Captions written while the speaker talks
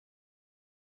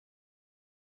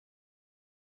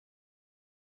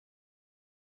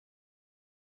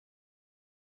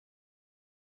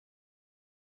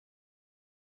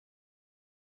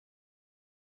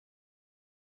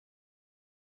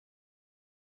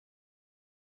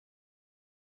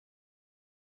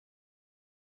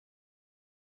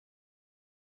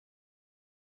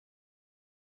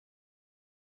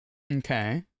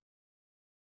Okay.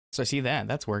 So I see that.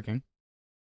 That's working.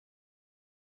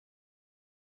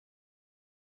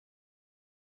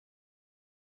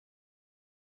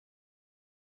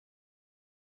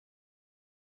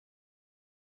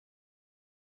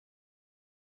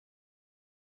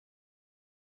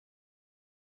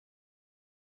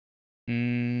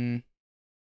 Hmm.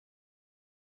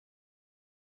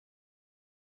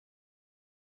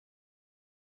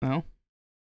 Well.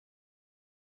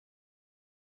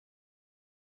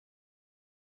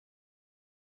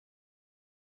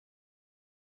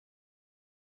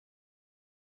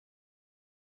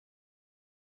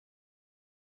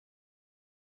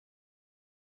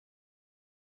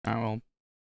 I will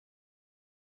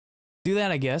do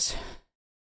that, I guess.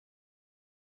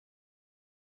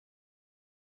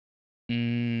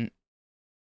 Hmm.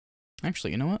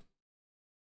 Actually, you know what?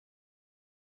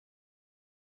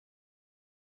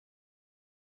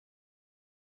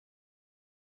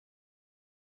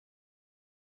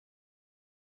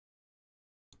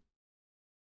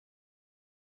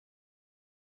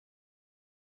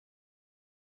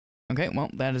 Okay, well,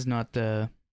 that is not, Pato,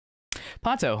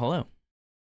 hello.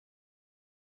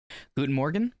 Guten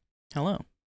Morgen, hello.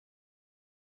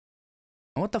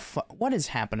 What the fuck? What is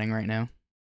happening right now?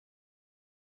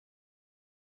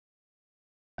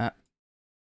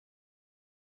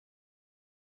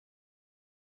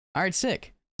 Alright,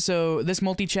 sick. So, this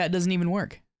multi-chat doesn't even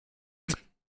work.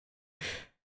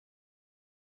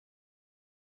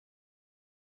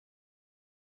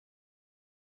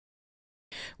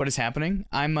 What is happening?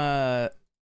 I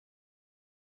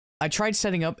tried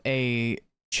setting up a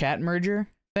chat merger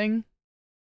thing,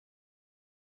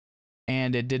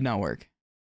 and it did not work.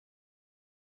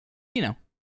 You know,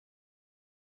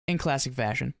 in classic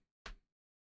fashion.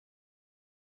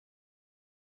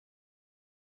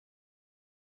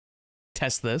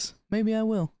 Test this. Maybe I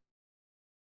will.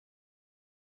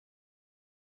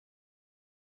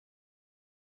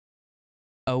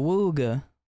 Awooga.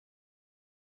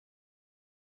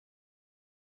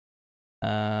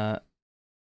 Bow,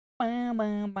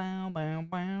 bow, bow, bow,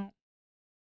 bow.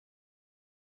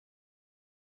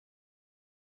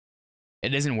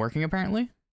 It isn't working,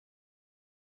 apparently.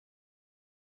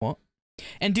 What?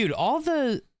 And dude, all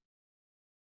the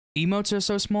emotes are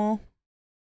so small.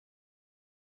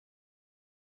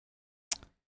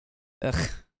 Ugh.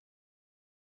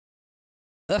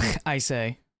 Ugh, I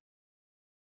say.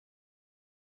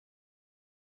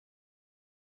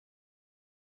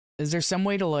 Is there some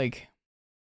way to, like,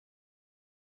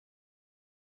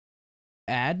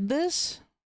 add this?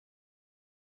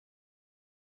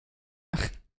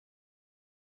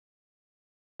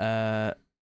 Alright,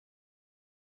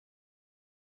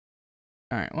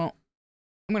 well,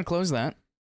 I'm gonna close that.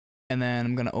 And then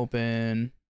I'm gonna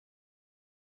open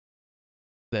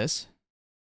this.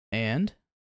 And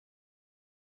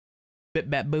Bit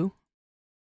Bat Boo.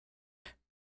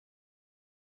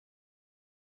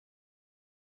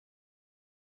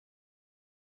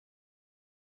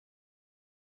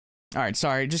 Alright,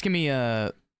 sorry, just give me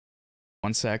 1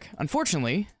 sec.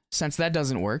 Unfortunately, since that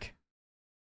doesn't work,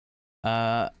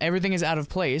 everything is out of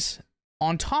place,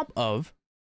 on top of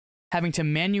having to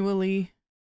manually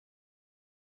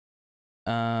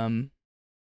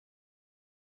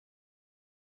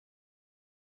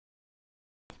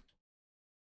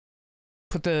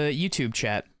put the YouTube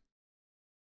chat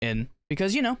in,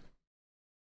 because, you know,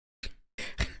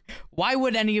 why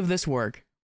would any of this work?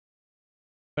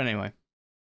 But anyway,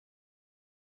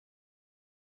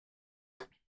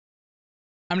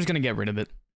 I'm just gonna get rid of it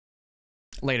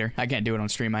later. I can't do it on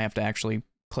stream. I have to actually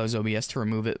close OBS to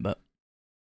remove it, but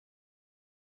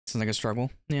sounds like a struggle.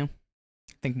 Yeah.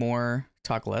 Think more,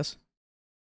 talk less.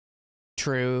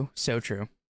 True, so true.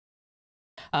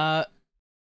 I'm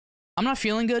not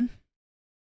feeling good,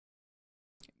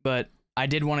 but I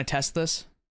did want to test this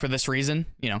for this reason,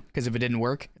 you know, because if it didn't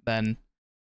work, then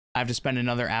I have to spend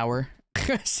another hour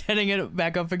setting it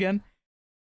back up again,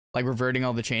 like reverting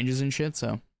all the changes and shit,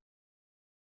 so.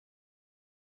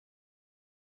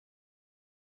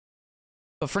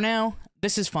 But for now,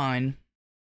 this is fine.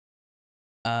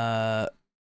 I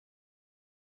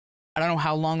don't know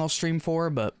how long I'll stream for,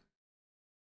 but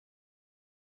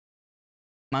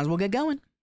might as well get going.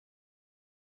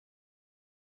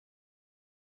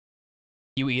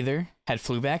 You either had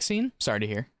flu vaccine, sorry to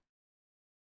hear.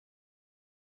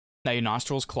 Now your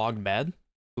nostrils clogged bad.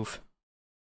 Oof.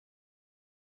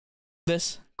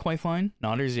 This, quite fine.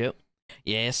 Nodders, yep.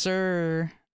 Yes,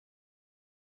 sir.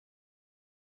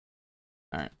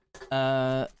 Alright.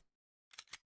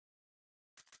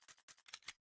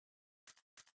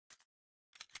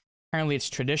 Apparently it's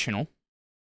traditional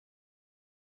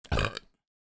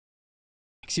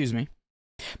Excuse me.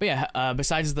 But yeah,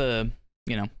 besides the,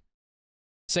 you know,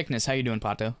 sickness, how you doing,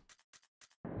 Pato?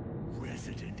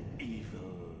 Resident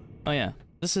Evil. Oh yeah,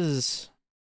 this is...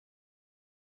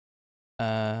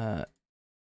 yeah,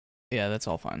 that's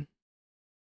all fine.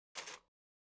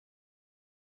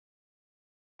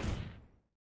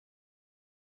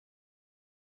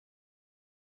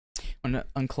 Want to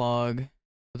unclog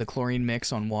with a chlorine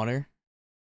mix on water.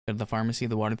 Go to the pharmacy,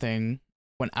 the water thing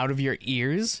went out of your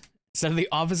ears instead of the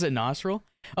opposite nostril.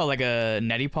 Oh, like a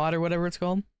neti pot or whatever it's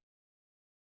called.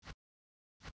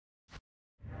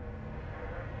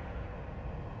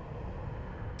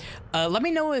 Let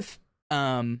me know if,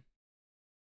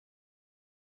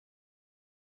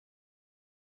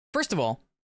 first of all,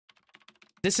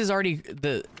 this is already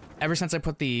ever since I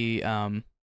put the,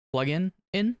 plugin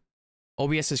in,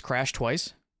 OBS has crashed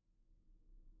twice.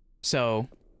 So,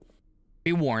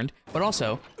 be warned. But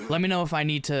also, let me know if I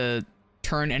need to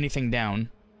turn anything down.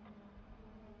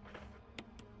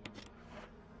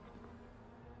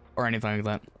 Or anything like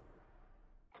that.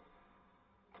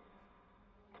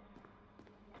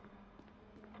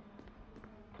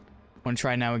 Wanna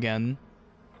try now again?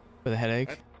 With a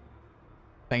headache?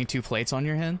 Banging 2 plates on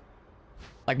your head?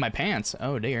 Like my pants.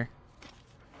 Oh dear.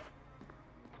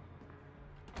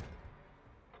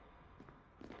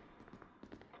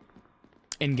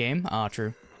 In game? Ah,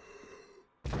 true.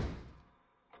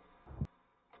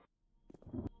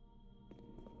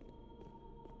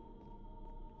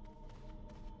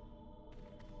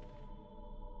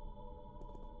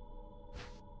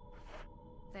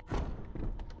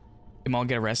 Jamal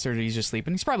get arrested or he's just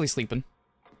sleeping? He's probably sleeping.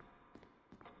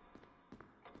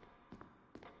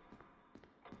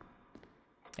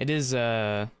 It is,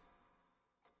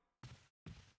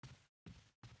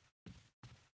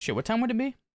 shit, what time would it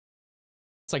be?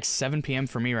 It's like 7 PM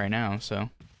for me right now, so...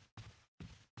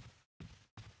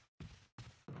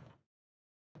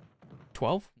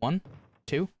 12? 1?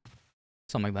 2?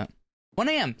 Something like that. 1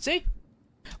 AM, see?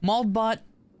 Maldbot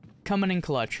coming in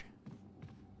clutch.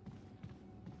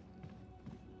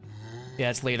 Yeah,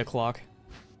 it's late o'clock.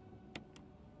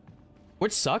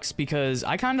 Which sucks, because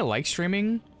I kinda like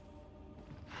streaming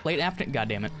late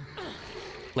afternoon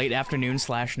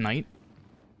 / night.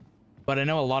 But I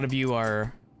know a lot of you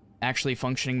are actually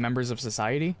functioning members of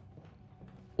society.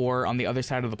 Or on the other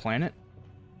side of the planet.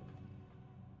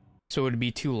 So it would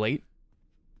be too late.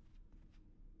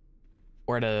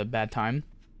 Or at a bad time.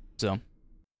 So.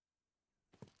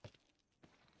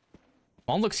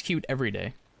 All looks cute every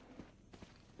day.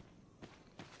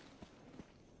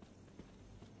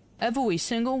 Every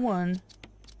single one.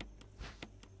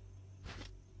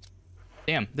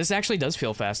 Damn, this actually does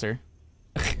feel faster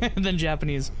than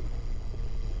Japanese.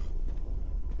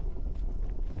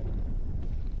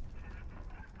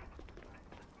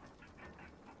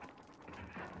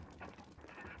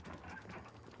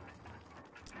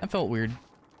 That felt weird.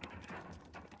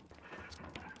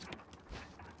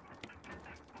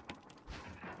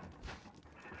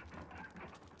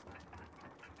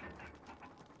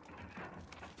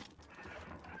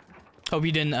 Hope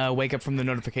you didn't wake up from the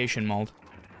notification, Mold.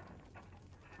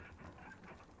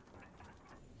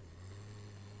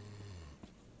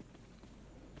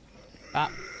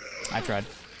 Ah, I tried.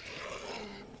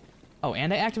 Oh,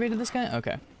 and I activated this guy?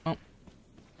 Okay. Well,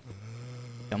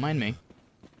 don't mind me.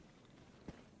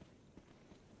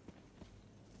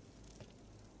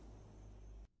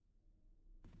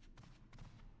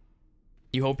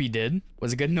 You hope you did?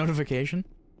 Was a good notification?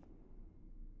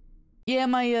 Yeah,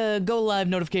 my go live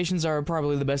notifications are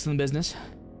probably the best in the business.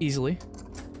 Easily.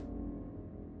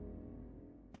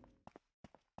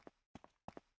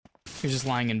 You're just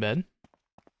lying in bed.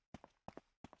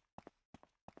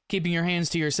 Keeping your hands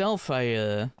to yourself,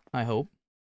 I hope.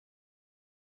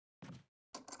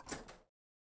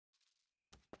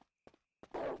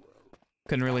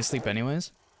 Couldn't really sleep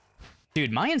anyways.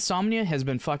 Dude, my insomnia has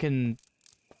been fucking...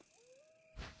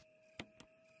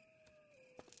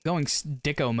 going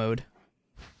dicko mode.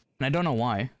 And I don't know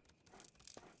why.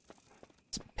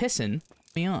 It's pissing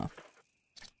me off.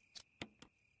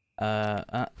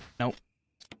 Nope.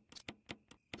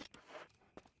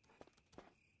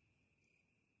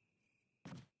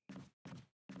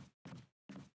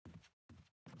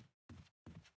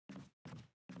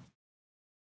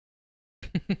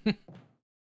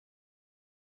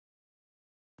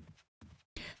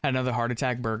 Another heart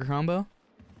attack burger combo?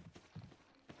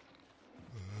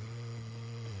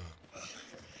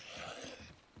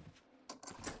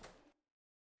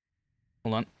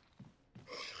 Hold on.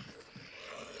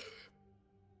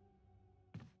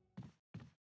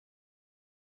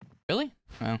 Really?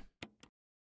 Oh.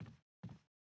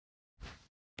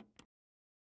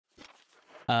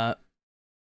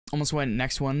 almost went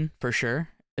next one for sure.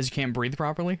 As you can't breathe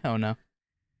properly? Oh no.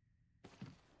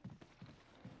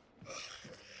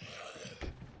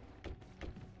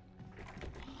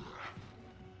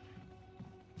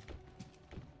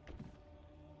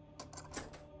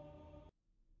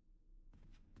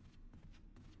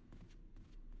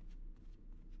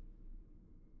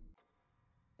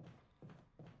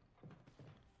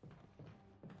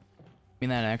 I mean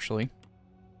that actually.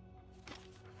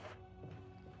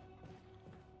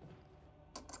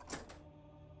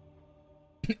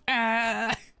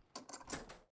 Ah!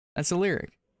 That's a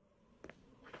lyric.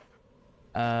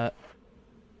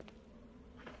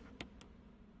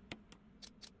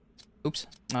 Oops.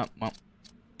 Oh, well.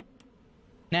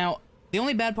 Now, the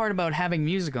only bad part about having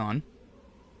music on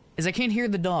is I can't hear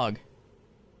the dog.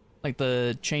 Like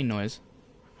the chain noise.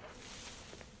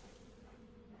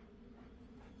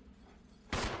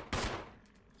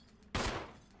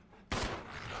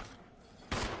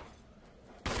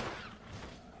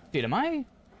 Dude, am I?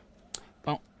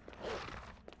 Well,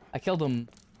 I killed him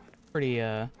pretty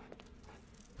early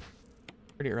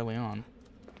on.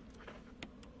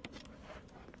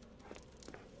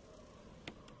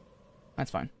 That's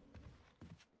fine.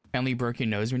 Apparently you broke your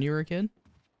nose when you were a kid?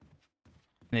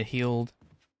 And it healed...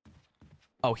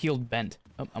 Oh, healed bent.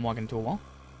 Oh, I'm walking into a wall.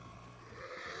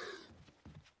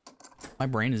 My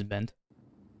brain is bent.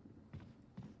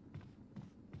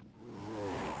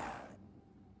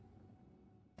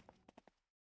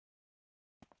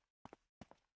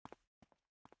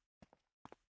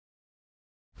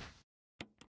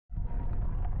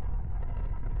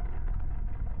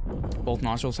 Both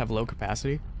nostrils have low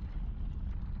capacity.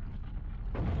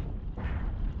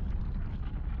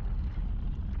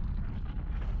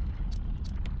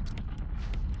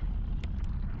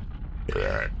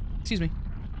 Excuse me.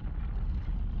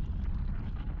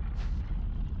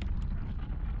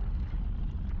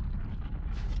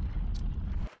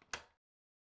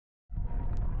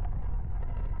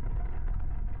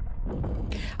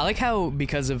 I like how,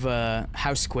 because of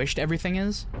how squished everything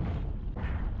is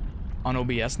on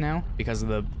OBS now, because of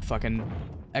the fucking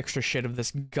extra shit of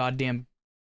this goddamn...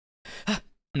 I'm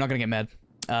not gonna get mad.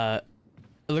 It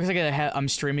looks like I'm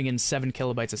streaming in 7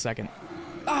 kilobytes a second.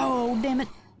 Oh, damn it.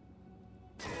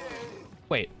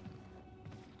 Wait.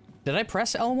 Did I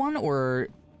press L1, or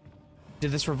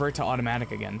did this revert to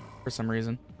automatic again for some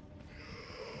reason?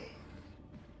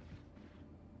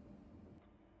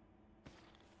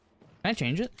 Can I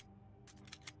change it?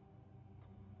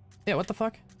 Yeah, what the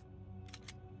fuck?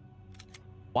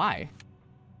 Why?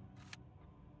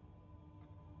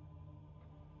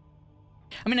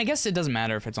 I mean, I guess it doesn't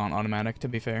matter if it's on automatic, to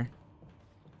be fair.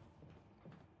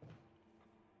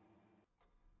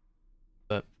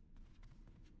 But...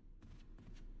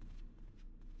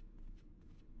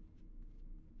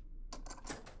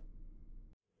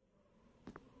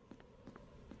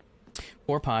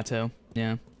 Poor Pato,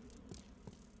 yeah.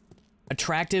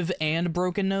 Attractive and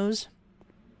broken nose?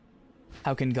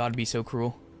 How can God be so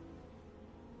cruel?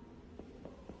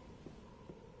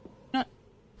 No,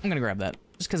 I'm gonna grab that,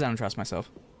 just because I don't trust myself.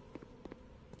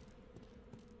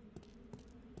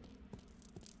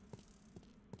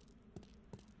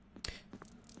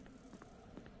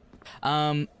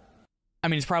 I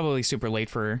mean, it's probably super late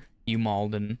for you,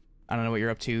 Mauled, and I don't know what you're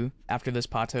up to after this,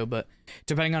 Pato, but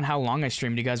depending on how long I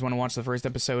stream, do you guys want to watch the first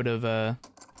episode of,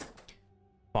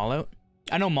 Fallout?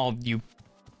 I know, Mauled, you...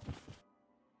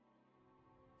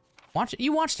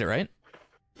 You watched it, right?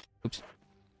 Oops.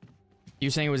 You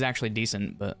were saying it was actually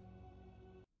decent, but...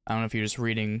 I don't know if you're just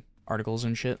reading articles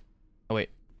and shit. Oh, wait.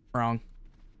 Wrong.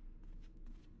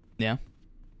 Yeah?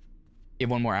 You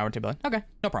have 1 more hour to buy. Okay,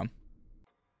 no problem.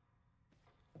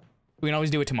 We can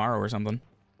always do it tomorrow or something.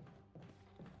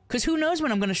 Because who knows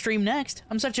when I'm going to stream next?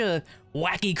 I'm such a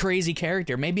wacky, crazy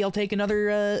character. Maybe I'll take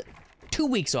another 2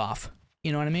 weeks off.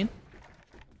 You know what I mean?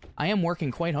 I am working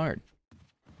quite hard.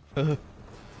 The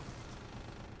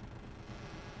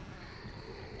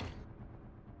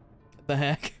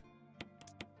heck?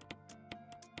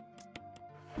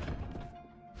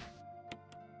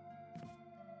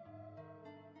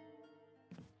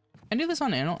 Can I do this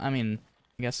on Anal? I mean,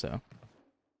 I guess so.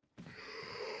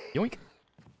 Yoink.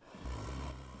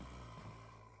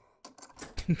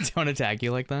 Don't attack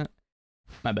you like that.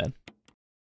 My bad.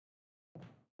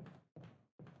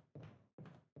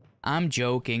 I'm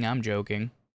joking, I'm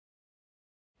joking.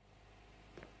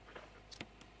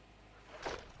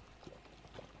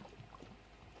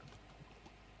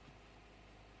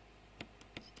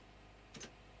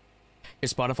 Your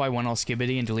Spotify went all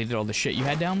skibbity and deleted all the shit you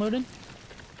had downloaded?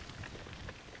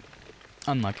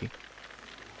 Unlucky.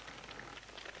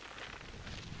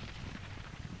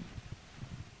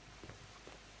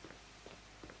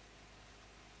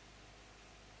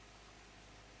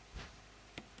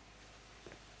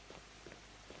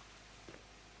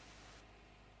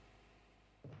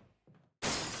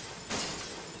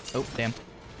 Oh, damn.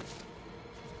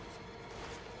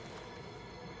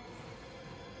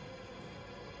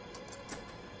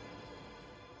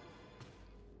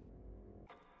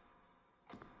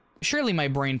 Surely my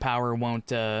brain power won't,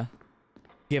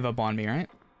 give up on me, right?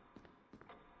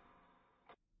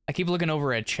 I keep looking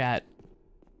over at chat,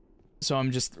 so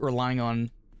I'm just relying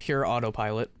on pure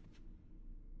autopilot.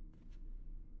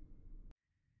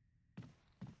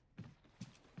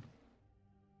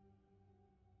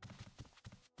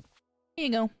 Here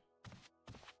you go.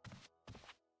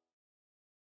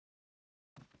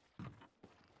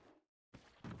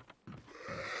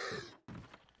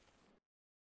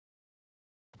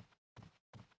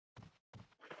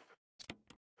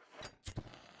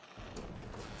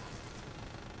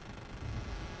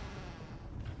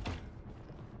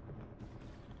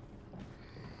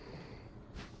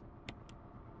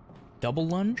 Double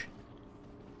lunge?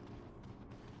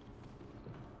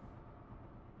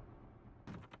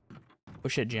 Oh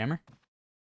shit, jammer?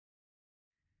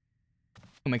 Who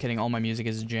am I kidding? All my music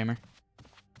is jammer.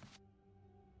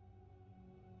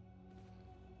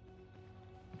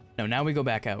 No, now we go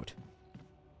back out.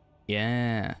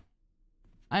 Yeah.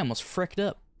 I almost fricked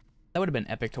up. That would have been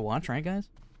epic to watch, right, guys?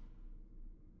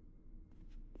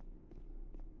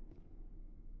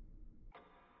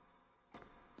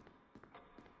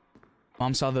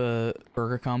 Mom saw the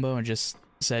burger combo and just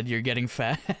said, "You're getting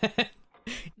fat."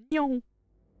 Yo.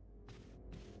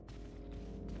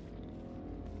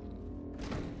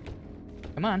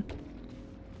 Come on.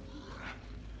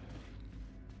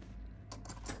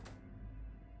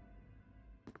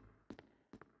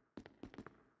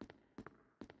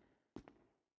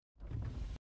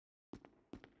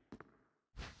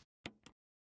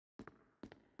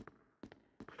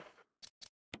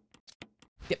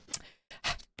 Yep.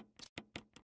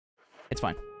 It's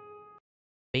fine.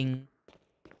 Bing.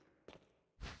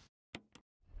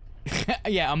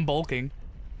 Yeah, I'm bulking.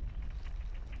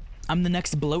 I'm the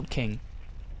next bloat king.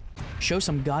 Show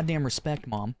some goddamn respect,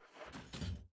 Mom.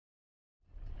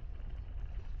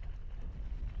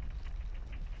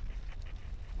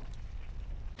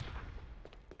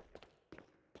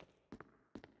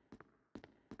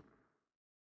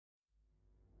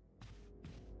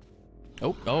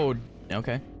 Oh,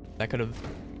 okay. That could have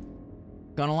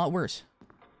gone a lot worse.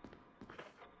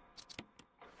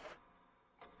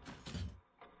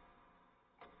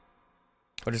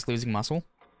 Or just losing muscle?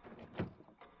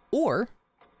 Or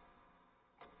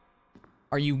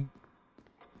are you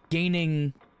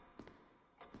gaining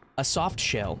a soft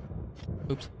shell?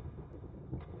 Oops.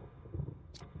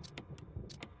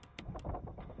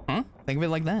 Huh? Think of it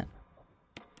like that.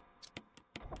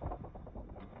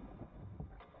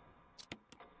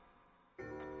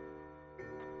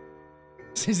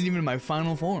 This isn't even my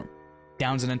final form.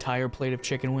 Downs an entire plate of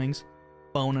chicken wings,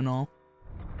 bone and all.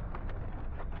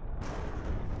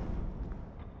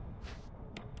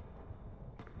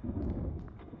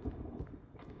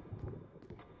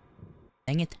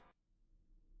 Dang it.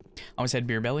 Always had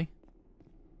beer belly.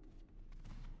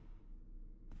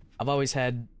 I've always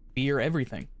had beer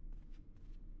everything.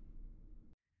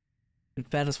 Been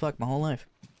fat as fuck my whole life.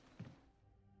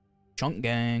 Chunk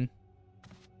gang.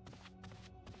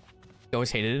 You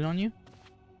always hated it on you?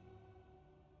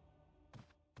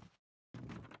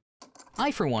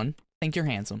 I, for one, think you're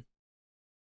handsome.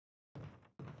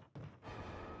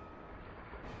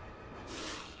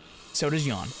 So does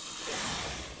Yawn.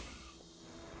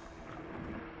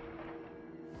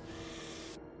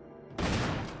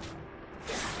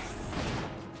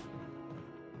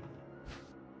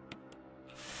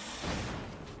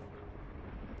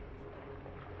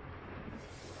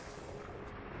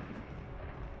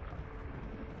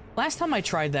 Last time I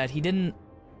tried that, he didn't...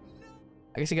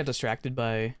 I guess he got distracted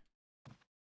by...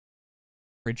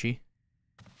 Richie.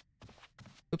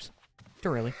 Oops. Too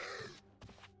early.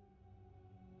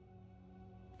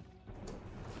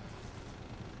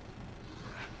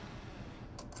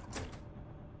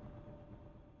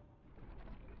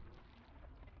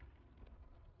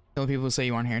 The only people who say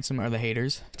you aren't handsome are the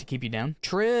haters to keep you down.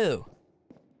 True.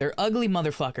 They're ugly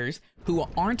motherfuckers who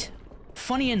aren't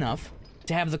funny enough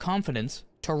to have the confidence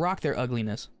to rock their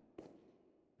ugliness.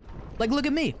 Like, look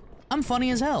at me. I'm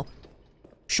funny as hell.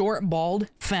 Short, bald,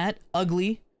 fat,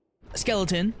 ugly,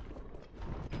 skeleton.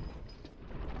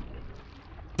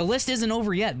 The list isn't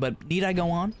over yet, but need I go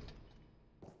on?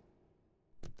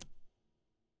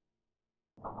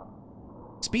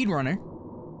 Speedrunner.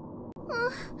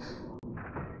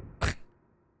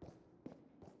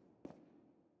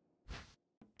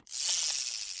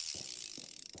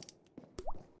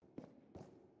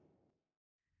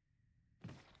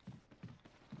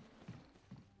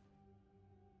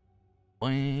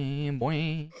 Boing,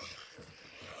 boing.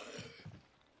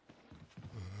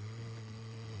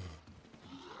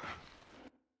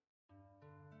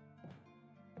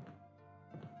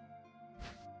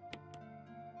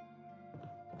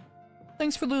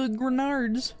 Thanks for the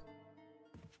grenards.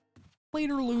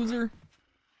 Later, loser.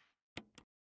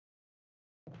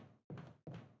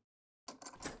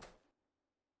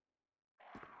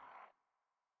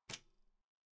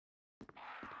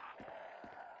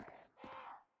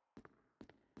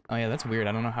 Oh yeah, that's weird.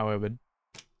 I don't know how I would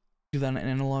do that in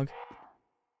analog.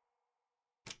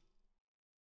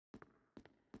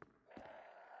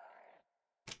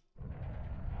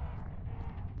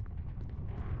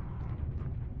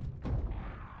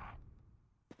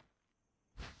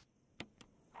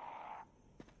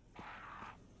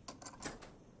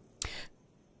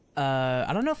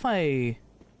 I don't know if I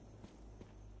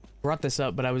brought this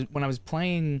up, but when I was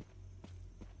playing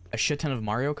a shit ton of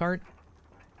Mario Kart,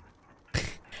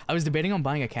 I was debating on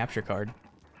buying a capture card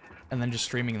and then just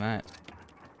streaming that.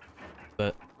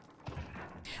 But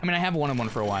I mean, I have wanted one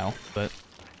for a while, but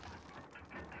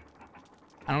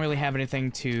I don't really have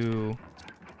anything to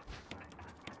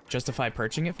justify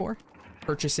purchasing it for.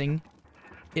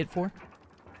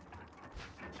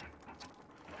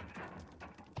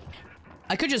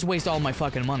 I could just waste all my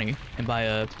fucking money and buy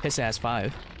a piss-ass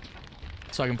 5.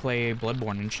 So I can play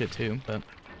Bloodborne and shit too, but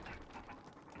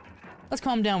let's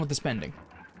calm down with the spending.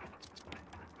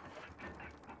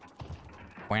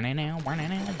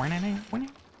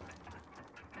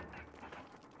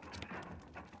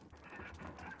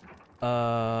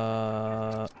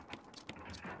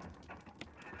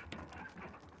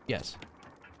 Yes.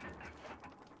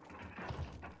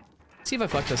 See if I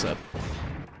fuck this up.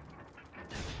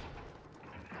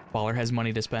 Baller has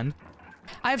money to spend.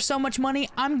 I have so much money,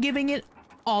 I'm giving it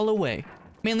all away.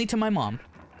 Mainly to my mom.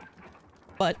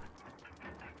 But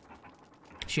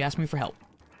she asked me for help.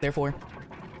 Therefore,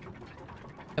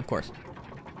 of course.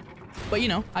 But you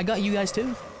know, I got you guys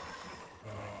too.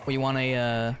 Well, you want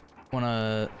a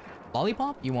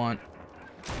lollipop? You want...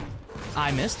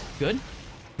 I missed. Good.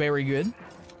 Very good.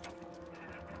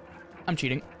 I'm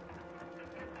cheating.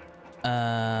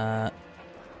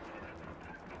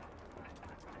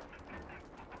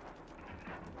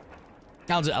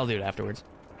 I'll do it afterwards.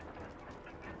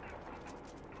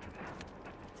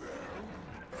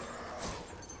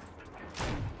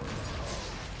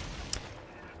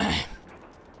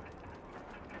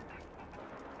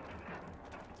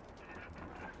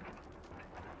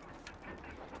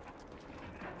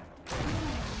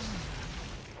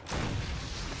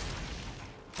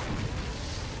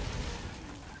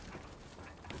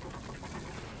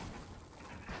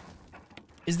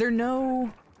 Is there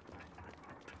no...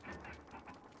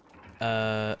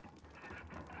 Oh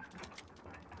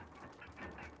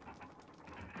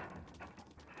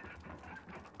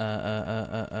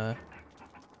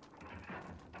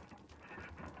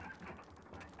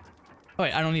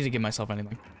wait, I don't need to give myself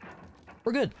anything.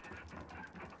 We're good.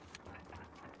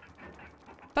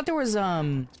 Thought there was,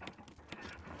 auto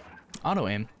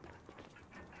aim.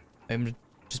 I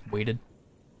just waited.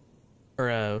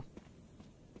 Or,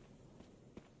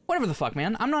 whatever the fuck,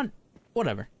 man. I'm not...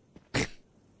 Whatever.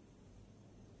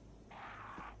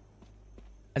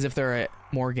 As if there are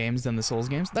more games than the Souls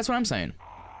games. That's what I'm saying.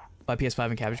 Buy PS5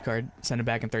 and Cabbage Card, send it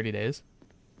back in 30 days.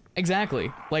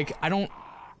 Exactly. Like, I don't...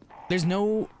 There's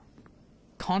no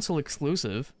console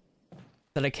exclusive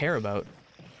that I care about.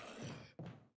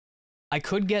 I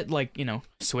could get, like, you know,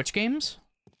 Switch games.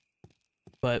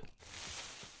 But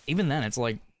even then, it's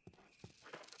like...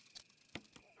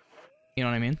 You know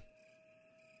what I mean?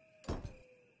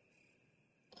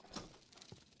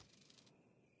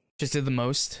 Just did the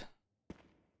most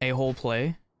a-hole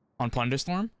play on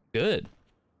Plunderstorm? Good.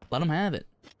 Let them have it.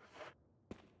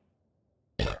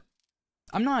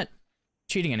 I'm not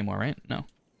cheating anymore, right? No.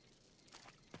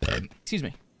 Excuse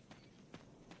me.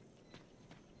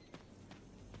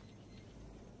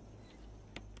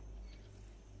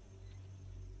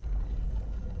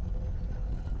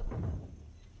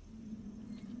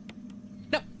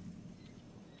 No. I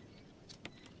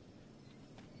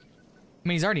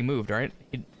mean, he's already moved, right?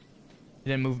 He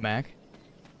didn't move back.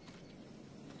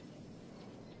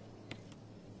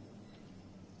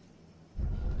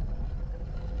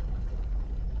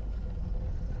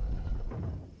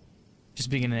 Just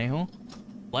being an a-hole?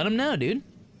 Let him know, dude.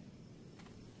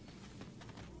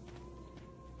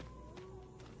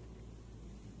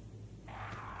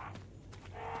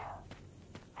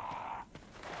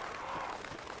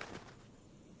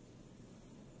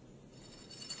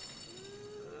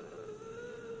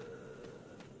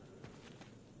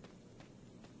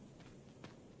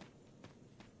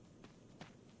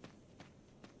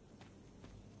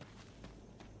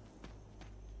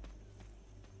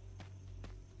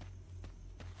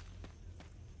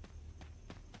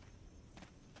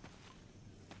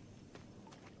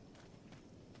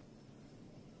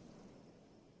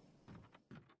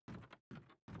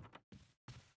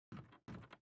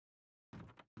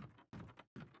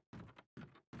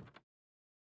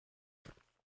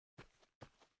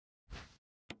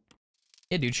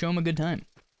 Yeah, dude, show him a good time.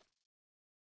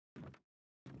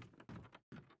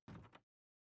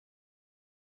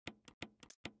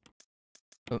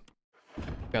 Oh.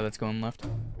 God, that's going left.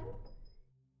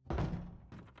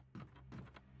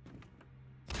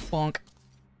 Bonk.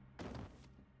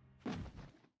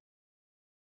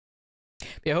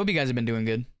 Yeah, I hope you guys have been doing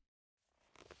good.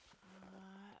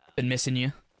 Been missing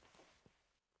you.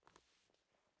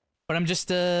 But I'm just,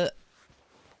 you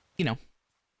know,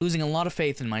 losing a lot of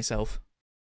faith in myself.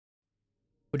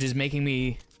 Which is making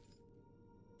me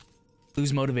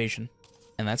lose motivation.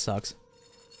 And that sucks.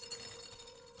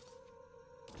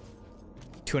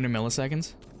 200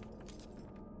 milliseconds?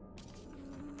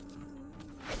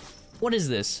 What is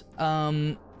this?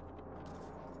 A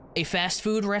fast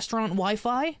food restaurant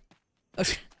Wi-Fi?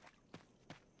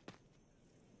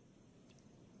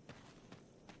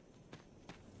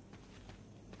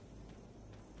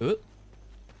 Oop.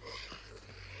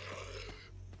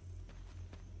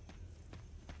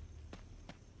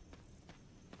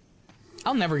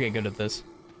 I'll never get good at this.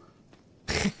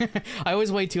 I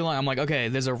always wait too long. I'm like, okay,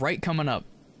 there's a right coming up.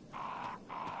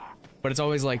 But it's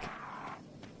always like,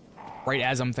 right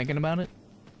as I'm thinking about it.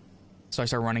 So I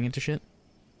start running into shit.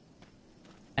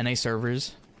 NA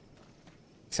servers.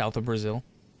 South of Brazil.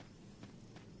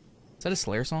 Is that a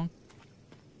Slayer song?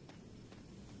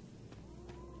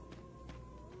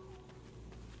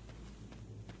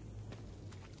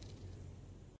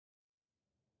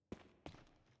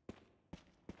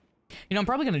 You know, I'm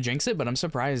probably gonna jinx it, but I'm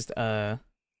surprised,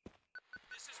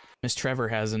 Miss Trevor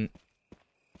hasn't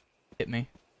hit me.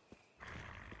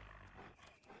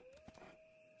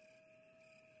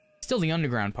 Still the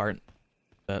underground part,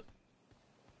 but...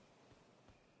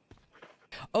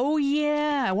 Oh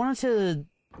yeah, I wanted to...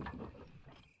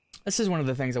 This is one of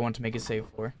the things I want to make a save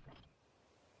for.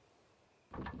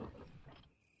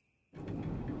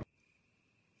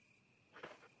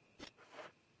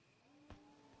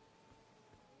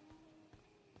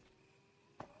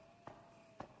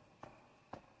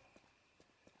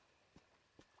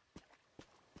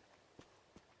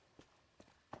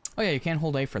 Oh yeah, you can't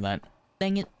hold A for that.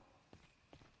 Dang it.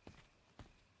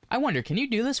 I wonder, can you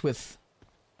do this with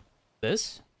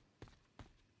this?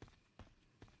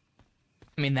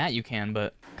 I mean, that you can,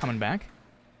 but coming back?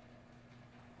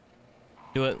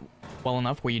 Do it well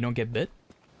enough where you don't get bit?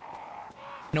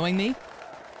 Knowing me?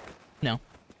 No.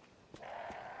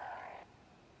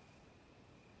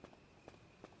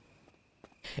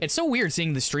 It's so weird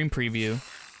seeing the stream preview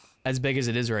as big as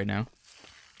it is right now.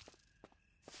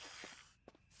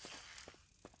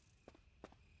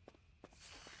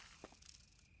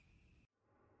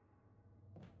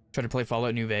 Try to play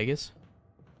Fallout New Vegas.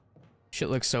 Shit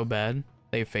looks so bad.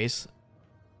 Their face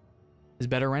is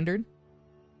better rendered.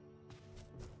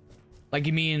 Like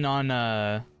you mean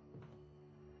on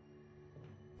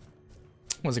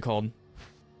what's it called?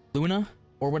 Luna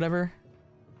or whatever?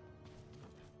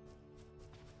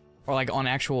 Or like on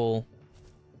actual...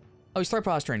 Oh, start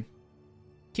posturing.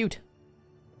 Cute.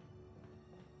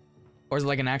 Or is it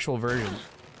like an actual version?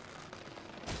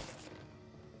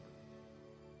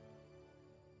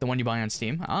 The one you buy on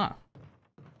Steam? Ah.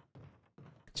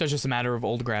 So it's just a matter of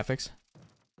old graphics.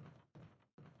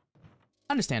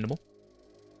 Understandable.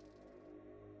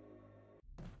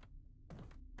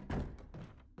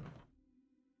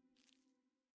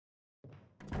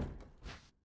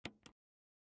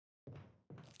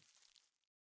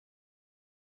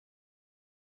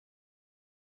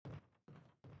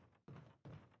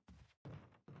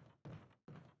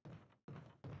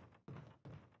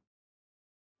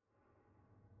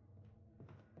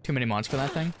 Too many mods for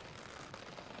that thing?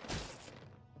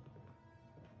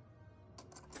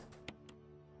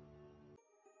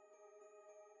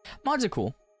 Mods are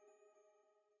cool.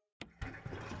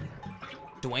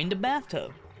 Dwayne the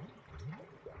bathtub.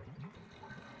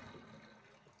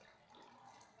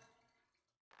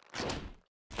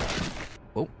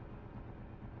 Whoa.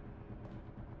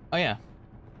 Oh yeah.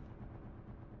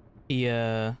 He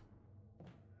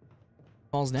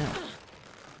falls down.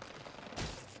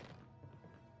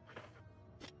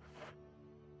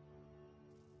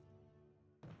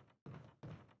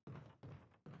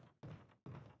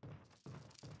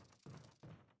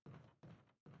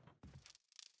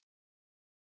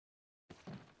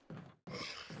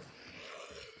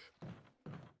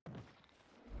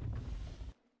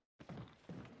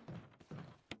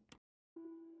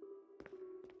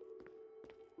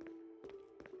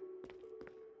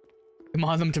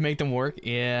 Mod them to make them work?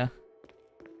 Yeah.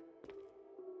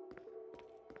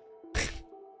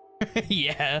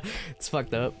 Yeah, it's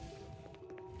fucked up.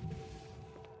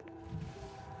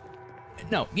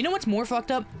 No, you know what's more fucked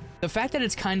up? The fact that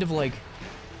it's kind of like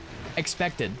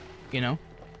expected, you know?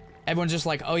 Everyone's just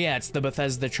like, oh yeah, it's the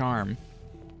Bethesda charm.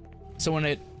 So when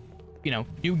it, you know,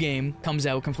 new game comes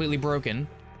out completely broken,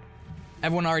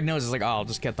 everyone already knows it's like, oh, I'll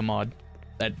just get the mod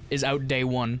that is out day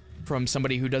one from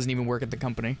somebody who doesn't even work at the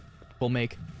company. Will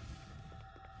make.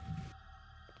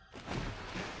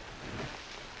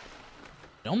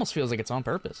 It almost feels like it's on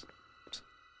purpose.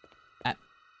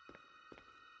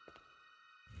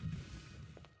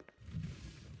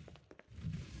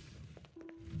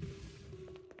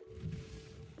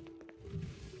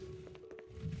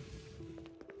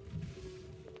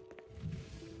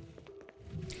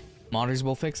 Modders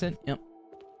will fix it. Yep.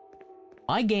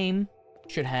 My game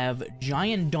should have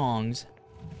giant dongs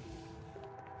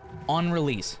on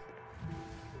release.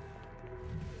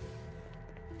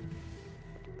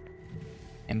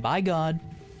 And by God,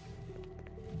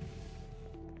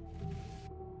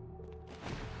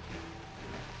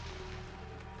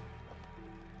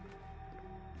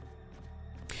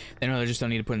 they know they just don't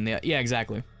need to put in the... Yeah,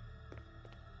 exactly.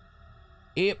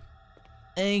 Yep.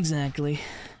 Exactly.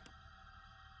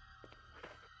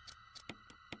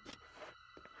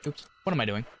 Oops. What am I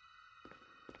doing?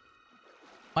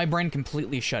 My brain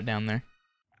completely shut down there.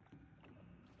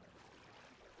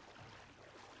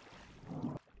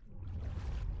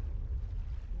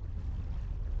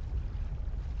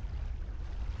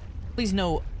 Please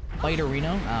no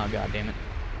Biterino. Oh, god damn it.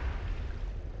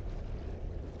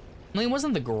 I mean, it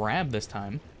wasn't the grab this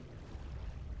time.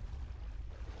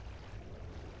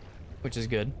 Which is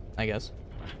good, I guess.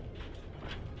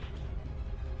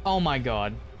 Oh my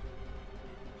god.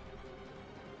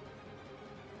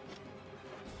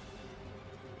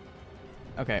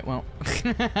 Okay, well,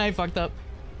 I fucked up.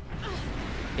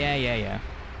 Yeah.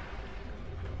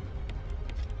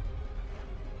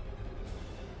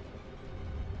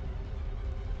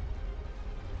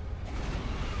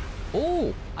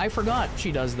 Oh, I forgot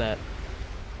she does that.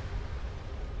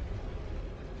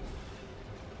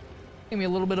 Gave me a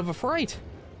little bit of a fright.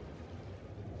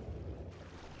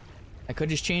 I could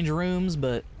just change rooms,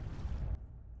 but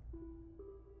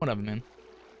whatever, man.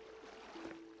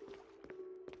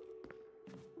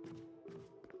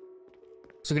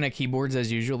 So looking at keyboards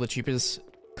as usual, the cheapest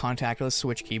contactless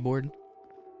Switch keyboard,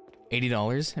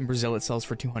 $80. In Brazil it sells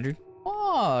for $200.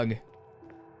 Fog.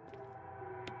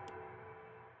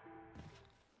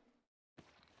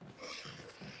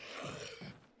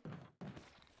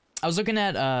 I was looking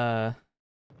at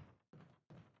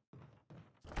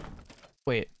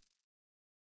wait.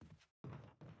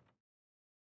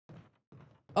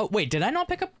 Oh wait, did I not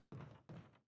pick up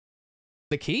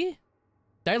the key?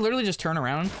 Did I literally just turn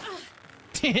around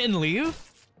and leave?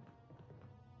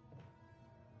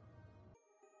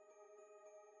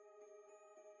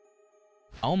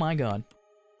 Oh my god.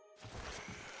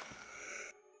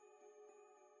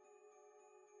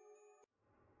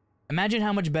 Imagine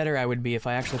how much better I would be if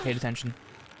I actually paid attention.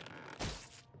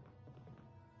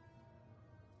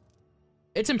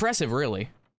 It's impressive, really.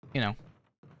 You know.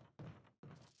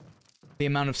 The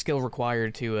amount of skill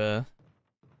required to,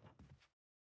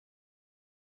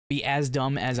 be as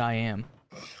dumb as I am.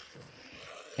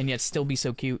 And yet still be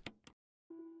so cute.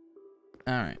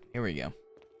 Alright, here we go.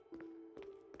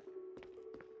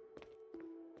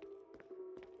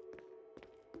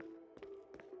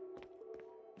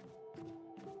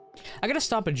 I gotta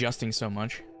stop adjusting so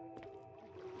much.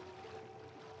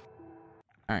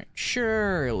 Alright,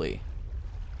 surely.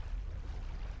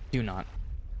 Do not.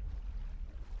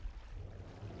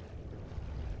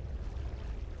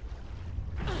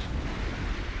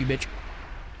 You bitch.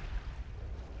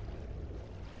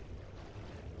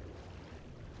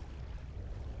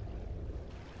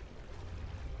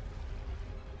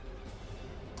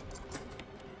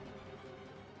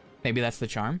 Maybe that's the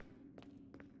charm?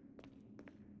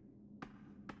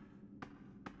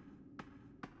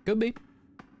 Could be.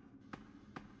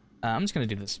 I'm just gonna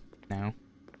do this now.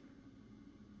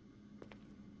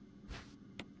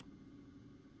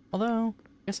 Although,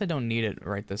 I guess I don't need it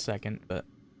right this second, but...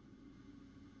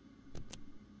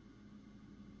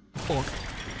 Fork.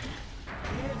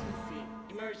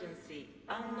 Emergency.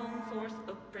 Unknown source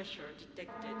of pressure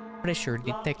detected. Pressure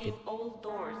detected. Locking all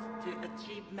doors to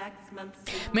achieve maximum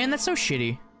safety. Man, that's so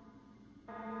shitty.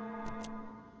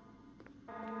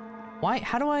 Why?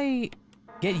 How do I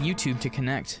get YouTube to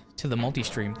connect to the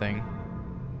multi-stream thing?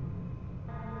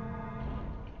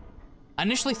 I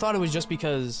initially thought it was just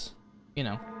because, you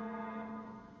know.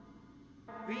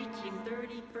 Reaching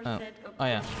 30% of Oh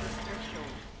yeah. threshold.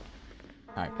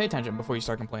 Alright, pay attention before you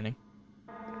start complaining.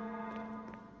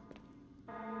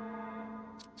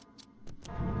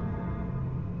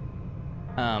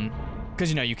 Because,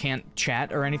 you know, you can't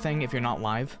chat or anything if you're not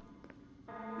live.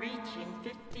 Reaching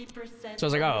 50%. So I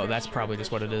was like, oh, that's probably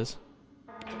just what it is.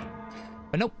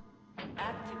 But nope.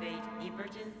 Activate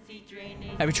emergency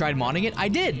drainage. Have you tried modding it? I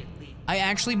did. I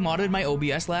actually modded my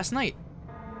OBS last night.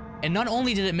 And not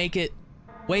only did it make it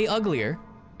way uglier,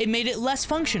 it made it less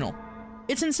functional.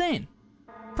 It's insane.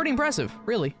 Pretty impressive,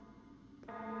 really.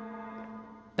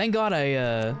 Thank God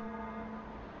I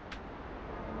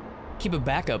keep a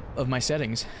backup of my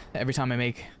settings every time I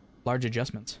make large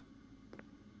adjustments.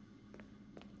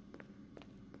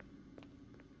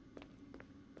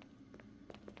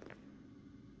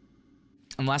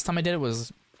 And last time I did it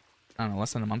was, I don't know,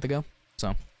 less than a month ago,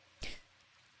 so.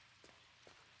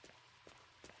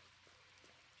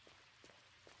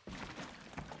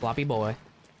 Floppy boy.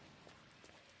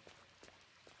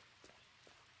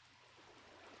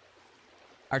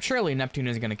 Surely Neptune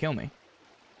is gonna kill me.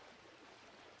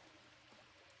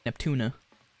 Neptuna.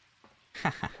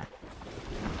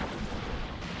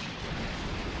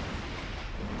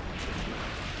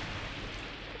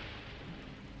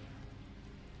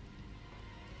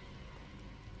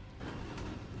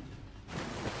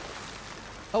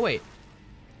 Oh, wait.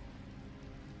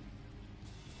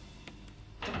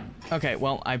 Okay,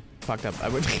 well, I fucked up. I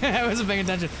wasn't paying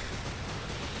attention.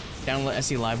 Download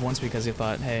SE Live once because I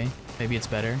thought, hey, maybe it's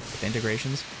better with the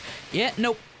integrations. Yeah,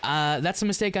 nope. That's a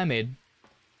mistake I made.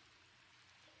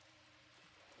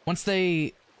 Once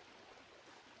they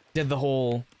did the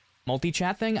whole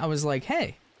multi-chat thing, I was like,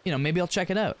 hey, you know, maybe I'll check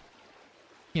it out.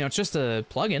 You know, it's just a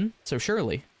plugin, so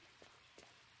surely.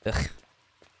 Ugh.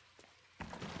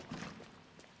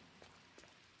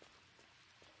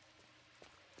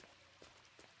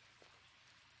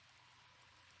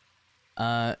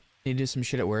 You do some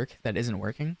shit at work that isn't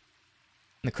working. And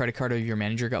the credit card of your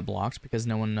manager got blocked because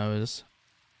no one knows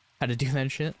how to do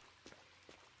that shit.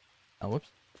 Oh, whoops.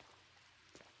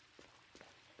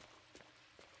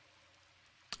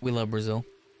 We love Brazil.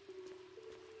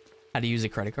 How to use a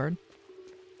credit card?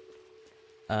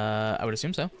 I would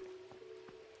assume so.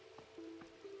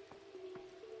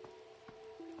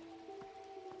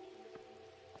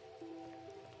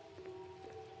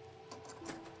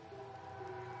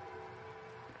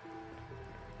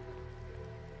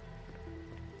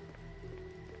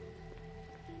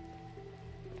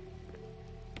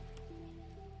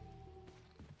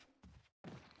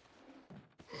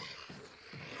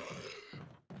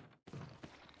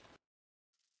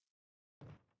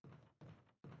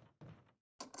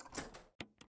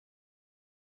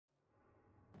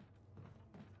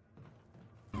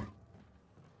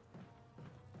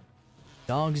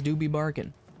 Dogs do be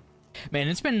barking. Man,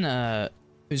 it's been, it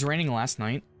was raining last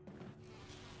night.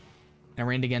 And it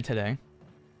rained again today.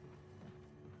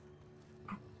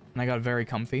 And I got very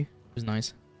comfy. It was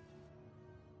nice.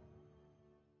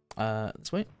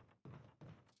 Let's wait.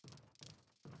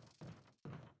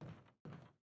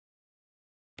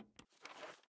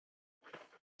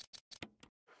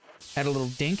 Had a little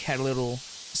dink, had a little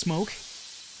smoke.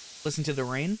 Listen to the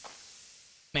rain.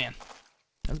 Man,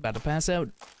 I was about to pass out.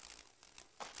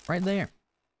 Right there.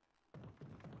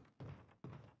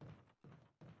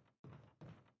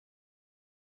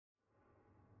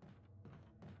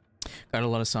 Got a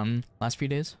lot of sun last few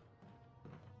days.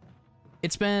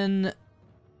 It's been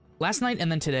last night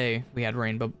and then today we had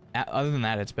rain, but other than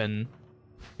that, it's been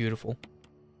beautiful.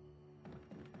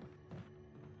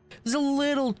 There's a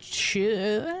little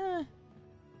chill. It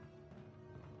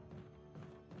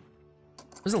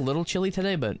was a little chilly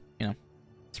today, but you know,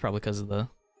 it's probably because of the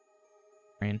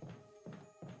rain.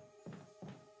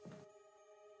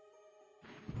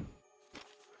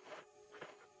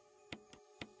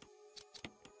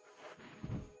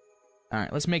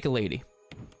 Alright, let's make a lady.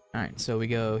 Alright, so we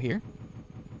go here.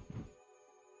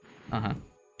 Uh-huh.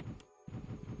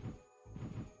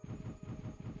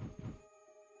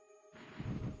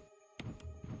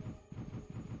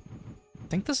 I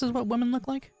think this is what women look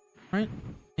like, right?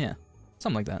 Yeah,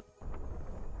 something like that.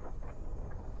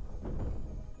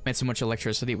 Made so much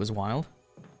electricity, it was wild.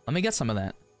 Let me get some of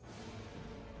that.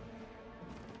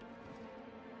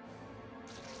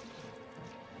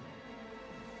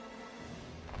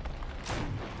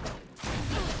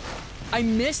 I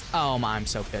missed. Oh my, I'm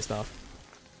so pissed off.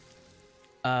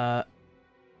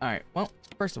 Alright, well,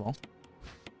 first of all.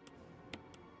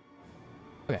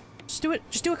 Okay, just do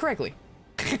it correctly.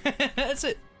 That's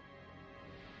it.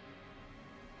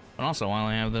 And also, while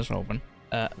I have this open,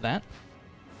 that.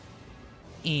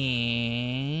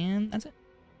 And that's it.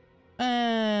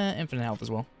 Infinite health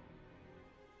as well.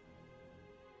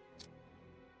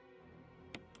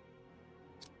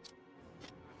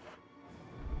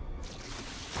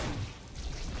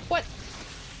 What?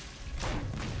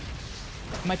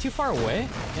 Am I too far away?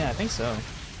 Yeah, I think so.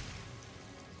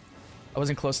 I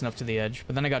wasn't close enough to the edge,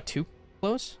 but then I got too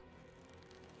close.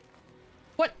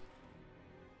 What?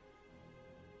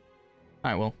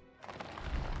 Alright, well.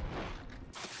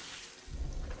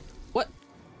 What?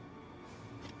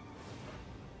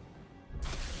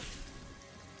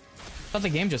 Thought the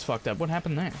game just fucked up. What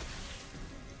happened there?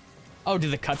 Oh,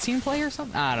 did the cutscene play or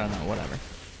something? I don't know, whatever.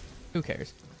 Who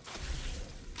cares?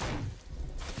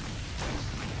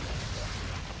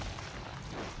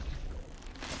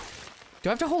 Do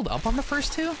I have to hold up on the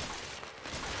first two?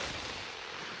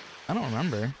 I don't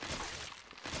remember.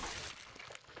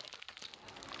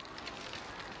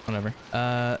 Whatever.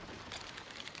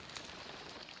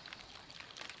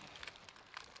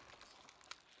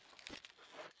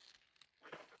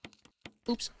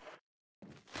 Oops.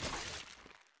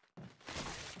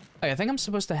 Okay, I think I'm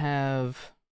supposed to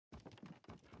have...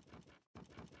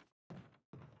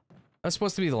 That's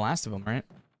supposed to be the last of them, right?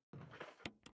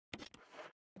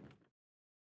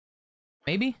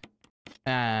 Maybe?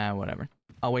 Whatever.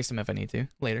 I'll waste them if I need to,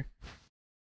 later.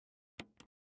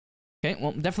 Okay,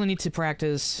 well, definitely need to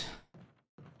practice...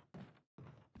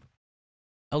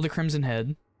 Elder Crimson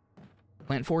Head.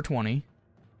 Plant 420.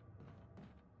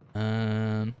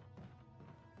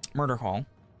 Murder Hall.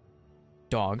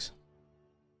 Dogs.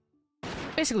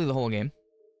 Basically the whole game.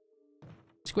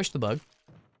 Squish the bug.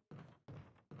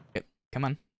 Yep, come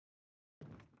on.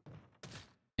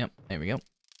 Yep, there we go.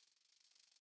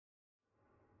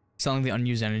 Selling the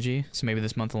unused energy, so maybe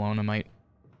this month alone I might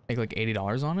make like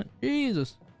 $80 on it.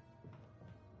 Jesus.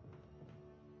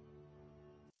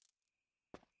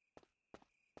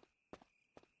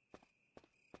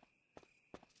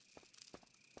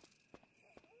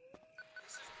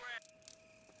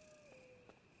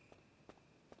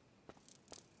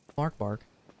 Bark, bark.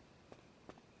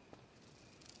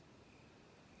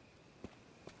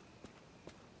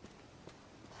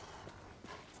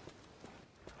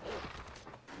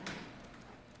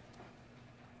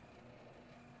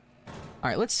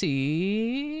 Alright, let's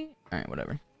see. Alright,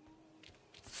 whatever.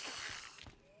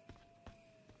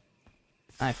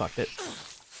 I fucked it.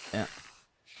 Yeah.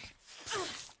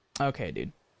 Okay,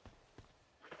 dude.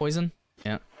 Poison?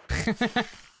 Yeah.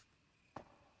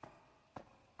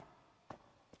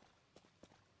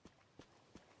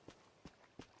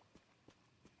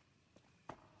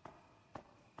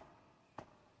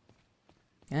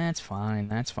 That's fine,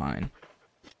 that's fine.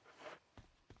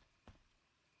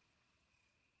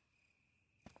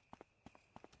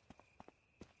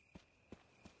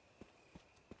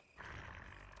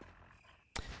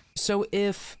 So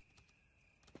if...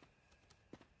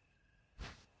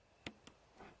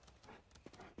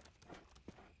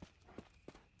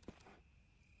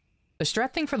 The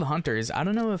strat thing for the hunters, I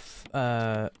don't know if,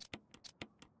 I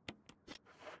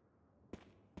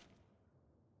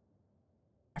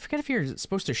forget if you're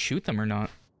supposed to shoot them or not.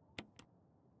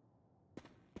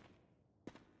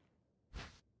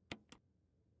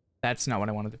 That's not what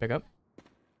I wanted to pick up.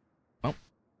 Well.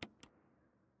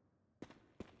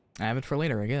 I have it for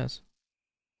later, I guess.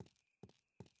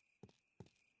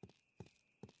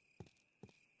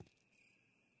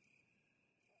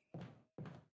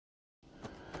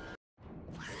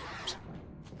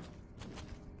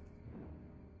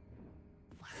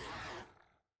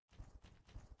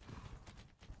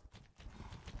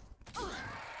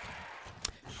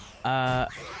 I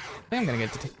think I'm gonna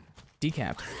get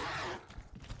decapped.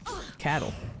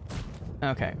 Cattle.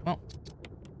 Okay, well.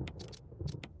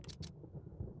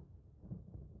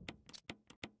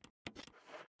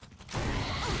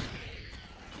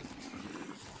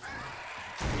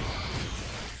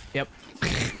 Yep.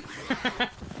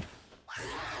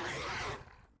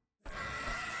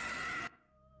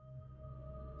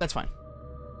 That's fine.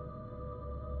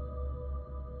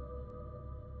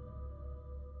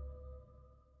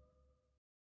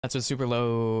 That's what super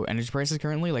low energy prices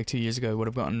currently. Like 2 years ago, I would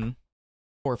have gotten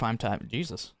 4 or 5 times.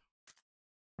 Jesus.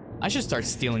 I should start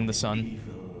stealing the sun.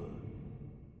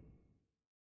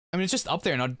 I mean, it's just up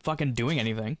there, not fucking doing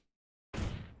anything.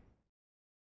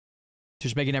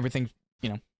 Just making everything, you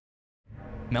know,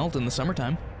 melt in the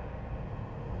summertime.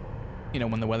 You know,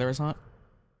 when the weather is hot.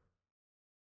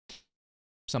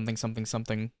 Something, something,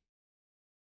 something.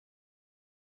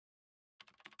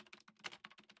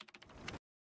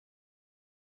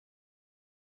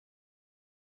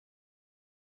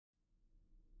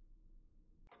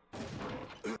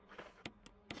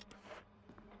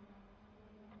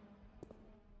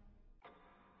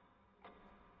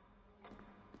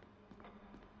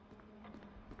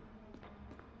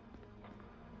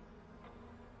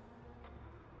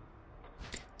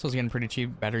 So it's getting pretty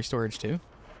cheap battery storage too.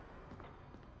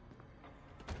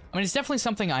 I mean, it's definitely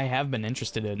something I have been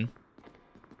interested in.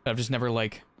 But I've just never,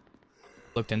 like,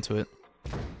 looked into it.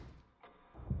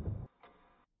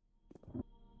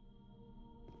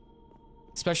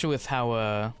 Especially with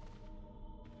how,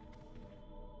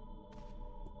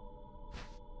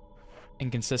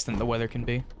 inconsistent the weather can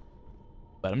be.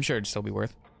 But I'm sure it'd still be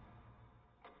worth.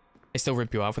 They still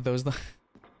rip you off with those, though.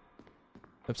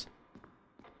 Oops.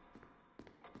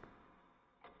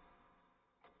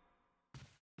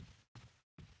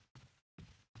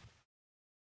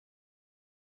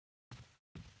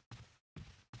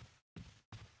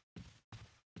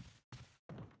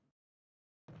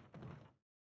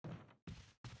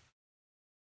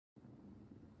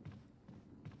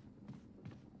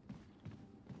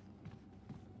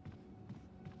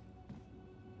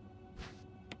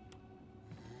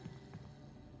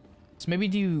 So maybe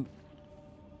do you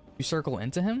circle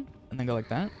into him and then go like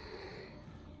that?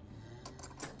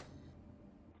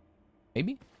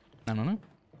 Maybe? I don't know.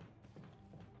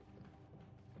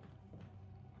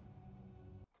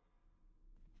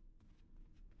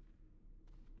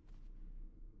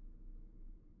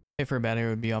 Pay for a battery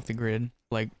would be off the grid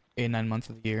like 8-9 months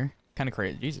of the year. Kind of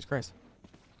crazy. Jesus Christ.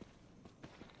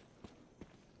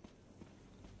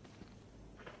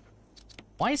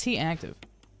 Why is he active?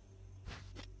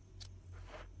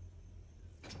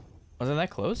 Was it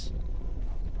that close?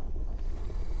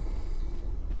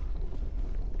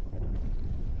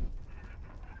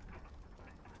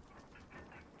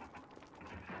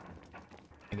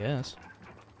 I guess.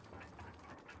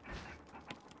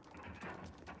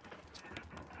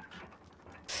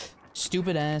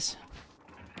 Stupid ass.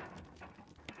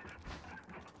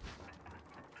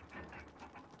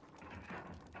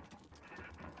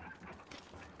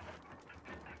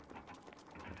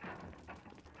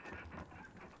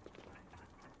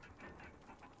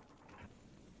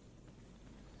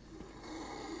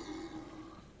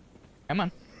 Come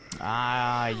on.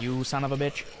 Ah, you son of a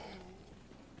bitch.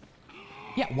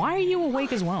 Yeah, why are you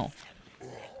awake as well? Did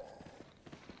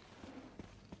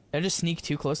I just sneak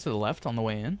too close to the left on the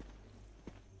way in?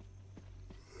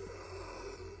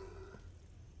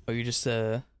 Oh, you just,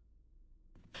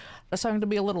 deciding to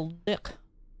be a little dick.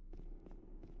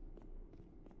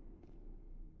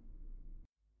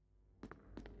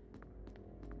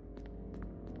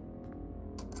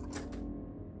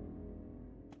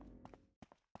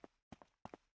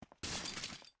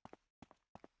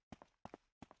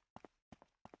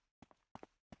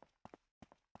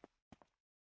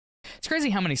 It's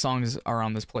crazy how many songs are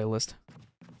on this playlist.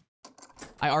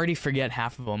 I already forget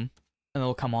half of them, and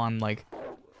they'll come on, like,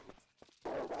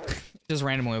 just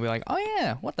randomly. I'll be like, oh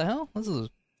yeah, what the hell? This is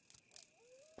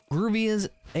groovy as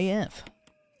AF.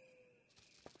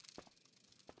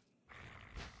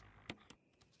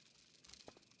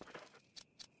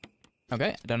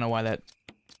 Okay, I don't know why that...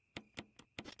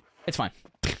 It's fine.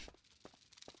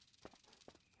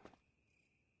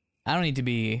 I don't need to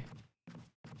be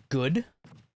good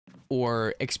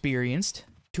or experienced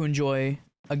to enjoy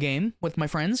a game with my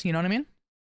friends, you know what I mean?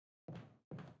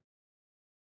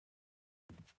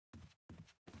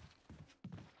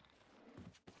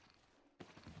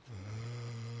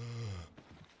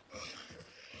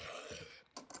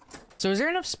 So is there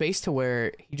enough space to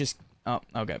where he just... Oh,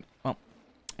 okay. Well,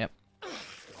 yep.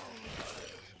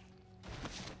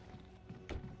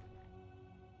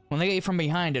 When they get you from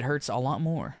behind, it hurts a lot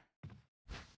more.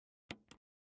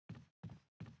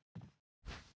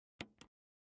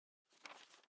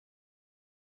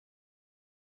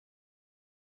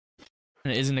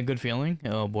 And it isn't a good feeling?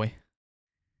 Oh boy.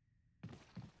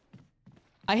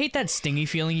 I hate that stingy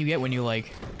feeling you get when you,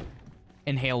 like,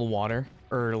 inhale water.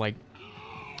 Or, like...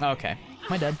 Okay.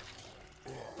 Am I dead?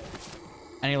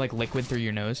 Any, like, liquid through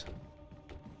your nose?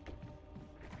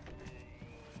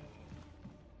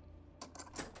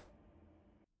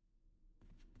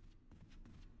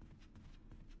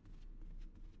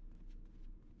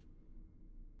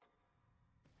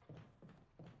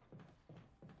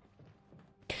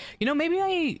 You know, maybe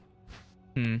I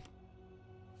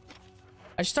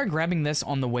should start grabbing this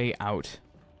on the way out.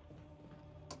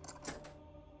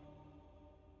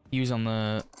 Use on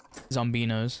the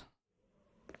zombinos.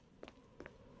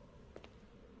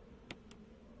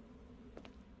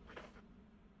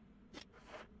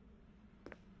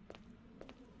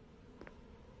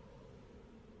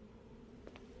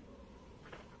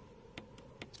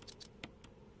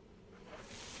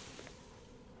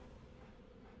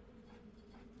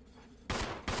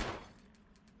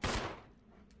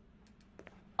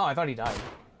 Oh, I thought he died.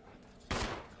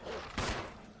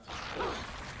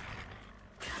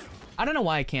 I don't know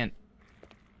why I can't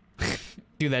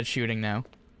do that shooting now.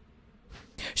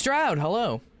 Stroud,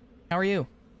 hello. How are you?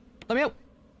 Let me out.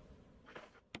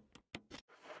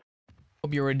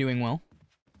 Hope you were doing well.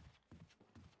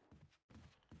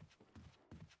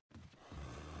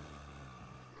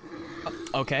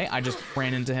 Okay, I just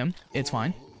ran into him. It's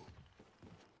fine.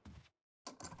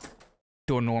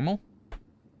 Door normal.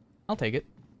 I'll take it.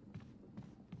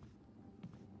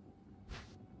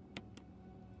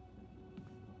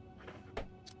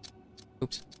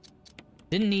 Oops.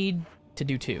 Didn't need to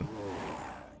do 2.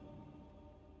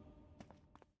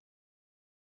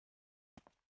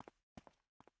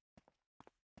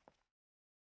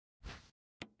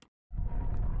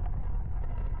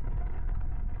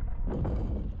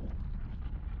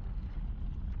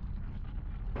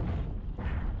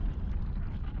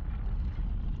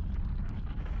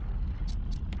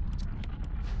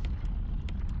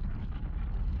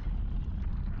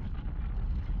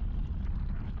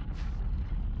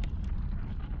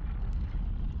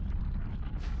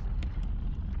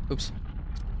 Oops.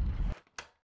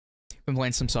 Been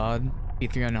playing some SOD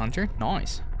P3 on Hunter.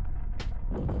 Nice.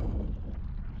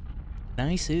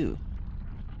 Nice-oo.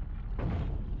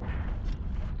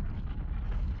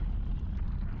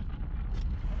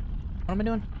 What am I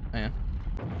doing? Oh, yeah.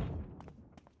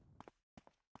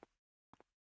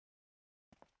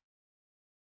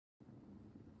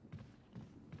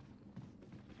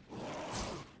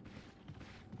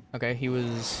 Okay, he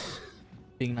was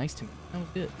being nice to me. That was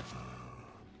good.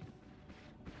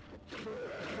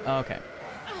 Okay.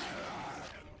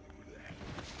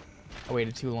 I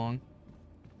waited too long.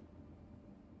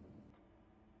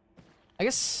 I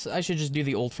guess I should just do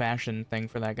the old-fashioned thing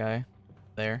for that guy.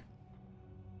 There.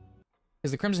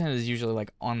 Because the Crimson Head is usually,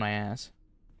 like, on my ass.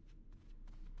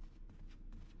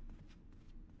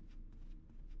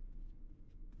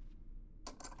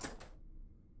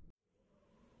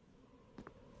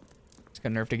 Just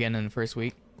got nerfed again in the first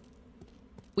week.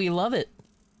 We love it!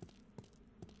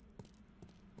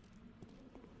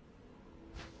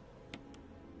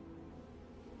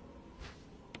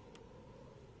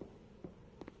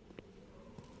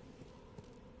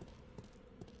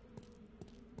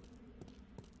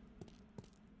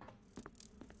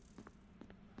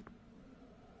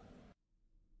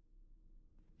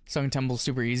 Sung Temple's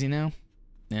super easy now.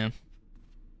 Yeah.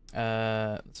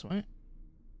 This way.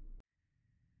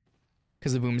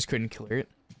 Because the booms couldn't clear it.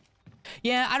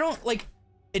 Yeah, I don't, like,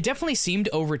 it definitely seemed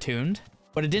overtuned,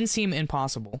 but it didn't seem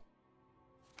impossible.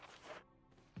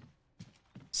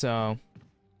 So,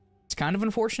 it's kind of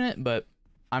unfortunate, but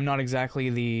I'm not exactly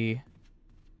the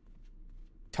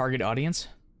target audience.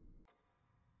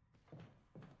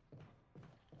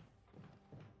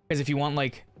 Because if you want,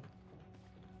 like,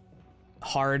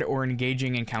 hard or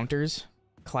engaging encounters,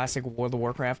 classic World of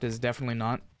Warcraft is definitely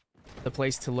not the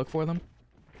place to look for them.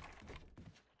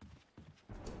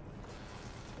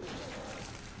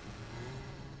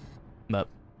 But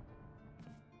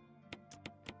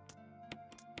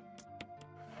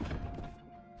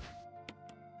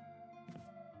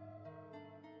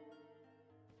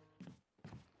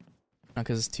not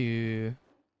because it's too...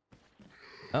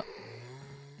 Oh.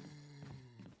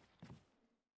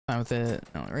 Fine with it.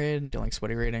 Don't like raid. Don't like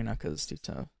sweaty raiding. Not because it's too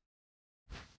tough.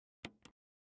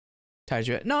 Ties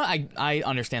you. No, I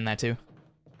understand that too.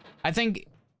 I think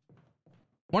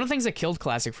one of the things that killed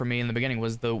Classic for me in the beginning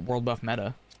was the world buff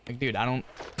meta. Like, dude, I don't...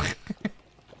 I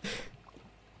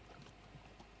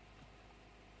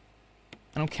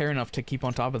don't care enough to keep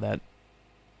on top of that.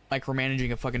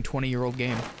 Micromanaging a fucking 20-year-old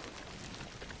game.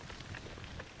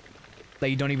 That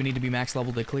you don't even need to be max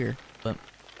level to clear, but...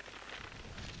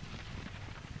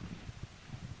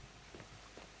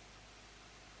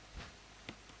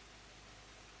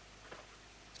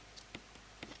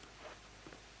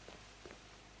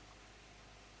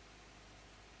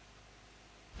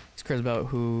 It's crazy about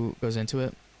who goes into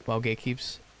it while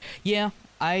gatekeeps. Yeah,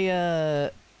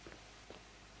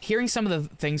 hearing some of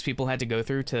the things people had to go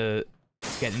through to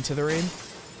get into the raid,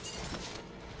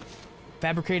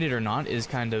 fabricated or not, is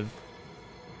kind of,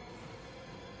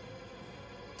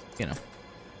 you know.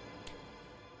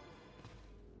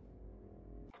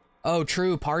 Oh,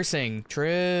 true, parsing.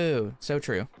 True. So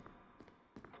true.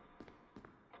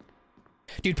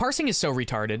 Dude, parsing is so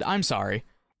retarded. I'm sorry.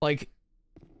 Like,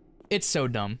 it's so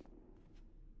dumb.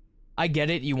 I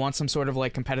get it, you want some sort of,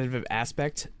 like, competitive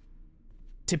aspect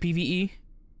to PvE,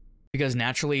 because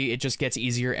naturally it just gets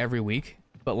easier every week,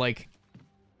 but, like,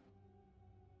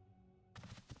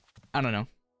 I don't know.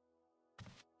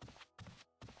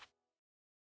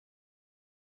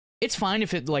 It's fine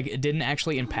if it, like, it didn't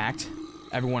actually impact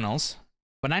everyone else,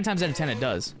 but 9 times out of 10 it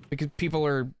does, because people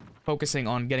are focusing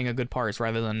on getting a good parse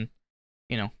rather than,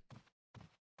 you know,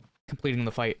 completing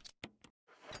the fight.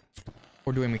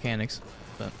 Or doing mechanics,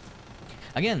 but...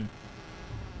 Again,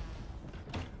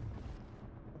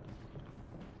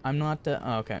 I'm not,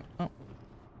 oh, okay. Oh.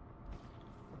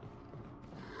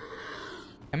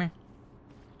 Come here.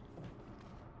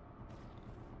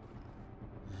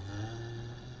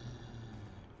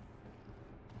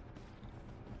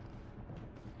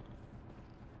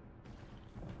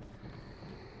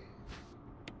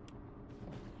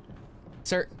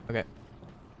 Sir. Okay.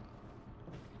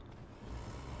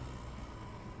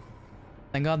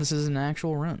 Thank God this is an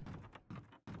actual run.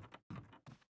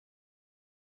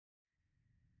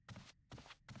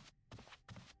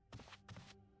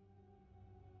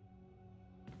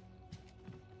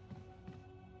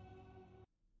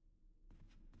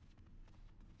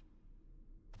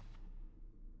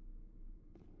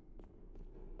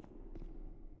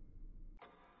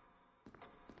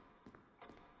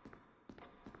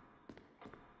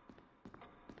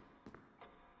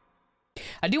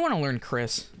 I do want to learn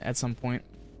Chris at some point.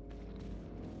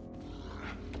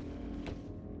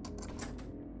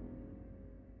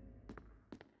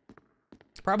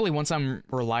 Probably once I'm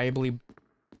reliably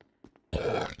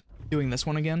doing this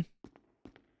one again.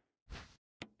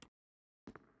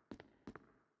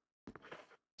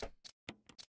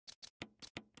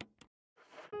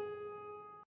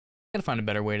 Gotta find a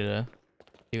better way to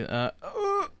do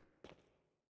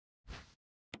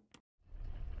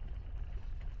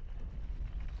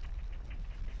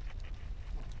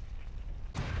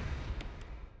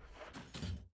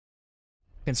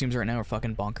Consumes right now are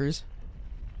fucking bonkers.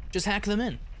 Just hack them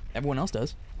in. Everyone else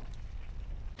does.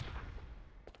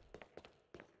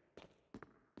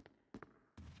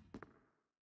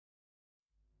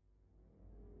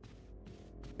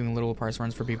 Doing little price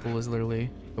runs for people is literally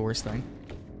the worst thing.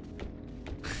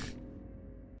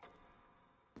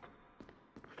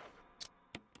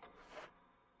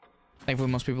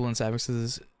 Thankfully, most people in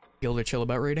Savix's guild are chill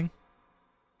about raiding.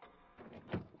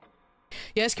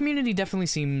 Yeah, his community definitely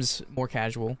seems more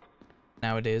casual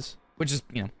nowadays, which is,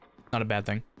 you know, not a bad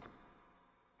thing.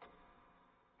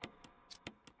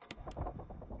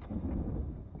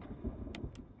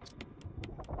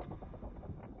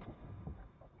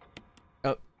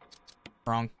 Oh,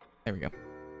 wrong. There we go.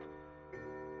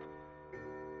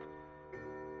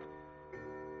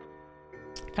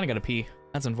 Kinda gotta pee.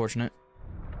 That's unfortunate.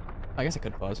 I guess I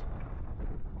could pause.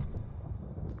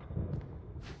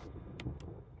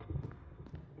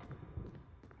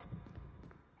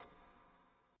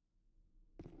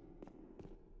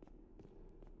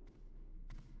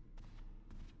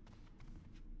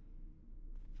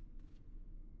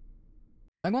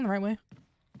 Am I going the right way?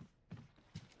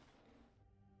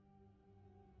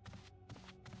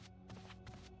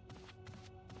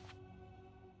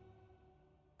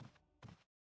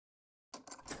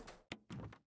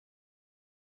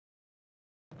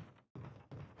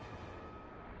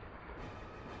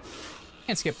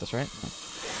 Can't skip this, right?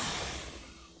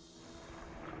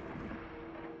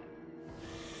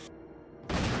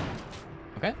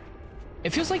 Okay.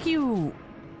 It feels like you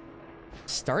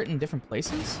start in different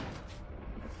places.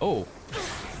 Oh.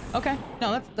 Okay.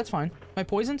 No, that's fine. Am I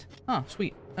poisoned? Oh,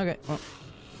 sweet. Okay. Well.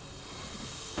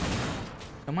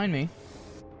 Don't mind me.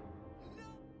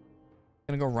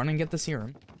 Gonna go run and get the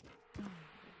serum.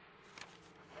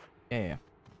 Yeah.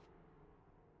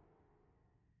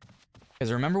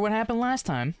 Because remember what happened last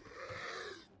time.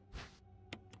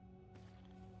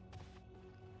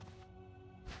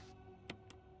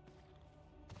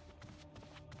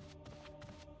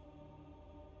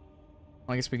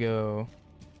 Well, I guess we go...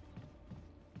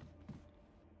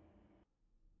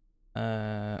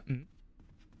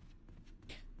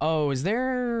 Oh, is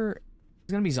there...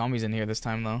 There's gonna be zombies in here this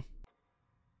time, though.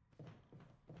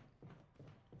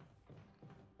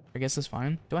 I guess that's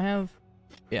fine. Do I have...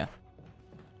 Yeah.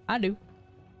 I do.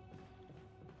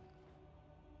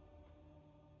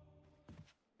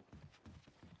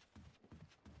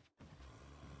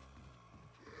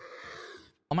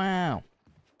 Oh, wow.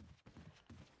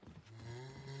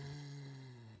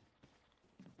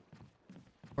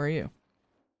 Where are you?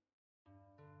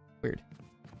 Weird.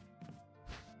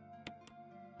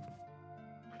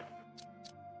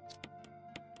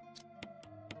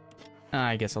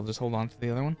 I guess I'll just hold on to the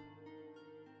other one.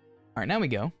 Alright, now we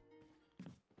go.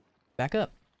 Back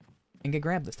up. And get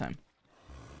grabbed this time.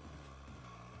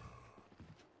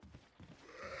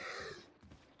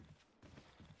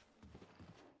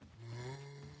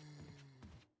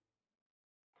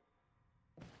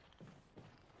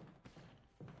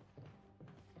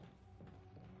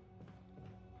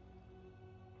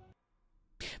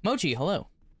 Mochi, hello.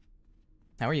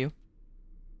 How are you?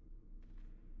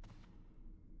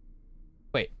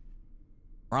 Wait.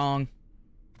 Wrong.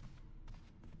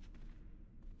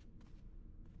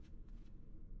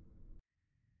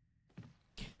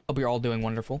 Hope you're all doing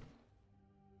wonderful.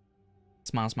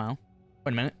 Smile, smile.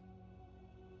 Wait a minute.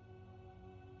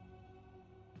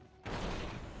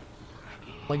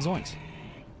 Like zoinks.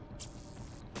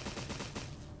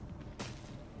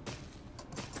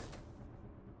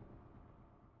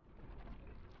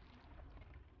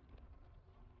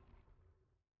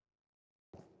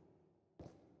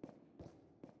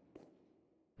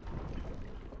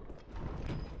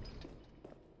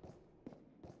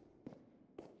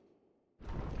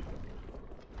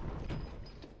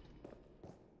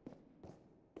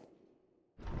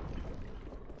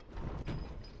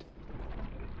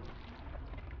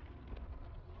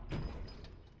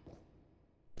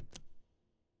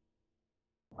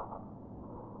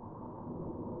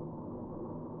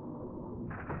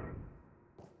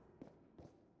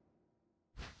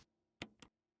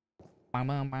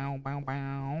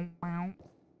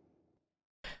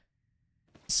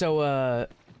 So,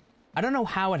 I don't know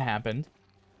how it happened.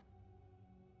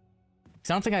 'Cause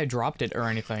I don't think I dropped it or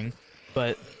anything,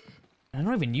 but I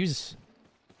don't even use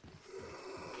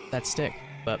that stick,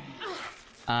 but,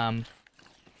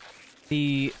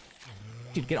 dude,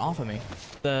 get off of me.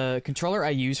 The controller I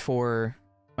use for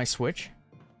my Switch,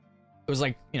 it was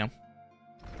like, you know,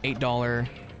 $8.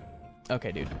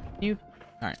 Okay, dude.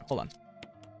 Alright, hold on.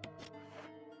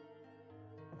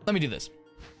 Let me do this.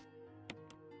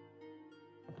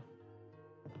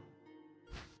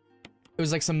 It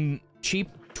was like some cheap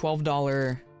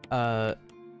 $12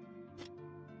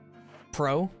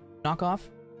 Pro knockoff.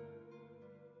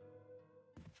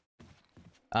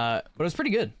 But it was pretty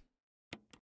good.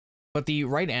 But the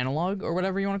right analog, or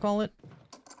whatever you want to call it,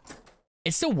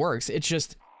 it still works. It's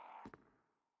just...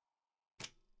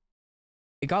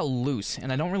 it got loose,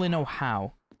 and I don't really know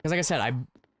how. Because like I said, I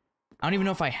don't even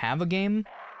know if I have a game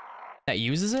that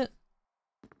uses it.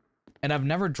 And I've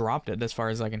never dropped it, as far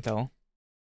as I can tell.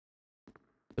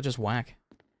 So just whack.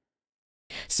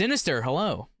 Sinister,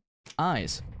 hello.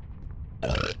 Eyes.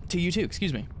 To you too,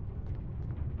 excuse me.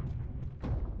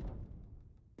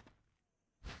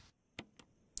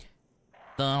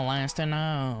 The last to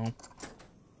know.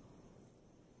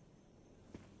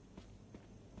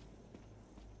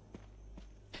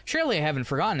 Surely I haven't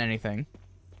forgotten anything.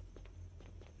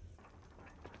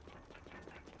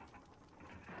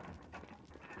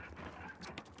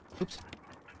 Oops.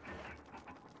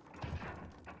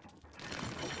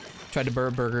 Tried to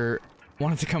burger.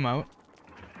 Wanted to come out.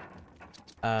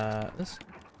 This.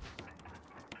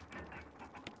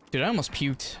 Dude, I almost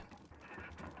puked.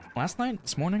 Last night?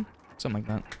 This morning? Something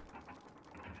like that.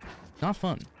 Not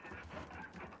fun.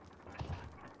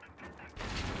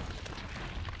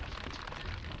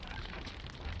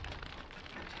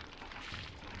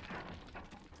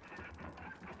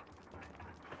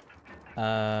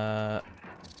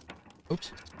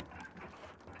 Oops.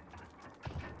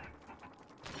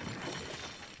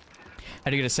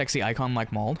 How do you get a sexy icon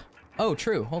like Mauled? Oh,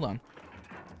 true. Hold on.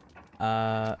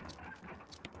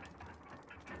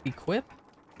 Equip?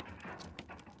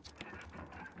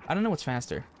 I don't know what's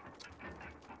faster.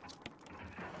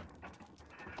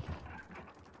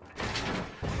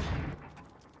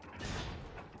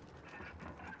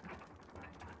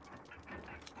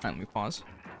 Alright, let me pause.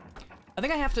 I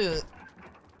think I have to...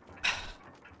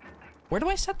 Where do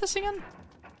I set this again?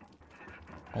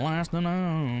 Last to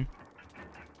know.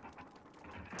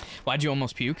 Why'd you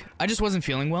almost puke? I just wasn't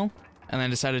feeling well, and then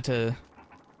decided to,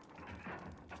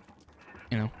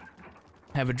 you know,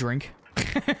 have a drink.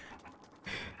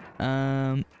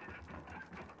 Oh,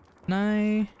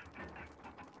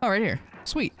 right here.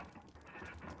 Sweet.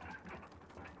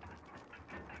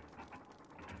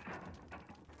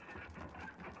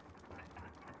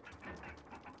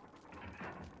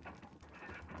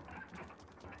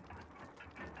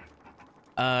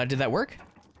 Did that work?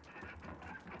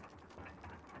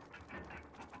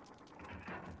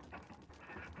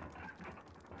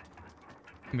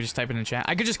 Let me just type it in chat.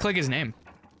 I could just click his name.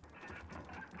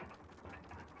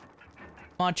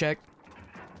 Mod check.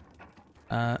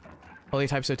 Holy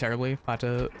type so terribly.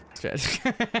 Pato.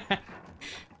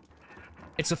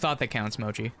 It's the thought that counts,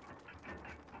 Mochi.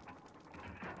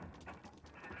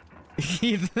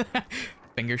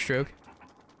 Finger stroke.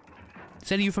 Is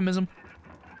that a euphemism?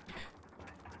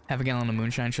 Have a gallon of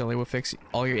moonshine surely will fix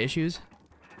all your issues?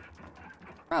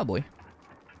 Probably.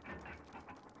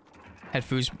 Had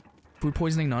food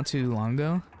poisoning not too long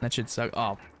ago. That shit suck.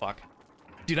 Oh, fuck.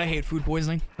 Dude, I hate food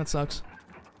poisoning. That sucks.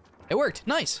 It worked.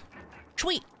 Nice.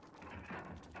 Sweet.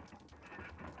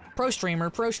 Pro streamer,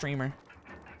 pro streamer.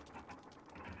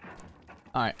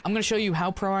 Alright, I'm gonna show you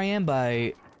how pro I am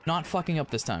by not fucking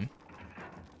up this time.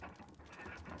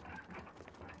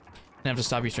 I have to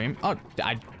stop your stream. Oh,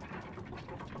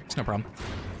 it's no problem.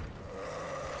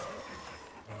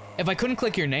 If I couldn't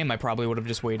click your name, I probably would have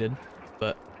just waited,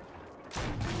 but...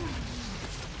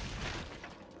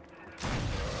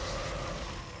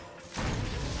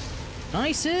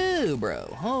 Nice, bro.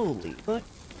 Holy fuck.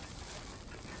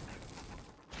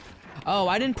 Oh,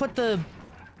 I didn't put the...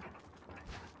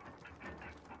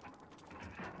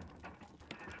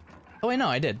 Oh, wait, no,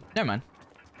 I did. Never mind.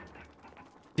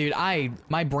 Dude,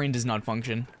 my brain does not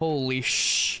function. Holy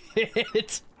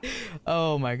shit.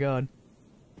 Oh my god.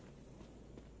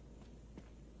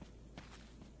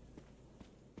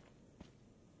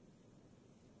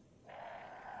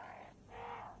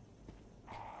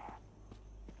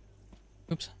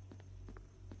 Oops.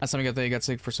 That's something that you got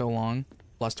sick for so long.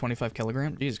 Lost 25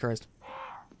 kilograms? Jesus Christ.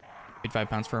 85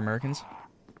 pounds for Americans.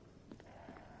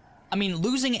 I mean,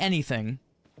 losing anything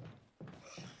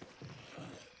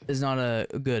is not a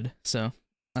good, so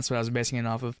that's what I was basing it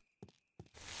off of.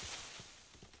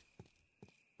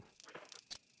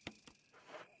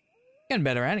 Getting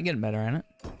better at it, getting better at it.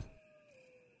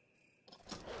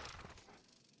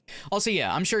 Also,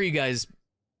 yeah, I'm sure you guys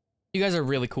are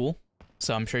really cool,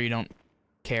 so I'm sure you don't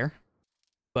care.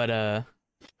 But,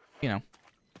 you know.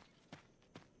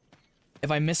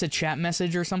 If I miss a chat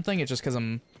message or something, it's just because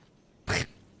I'm,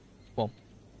 well,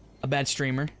 a bad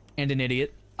streamer and an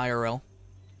idiot, IRL.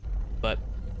 But,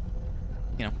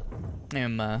 you know, I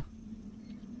am,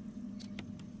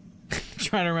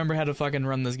 trying to remember how to fucking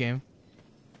run this game.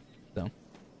 So.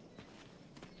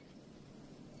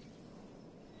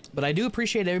 But I do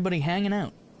appreciate everybody hanging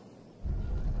out.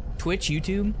 Twitch,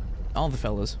 YouTube, all the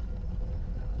fellas.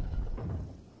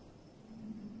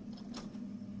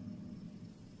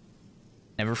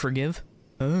 Never forgive?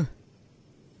 I had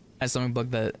a stomach bug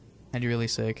that had you really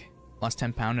sick. Lost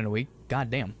 10 pounds in a week.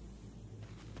 God damn.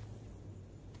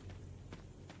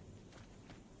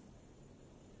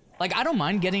 Like, I don't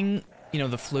mind getting, you know,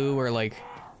 the flu or, like,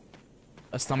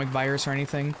 a stomach virus or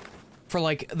anything for,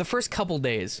 like, the first couple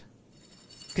days.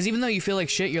 Because even though you feel like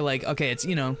shit, you're like, okay, it's,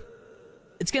 you know,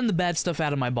 it's getting the bad stuff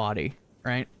out of my body,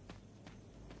 right?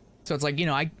 So it's like, you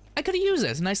know, I could use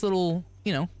this. Nice little,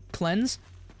 you know, cleanse.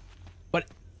 But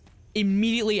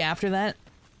immediately after that,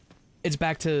 it's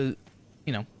back to,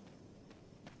 you know,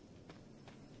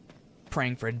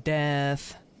 praying for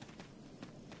death,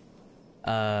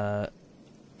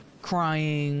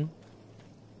 crying,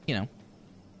 you know.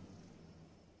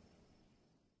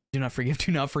 Do not forgive,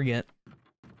 do not forget.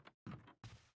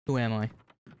 Who am I?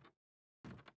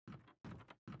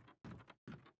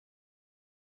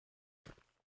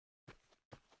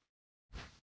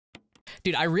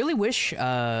 Dude, I really wish,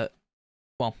 well,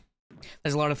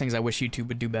 there's a lot of things I wish YouTube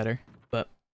would do better, but...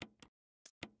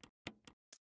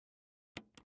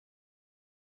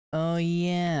 Oh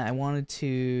yeah, I wanted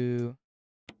to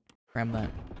grab that.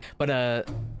 But,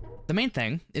 the main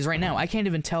thing is right now, I can't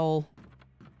even tell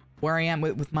where I am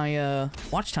with my,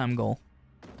 watch time goal.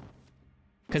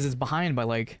 Because it's behind by,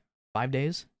 like, 5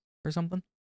 days or something.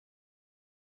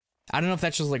 I don't know if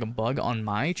that's just, like, a bug on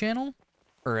my channel,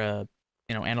 or,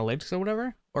 you know, analytics or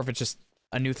whatever, or if it's just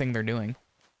a new thing they're doing.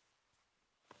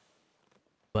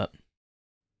 But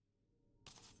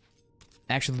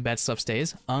actually the bad stuff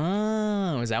stays.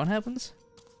 Oh, is that what happens?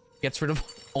 Gets rid of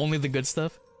only the good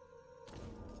stuff?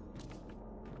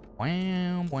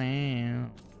 Wow, wow.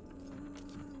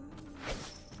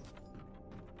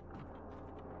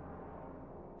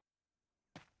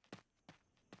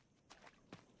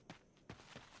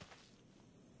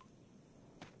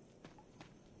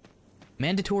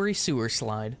 Mandatory sewer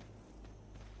slide.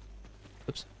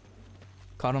 Oops.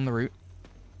 Caught on the root.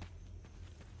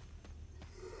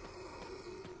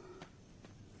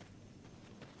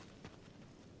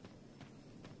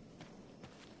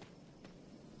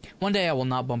 One day I will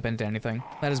not bump into anything.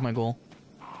 That is my goal.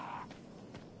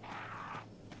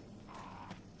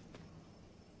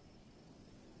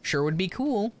 Sure would be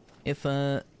cool if,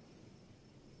 YouTube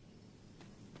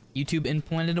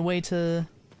implemented a way to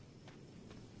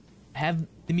have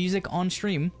the music on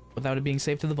stream without it being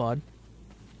saved to the VOD.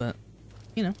 But,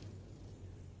 you know. A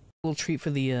little treat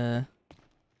for the,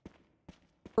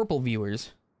 purple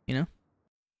viewers, you know?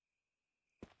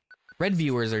 Red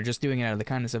viewers are just doing it out of the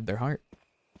kindness of their heart.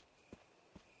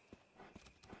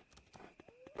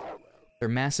 Their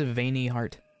massive veiny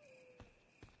heart.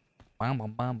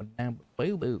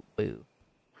 Boo boo boo.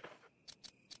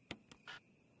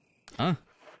 Huh?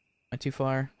 Not too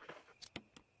far.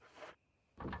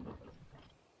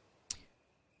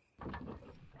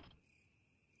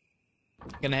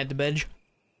 Gonna head to bed.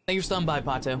 Thank you for stopping by,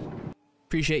 Pato.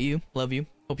 Appreciate you. Love you.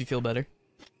 Hope you feel better.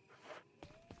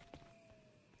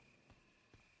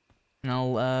 And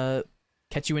I'll,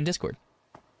 catch you in Discord.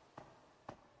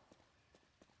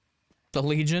 The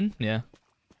Legion? Yeah.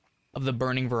 Of the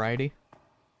burning variety.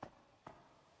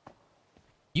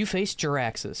 You face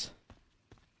Jiraxis.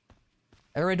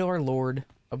 Eridor Lord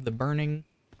of the burning,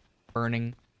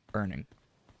 burning, burning.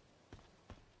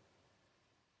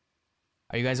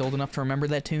 Are you guys old enough to remember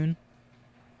that tune?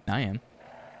 I am.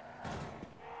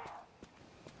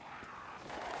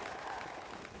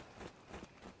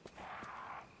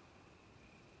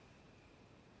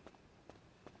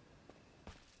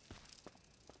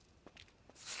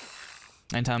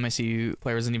 Anytime I see you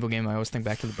play a Resident Evil game, I always think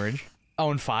back to the bridge.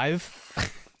 Oh, and 5?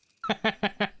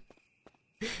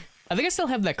 I think I still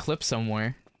have that clip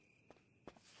somewhere.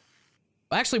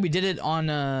 Actually, we did it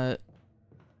on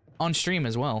stream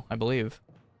as well, I believe.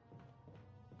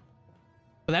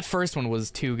 But that first one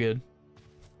was too good.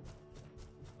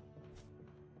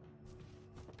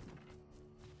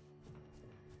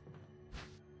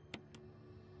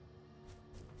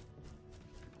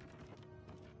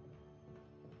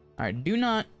 Alright, do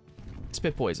not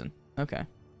spit poison. Okay.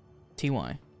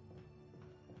 TY.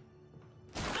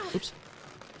 Oops.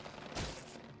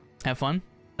 Have fun.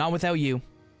 Not without you.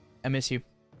 I miss you.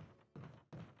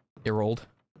 You're old.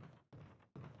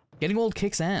 Getting old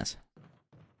kicks ass.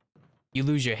 You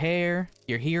lose your hair,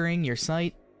 your hearing, your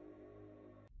sight,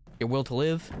 your will to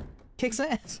live. Kicks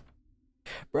ass.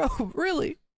 Bro,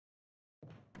 really?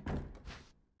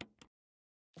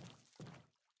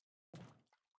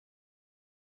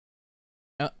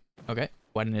 Oh, okay.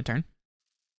 Why didn't it turn?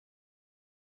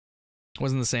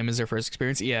 Wasn't the same as their first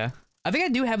experience? Yeah. I think I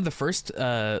do have the first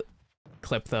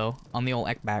clip, though, on the old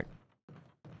Ekback.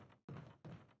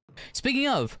 Speaking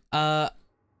of,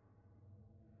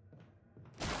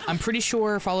 I'm pretty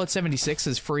sure Fallout 76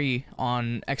 is free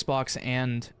on Xbox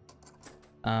and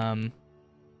PC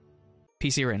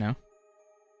right now.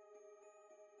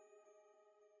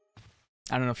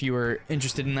 I don't know if you were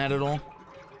interested in that at all,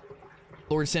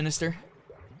 Lord Sinister.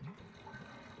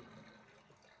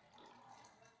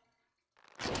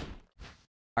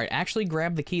 Alright, actually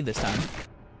grab the key this time.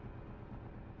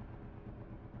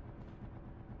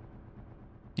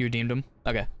 You redeemed him?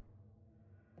 Okay.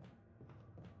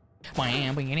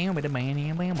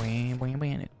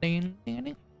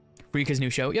 Rika's new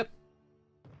show, yep.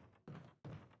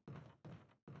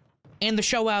 And the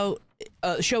show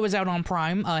is out on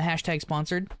Prime, hashtag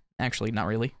sponsored. Actually, not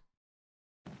really.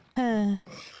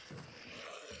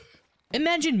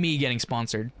 Imagine me getting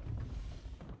sponsored.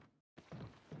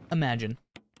 Imagine.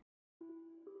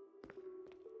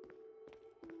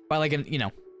 By like an, you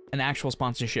know, an actual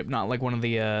sponsorship, not like one of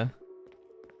the,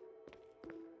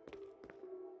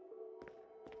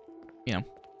 you know,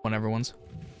 whatever ones.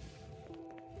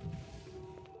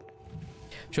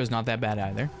 Show's not that bad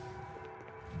either.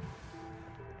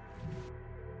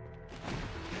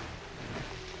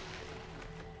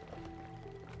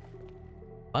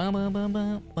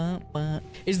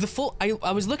 Is the full... I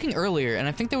was looking earlier, and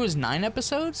I think there was 9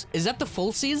 episodes. Is that the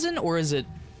full season, or is it,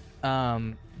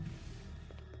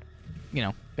 you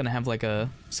know, gonna have like a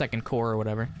second core or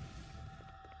whatever?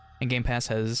 And Game Pass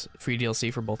has free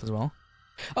DLC for both as well.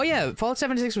 Oh yeah, Fallout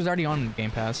 76 was already on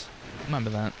Game Pass. Remember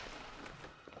that.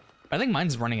 I think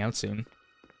mine's running out soon.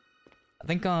 I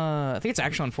think it's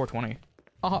actually on 420.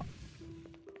 Haha.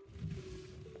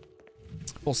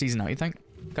 Full season now, you think?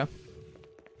 Okay.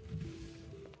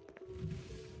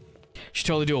 Should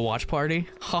totally do a watch party.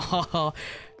 Ha ha ha.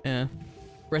 Yeah.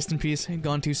 Rest in peace.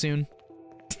 Gone too soon.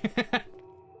 We can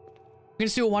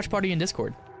just do a watch party in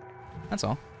Discord. That's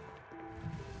all.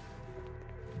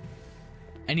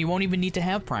 And you won't even need to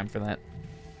have Prime for that.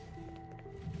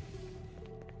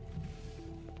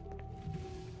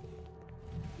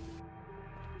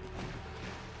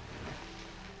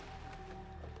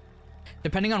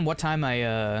 Depending on what time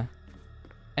I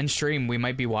end stream, we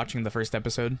might be watching the first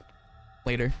episode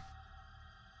later.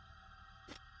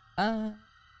 Oh,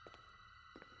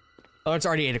 it's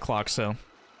already 8 o'clock, so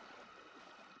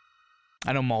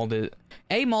I know Mauld is...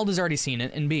 A, Mauld has already seen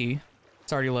it, and B,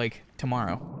 it's already, like,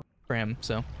 tomorrow for him,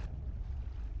 so...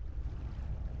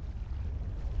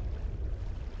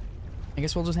 I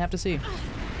guess we'll just have to see.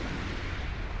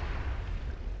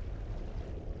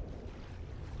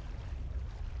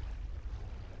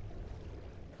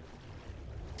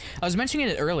 I was mentioning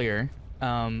it earlier,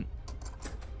 a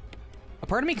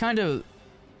part of me kind of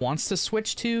wants to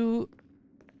switch to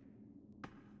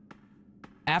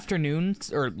afternoon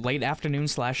or late afternoon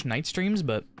 / night streams,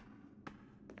 but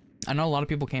I know a lot of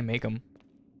people can't make them.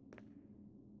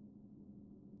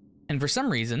 And for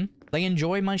some reason, they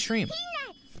enjoy my stream.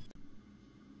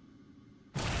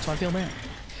 So I feel bad.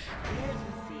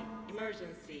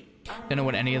 Don't know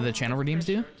what any of the channel redeems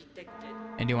do?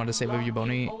 And do you want to save up your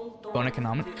bone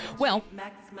economic? Well,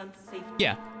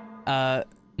 yeah.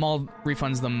 Mauld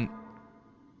refunds them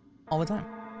all the time.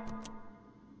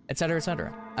 Etc,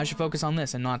 etc. I should focus on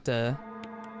this and not pay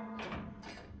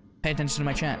attention to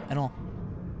my chat at all.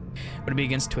 Would it be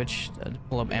against Twitch to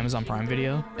pull up Amazon Prime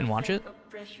Video and watch it?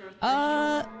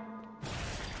 I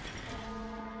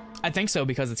think so,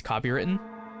 because it's copywritten.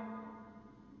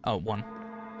 Oh, 1.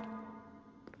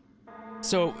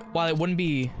 So, while it wouldn't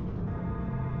be...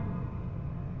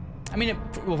 I mean, it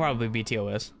will probably be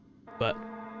TOS, but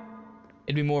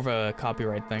it'd be more of a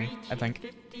copyright thing, I think.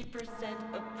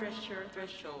 50% of pressure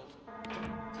threshold.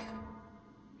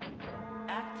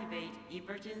 Activate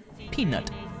emergency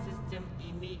Peanut. system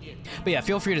immediately. But yeah,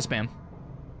 feel free to spam.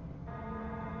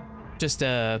 Just,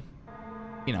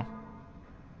 you know.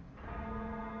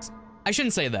 I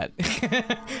shouldn't say that,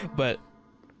 but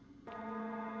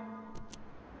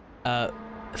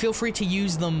feel free to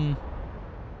use them,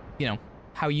 you know,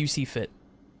 how you see fit.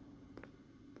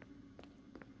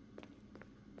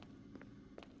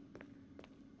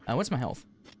 What's my health?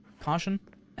 Caution?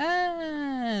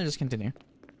 Just continue.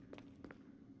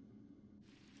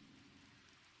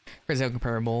 Crazy how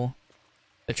comparable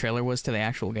the trailer was to the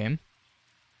actual game.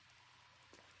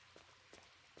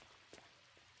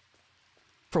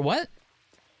 For what?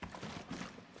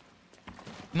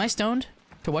 Am I stoned?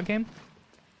 To what game?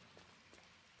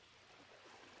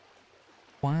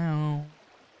 Wow.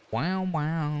 Wow,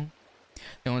 wow.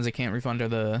 The ones that can't refund are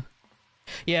the...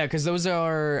 Yeah, because those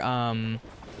are,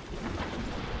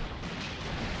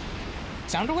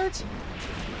 sound alerts?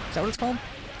 Is that what it's called?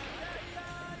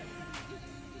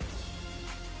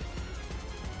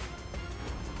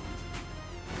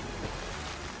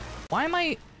 Why am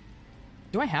I...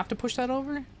 Do I have to push that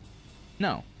over?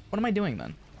 No. What am I doing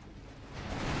then?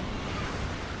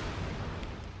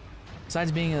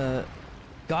 Besides being a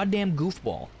goddamn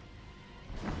goofball.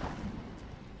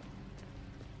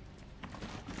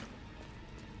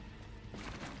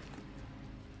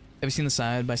 Have you seen the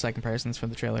side-by-side comparisons for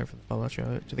the trailer for the Fallout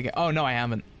show to the game? Oh, no, I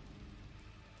haven't.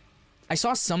 I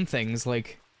saw some things,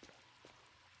 like...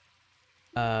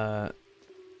 Well,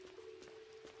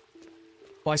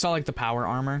 I saw, like, the power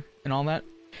armor and all that.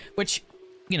 Which,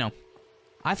 you know,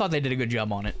 I thought they did a good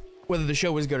job on it. Whether the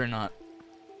show was good or not.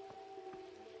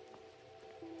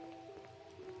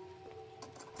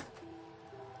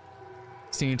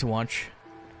 Still need to watch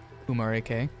Umar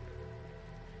AK.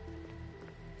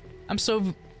 I'm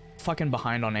so fucking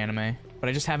behind on anime, but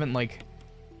I just haven't, like,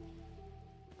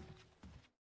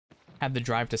 had the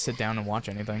drive to sit down and watch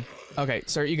anything. Okay,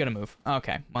 sir, you gotta move.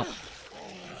 Okay, well.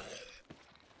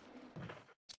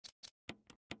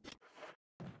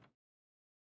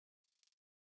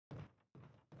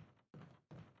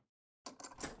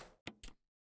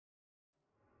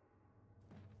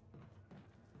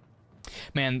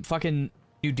 Man, fucking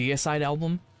new Deicide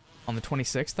album on the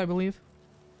 26th, I believe.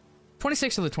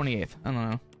 26th or the 28th, I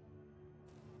don't know.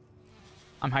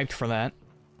 I'm hyped for that.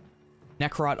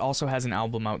 Necrot also has an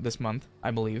album out this month,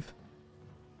 I believe.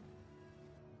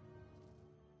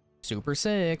 Super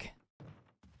sick.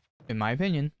 In my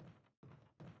opinion.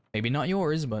 Maybe not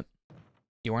yours, but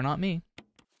you are not me.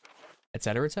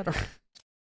 Etc., etc.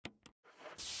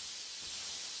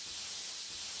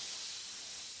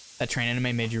 That train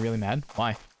anime made you really mad?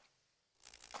 Why?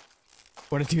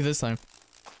 What did it do this time?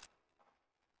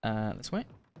 This way?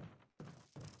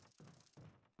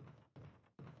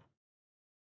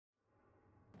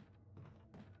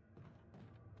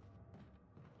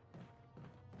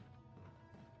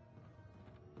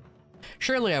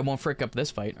 Surely I won't frick up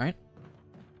this fight, right?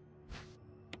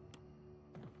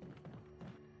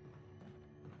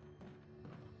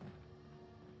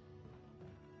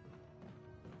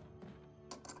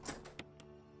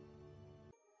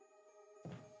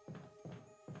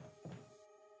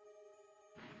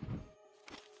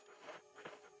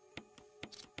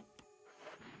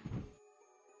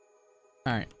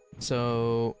 Alright,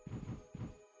 so...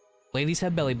 Ladies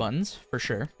have belly buttons, for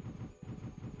sure.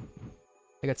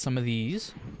 I got some of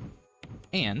these.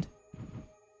 And...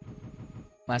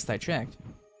 last I checked,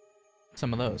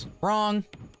 some of those. Wrong!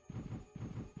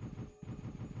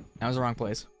 That was the wrong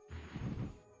place.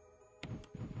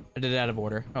 I did it out of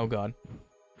order. Oh god.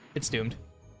 It's doomed.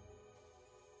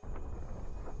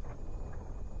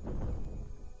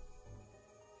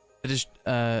 I just,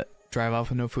 drive off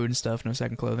with no food and stuff, no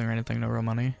second clothing or anything, no real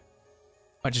money.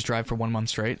 I just drive for 1 month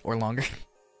straight, or longer.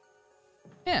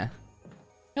 Yeah.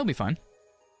 It'll be fine.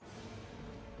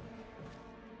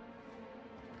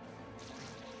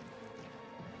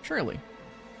 Surely.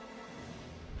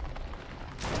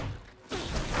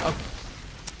 Oh.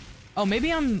 Oh,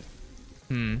 maybe I'm...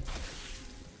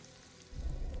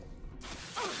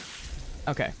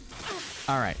 Okay.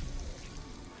 Alright.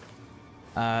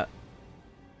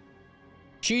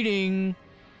 Cheating!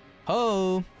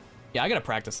 Oh! Yeah, I gotta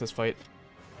practice this fight.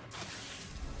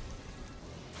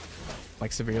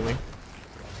 Like, severely.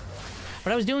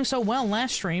 But I was doing so well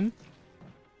last stream.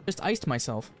 Just iced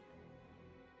myself.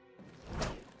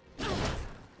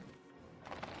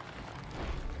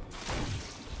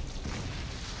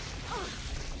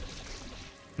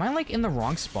 Am I, like, in the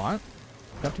wrong spot? Do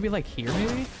I have to be, like, here,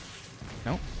 maybe?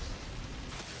 Nope.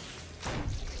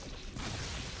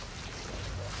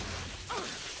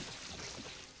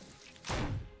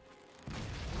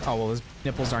 Oh, well, his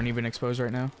nipples aren't even exposed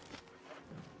right now.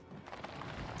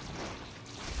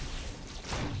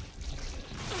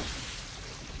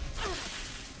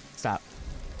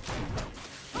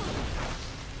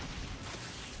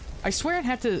 I swear it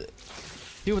had to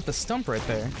do with the stump right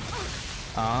there.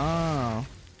 Oh.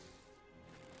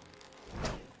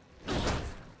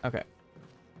 Okay.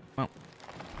 Well.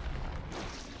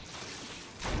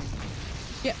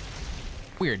 Yeah.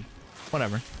 Weird.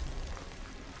 Whatever.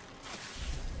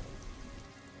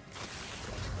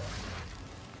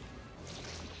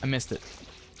 I missed it.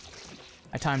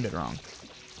 I timed it wrong.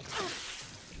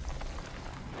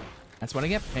 That's what I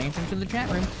get for paying attention to the chat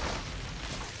room.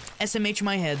 SMH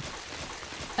my head.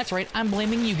 That's right, I'm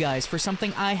blaming you guys for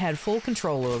something I had full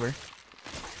control over.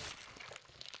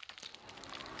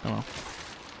 Oh well.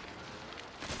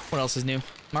 What else is new?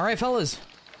 Alright, fellas.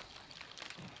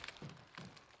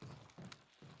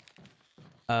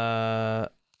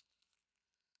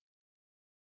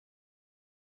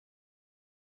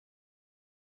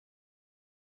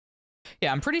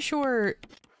 Yeah, I'm pretty sure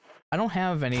I don't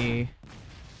have any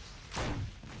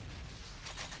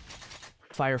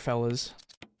fire fellas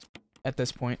at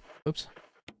this point. Oops.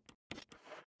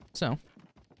 So.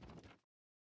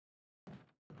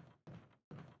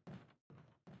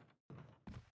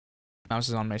 Mouse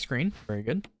is on my screen. Very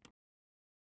good.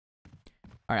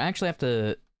 Alright, I actually have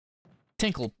to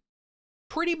tinkle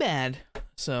pretty bad,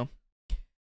 so.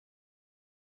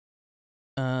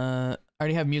 I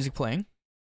already have music playing.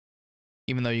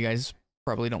 Even though you guys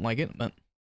probably don't like it, but.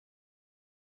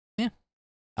 Yeah.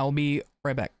 I'll be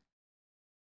right back.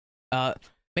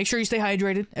 Make sure you stay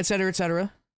hydrated, etc.,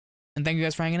 etc. And thank you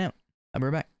guys for hanging out. I'll be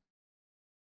right back.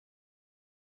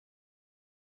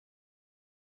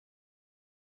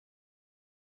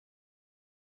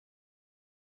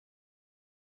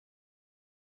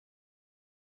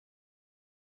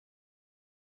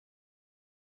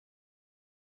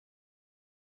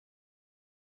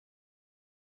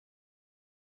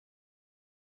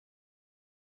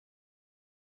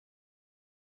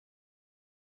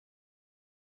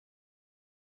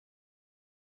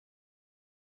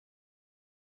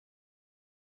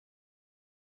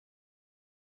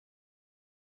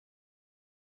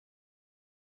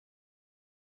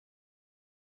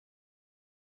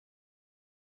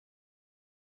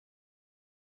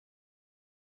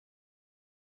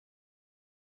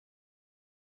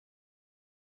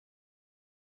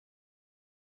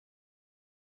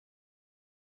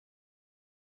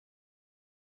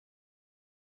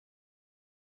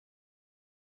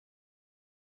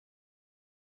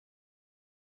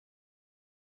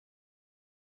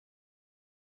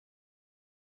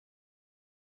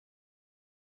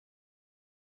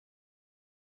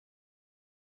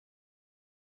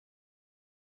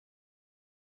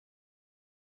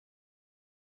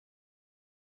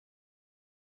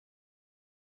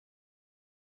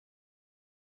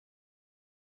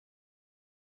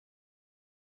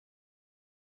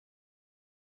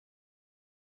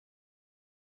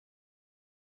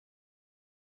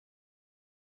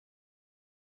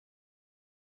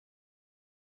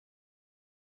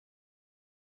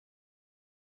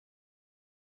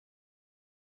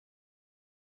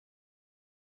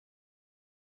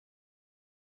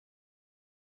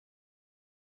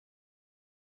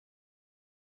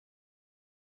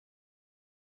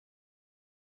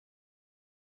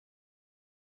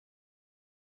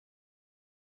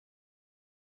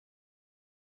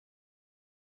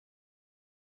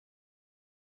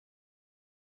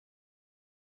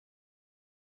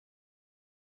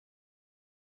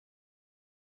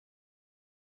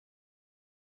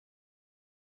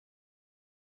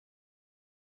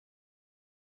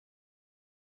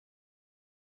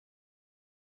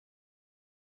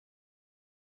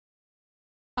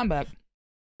 I'm back.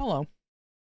 Hello.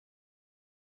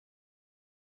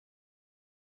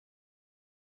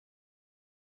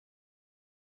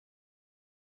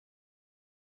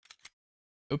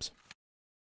 Oops.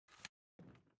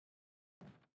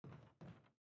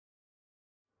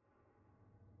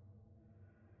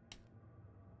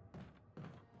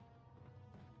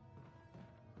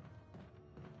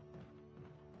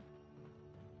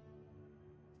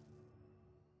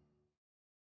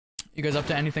 You guys up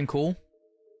to anything cool?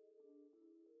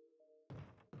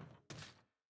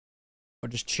 Or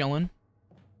just chilling?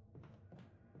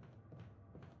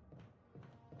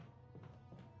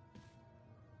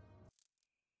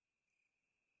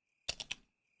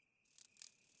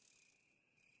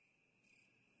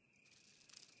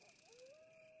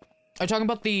 Are you talking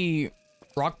about the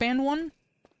Rock Band one?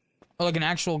 Or like an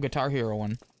actual Guitar Hero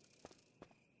one?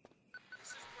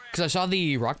 Because I saw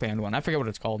the Rock Band one. I forget what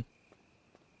it's called.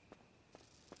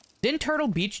 Didn't Turtle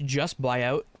Beach just buy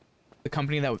out the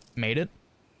company that made it?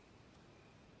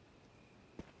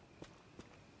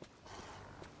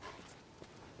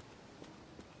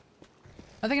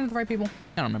 I think it's the right people.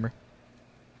 I don't remember.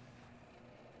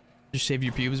 just shave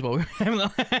your pubes while we're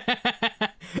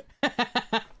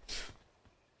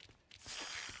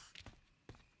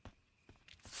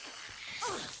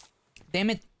Damn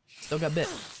it. Still got bit.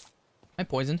 Am I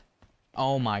poisoned?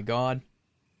 Oh my god.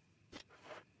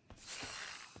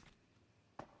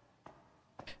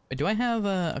 Wait, do I have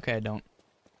okay, I don't.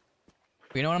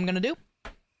 You know what I'm gonna do?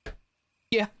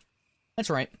 Yeah. That's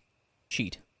right.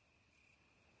 Cheat.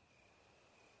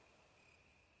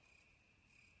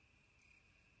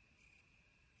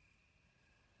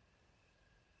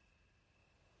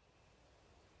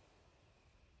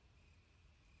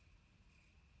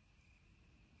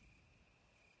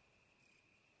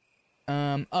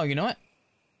 Oh, you know what?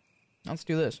 Let's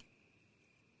do this.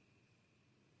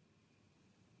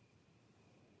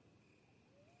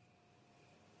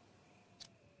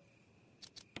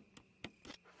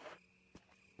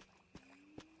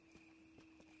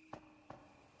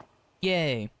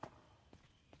 Yay.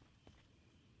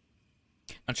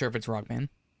 Not sure if it's Rock Band.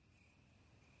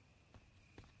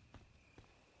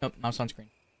 Nope, mouse on screen.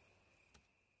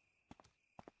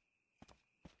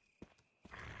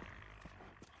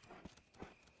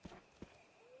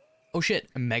 Oh shit,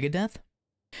 a Megadeth?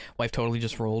 Wife totally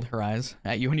just rolled her eyes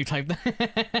at you when you typed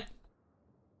that.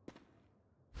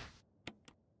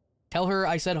 Tell her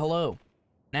I said hello.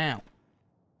 Now.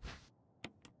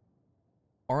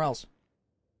 Or else.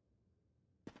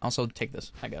 Also, take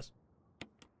this, I guess.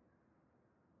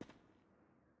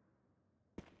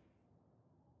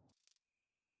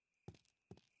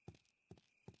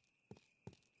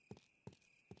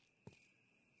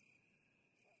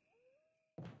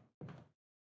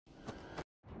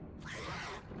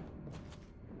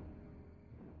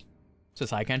 Is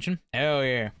this high tension? Hell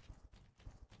yeah.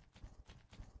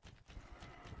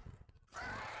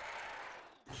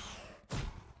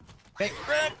 Hey,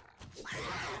 run!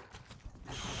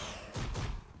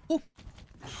 Ooh.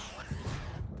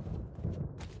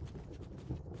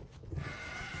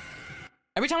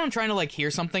 Every time I'm trying to, like, hear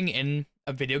something in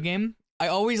a video game, I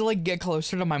always, like, get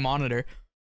closer to my monitor.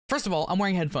 First of all, I'm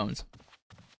wearing headphones.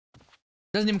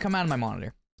 Doesn't even come out of my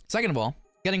monitor. Second of all,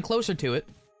 getting closer to it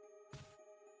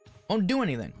won't do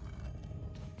anything.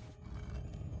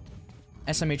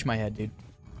 SMH my head, dude.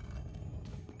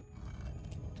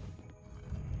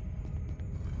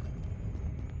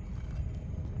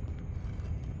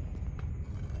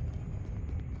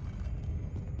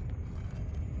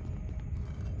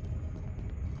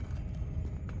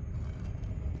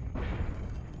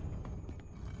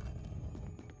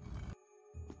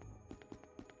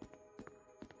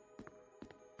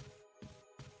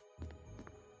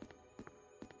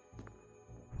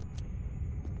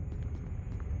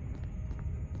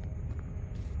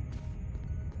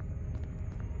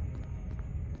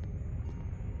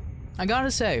 I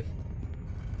gotta say,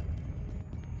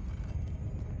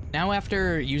 now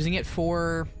after using it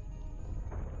for,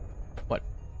 what,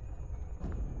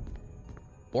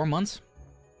 4 months?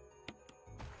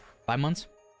 5 months?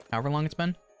 However long it's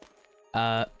been.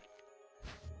 I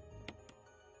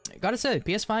gotta say,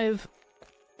 PS5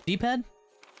 D-pad,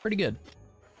 pretty good.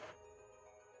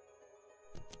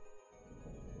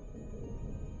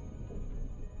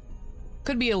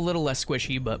 Could be a little less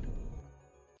squishy, but...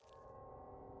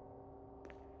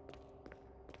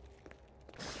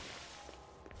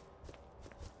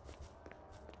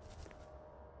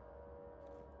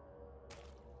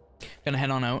 Gonna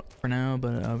head on out for now,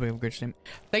 but we have a great stream.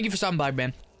 Thank you for stopping by,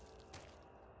 man.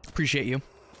 Appreciate you.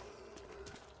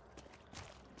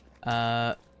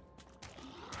 Okay.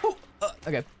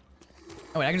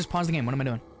 Oh wait, I can just pause the game. What am I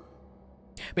doing?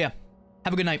 But yeah,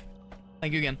 have a good night.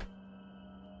 Thank you again.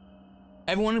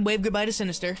 Everyone wave goodbye to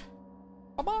Sinister.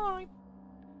 Bye-bye.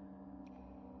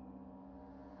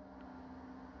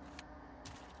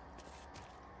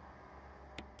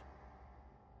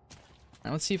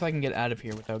 Now let's see if I can get out of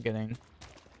here without getting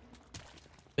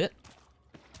bit.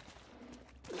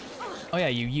 Oh yeah,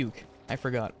 you uke. I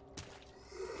forgot.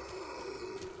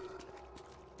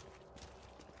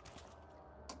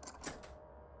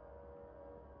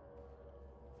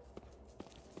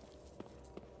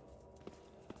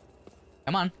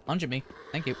 Come on, lunge at me.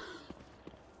 Thank you.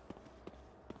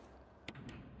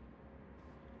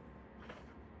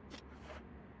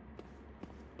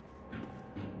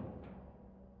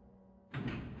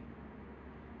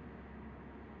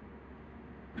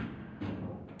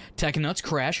 Tech Nuts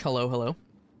crash. Hello, hello.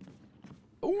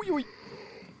 Oh, yoy.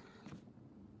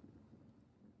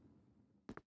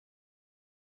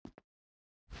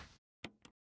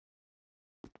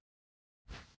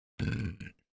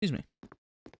 Excuse me.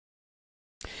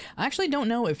 I actually don't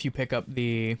know if you pick up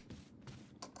the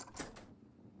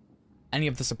any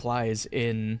of the supplies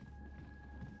in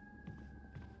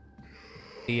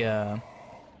the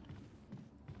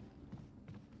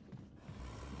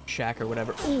shack or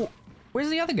whatever. Ooh, where's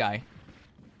the other guy?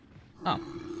 Oh,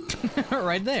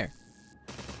 right there.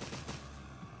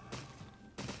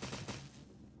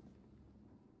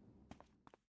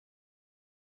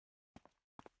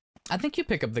 I think you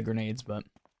pick up the grenades, but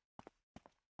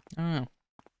I don't know.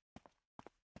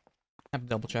 Have to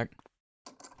double check.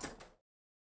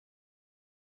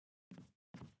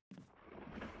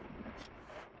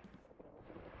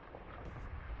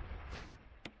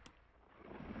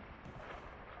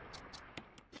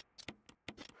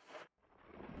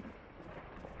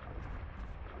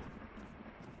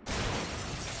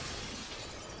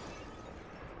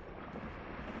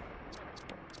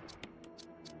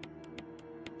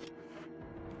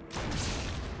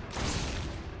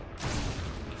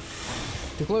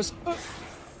 Too close.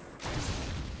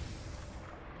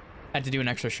 Had to do an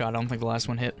extra shot. I don't think the last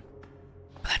one hit.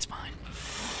 But that's fine.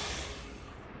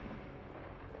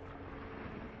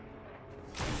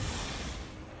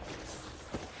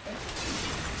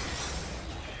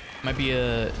 Might be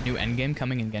a new endgame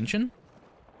coming in Genshin.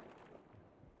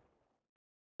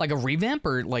 Like a revamp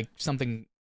or like something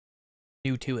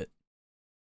new to it.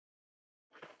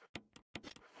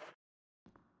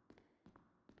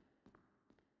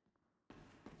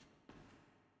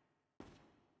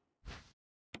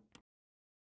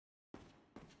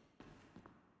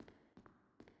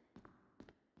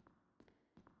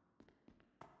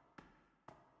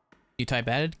 You type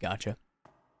added? Gotcha.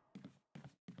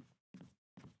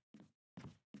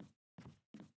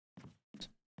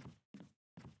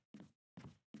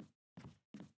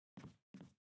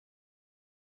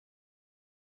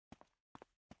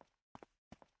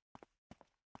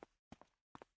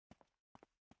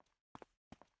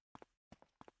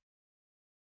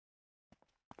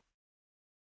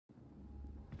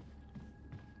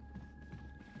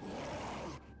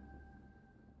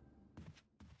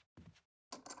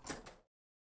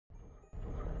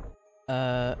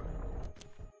 I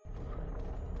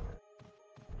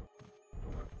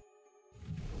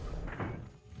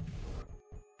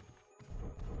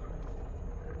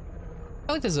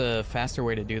feel like there's a faster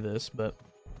way to do this, but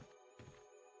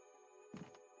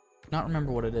not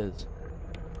remember what it is.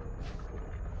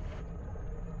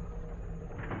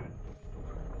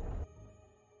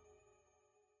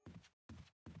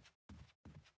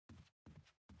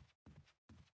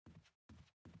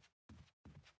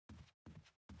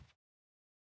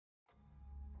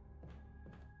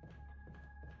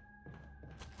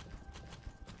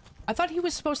 I thought he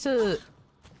was supposed to...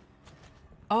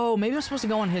 Oh, maybe I'm supposed to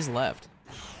go on his left.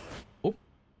 Oh,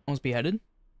 almost beheaded.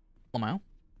 Lamau.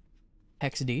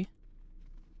 Hex D.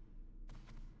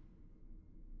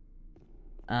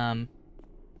 Maybe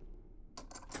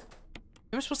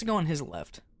I'm supposed to go on his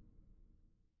left.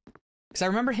 Because I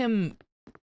remember him,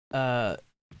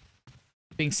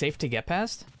 being safe to get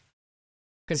past.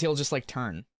 Because he'll just, like,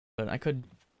 turn. But I could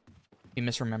be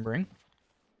misremembering.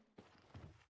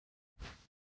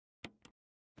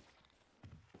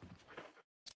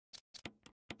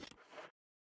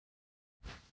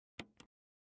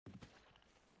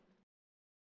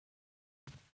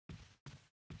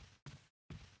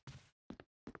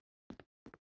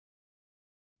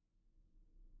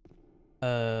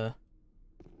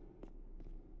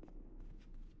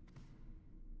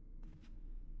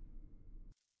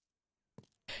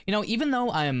 You know, even though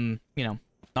I'm, you know,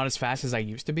 not as fast as I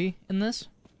used to be in this,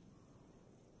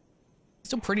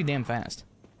 still pretty damn fast,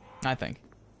 I think.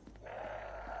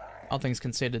 All things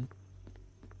considered.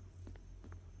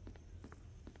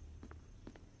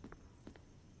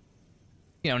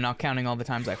 You know, not counting all the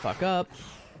times I fuck up,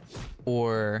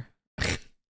 or,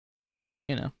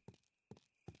 you know.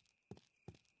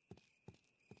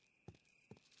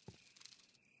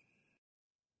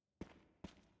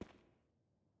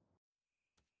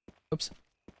 Oops.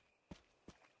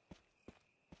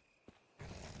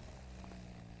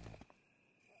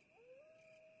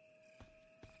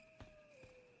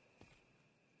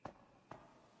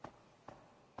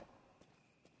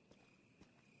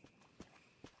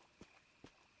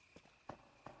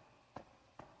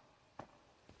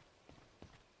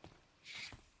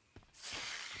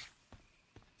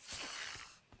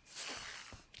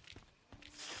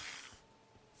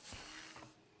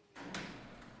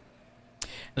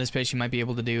 In this pace, you might be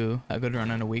able to do a good run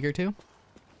in a week or two.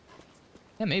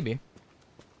 Yeah, maybe.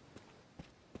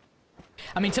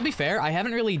 I mean, to be fair, I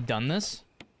haven't really done this.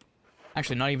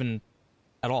 Actually, not even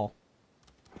at all.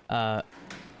 I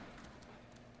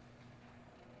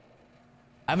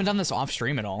haven't done this off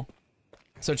stream at all.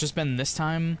 So it's just been this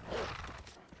time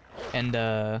and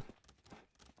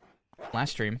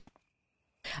last stream.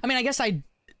 I mean, I guess I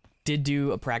did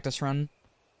do a practice run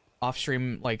off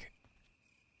stream, like,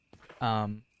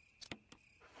 when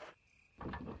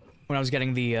I was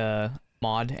getting the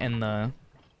mod and the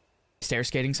stair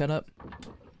skating set up.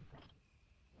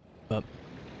 But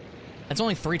that's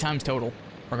only 3 times total,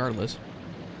 regardless.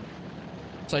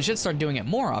 So I should start doing it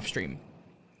more off stream.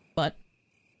 But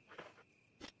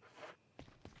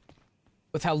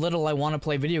with how little I want to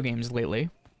play video games lately,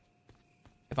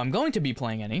 if I'm going to be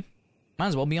playing any, might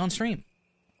as well be on stream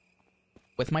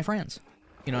with my friends.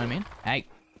 You know what I mean? Hey.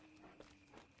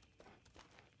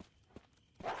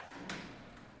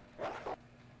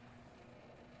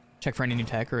 Check for any new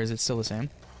tech, or is it still the same?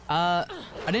 I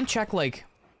didn't check, like,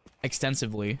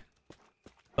 extensively,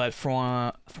 but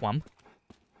from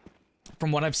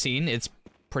what I've seen, it's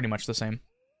pretty much the same.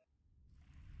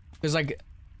 There's, like,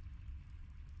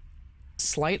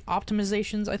 slight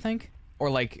optimizations, I think, or,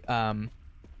 like,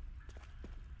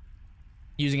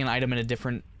 using an item in a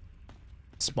different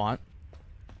spot.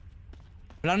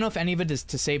 But I don't know if any of it is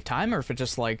to save time, or if it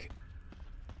just, like,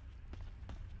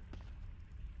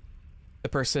 the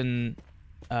person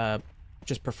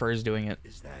just prefers doing it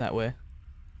that way.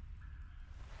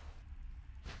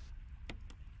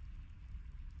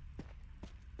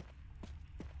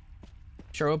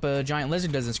 Sure hope a giant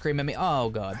lizard doesn't scream at me. Oh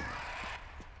god.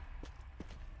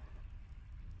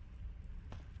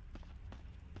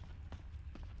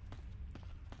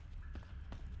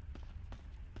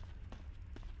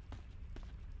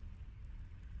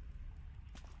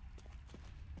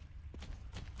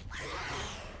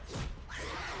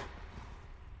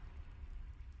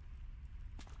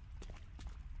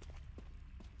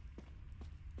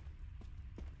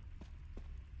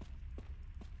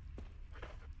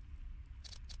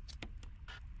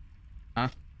 Huh?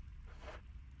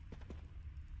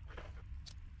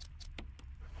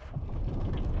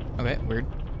 Okay, weird.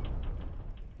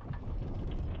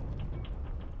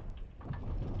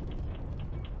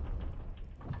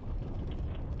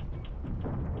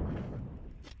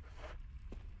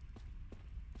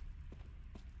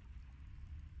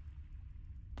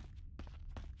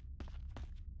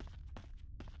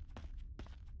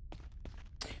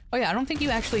 Oh yeah, I don't think you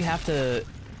actually have to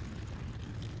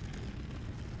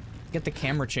get the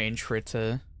camera change for it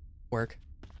to work.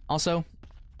 Also,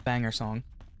 banger song.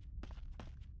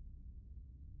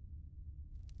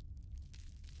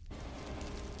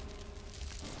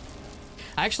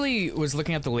 I actually was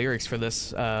looking at the lyrics for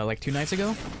this like 2 nights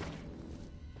ago.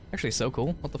 Actually so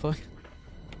cool. What the fuck?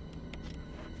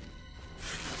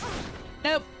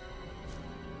 Nope.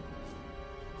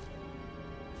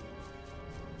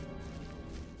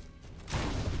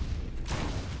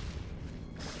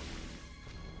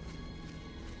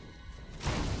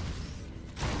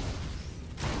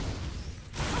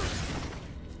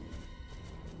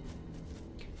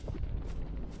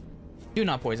 Do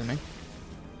not poison me.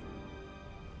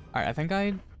 Alright, I think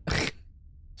I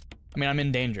mean, I'm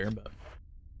in danger, but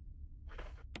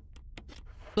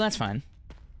that's fine.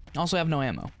 I also have no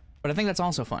ammo, but I think that's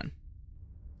also fun.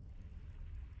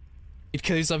 You'd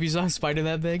kill yourself if you saw a spider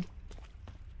that big?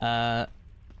 I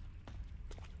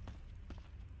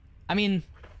mean,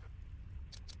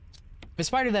 if a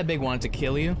spider that big wanted to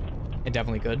kill you, it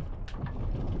definitely could.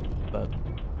 But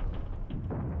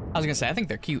I was gonna say, I think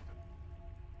they're cute.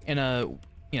 In a,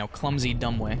 you know, clumsy,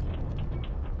 dumb way.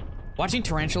 Watching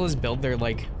tarantulas build their,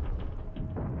 like,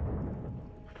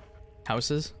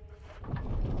 houses.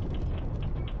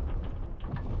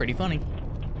 Pretty funny.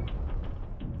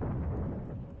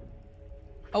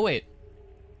 Oh, wait.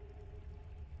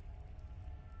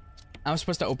 I was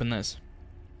supposed to open this.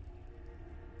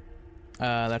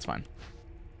 That's fine.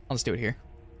 I'll just do it here.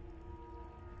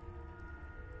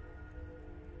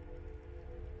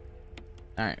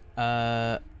 Alright,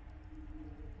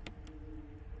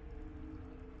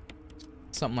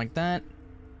 something like that.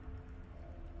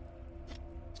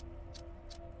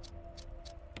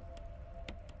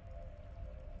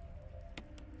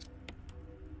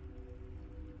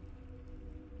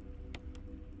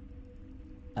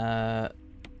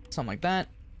 Something like that.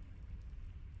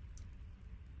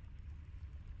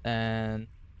 And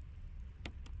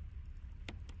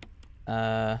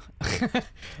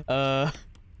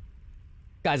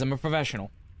guys, I'm a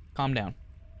professional. Calm down.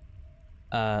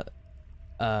 I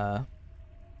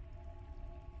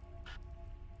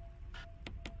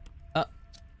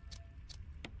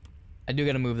do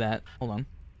gotta move that. Hold on.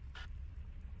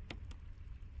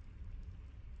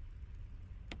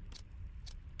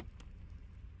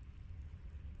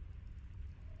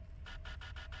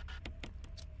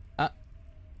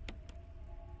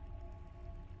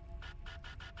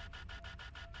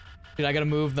 Dude, I gotta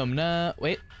move them. Nah,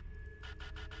 wait.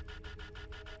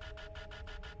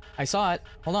 I saw it.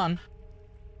 Hold on.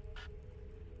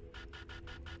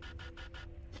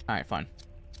 Alright, fine.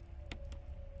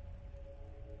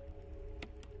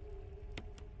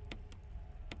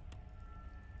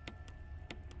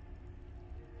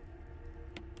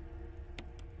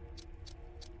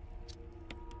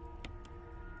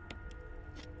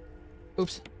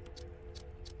 Oops.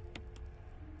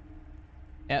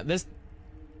 Yeah, this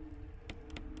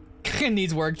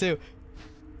needs work too.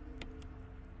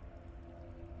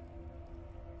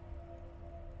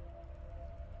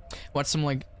 Watched some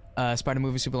like Spider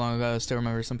movie super long ago. I still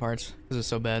remember some parts because it's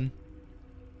so bad.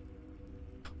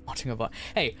 Watching a VOD.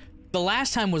 Hey, the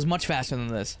last time was much faster than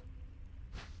this.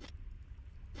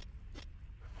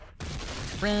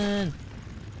 Run.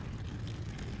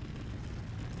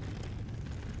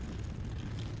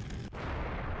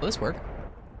 Will this work?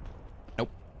 Nope.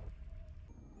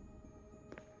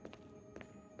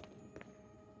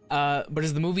 But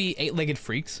is the movie Eight-Legged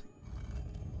Freaks?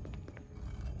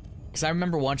 Because I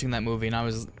remember watching that movie and I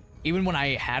was... Even when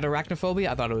I had arachnophobia,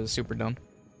 I thought it was super dumb.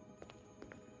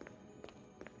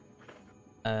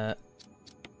 Oh?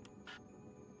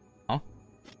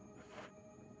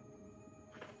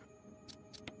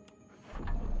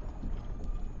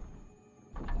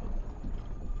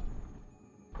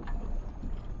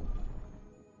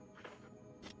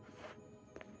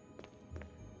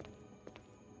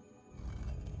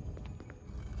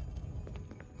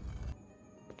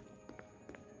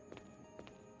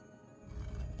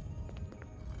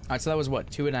 Alright, so that was what,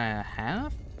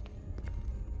 2.5?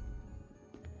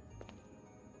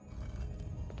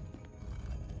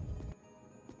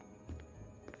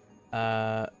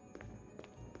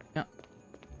 Yeah.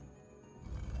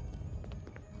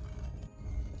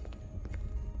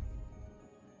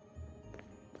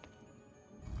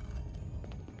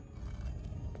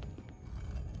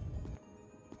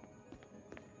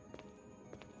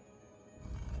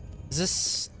 Is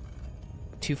this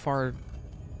too far?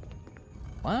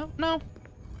 Well, no. I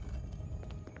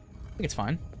think it's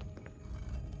fine.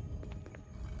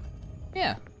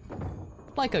 Yeah.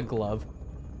 Like a glove.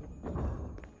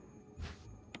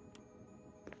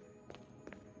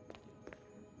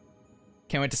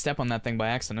 Can't wait to step on that thing by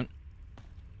accident.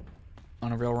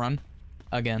 On a real run.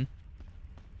 Again.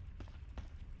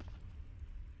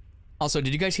 Also,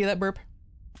 did you guys hear that burp?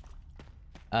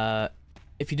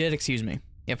 If you did, excuse me.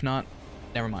 If not,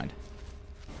 never mind.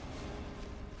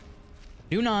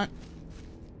 Do not.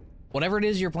 Whatever it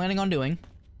is you're planning on doing.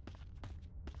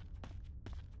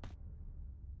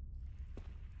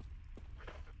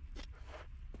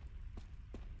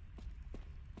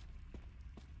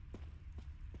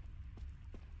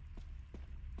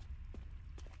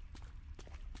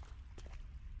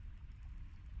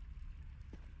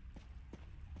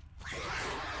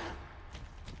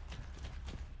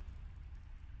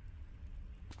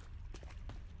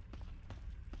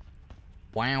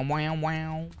 Wow, wow,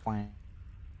 wow, wow.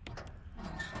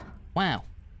 Wow.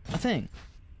 A thing.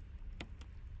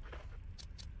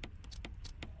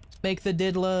 Make the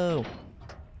didlo.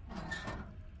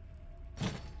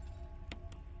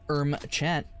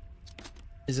 Chat.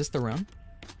 Is this the run?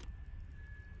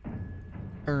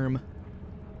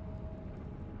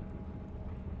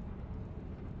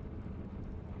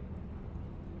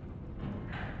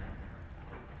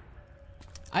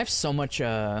 I have so much,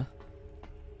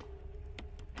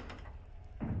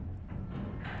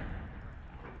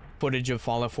 footage of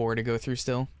Fallout 4 to go through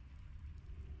still.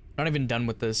 Not even done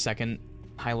with the second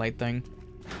highlight thing.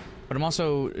 But I'm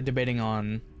also debating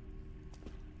on...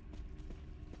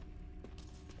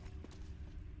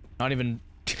 not even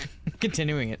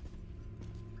continuing it.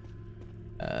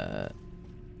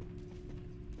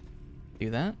 Do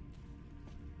that?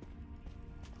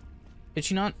 Did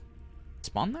she not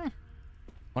spawn there?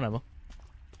 Whatever.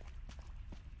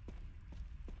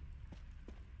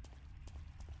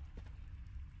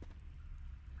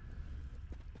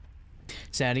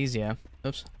 Saddies, yeah.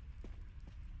 Oops.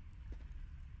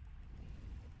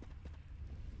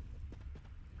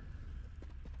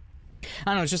 I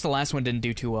don't know, it's just the last one didn't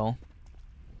do too well.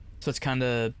 So it's kind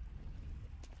of,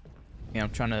 you know,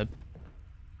 trying to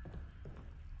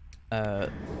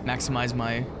maximize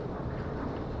my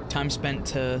time spent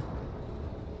to,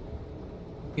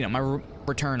 you know, my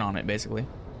return on it, basically.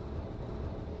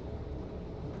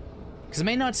 Because it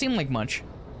may not seem like much.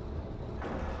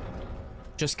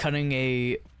 Just cutting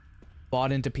a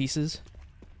bot into pieces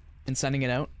and sending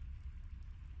it out.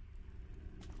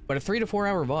 But a 3 to 4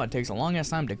 hour VOD takes a long ass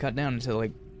time to cut down into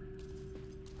like...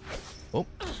 Oh.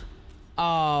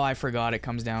 Oh, I forgot it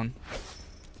comes down.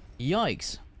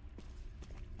 Yikes.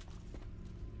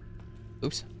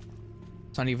 Oops.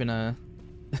 It's not even a...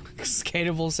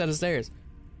 Skatable set of stairs.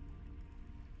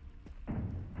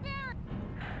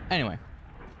 Anyway.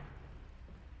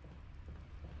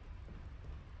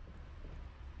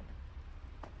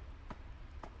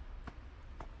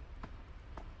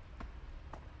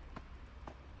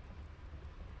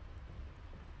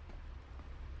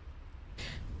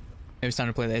 Maybe it's time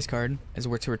to play the ace card as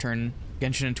we're to return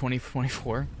Genshin in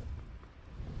 2024.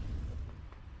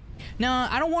 No,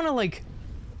 I don't want to, like,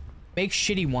 make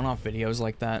shitty one-off videos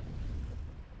like that.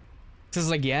 This is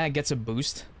like, yeah, it gets a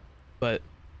boost, but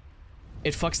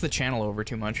it fucks the channel over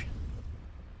too much.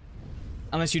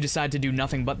 Unless you decide to do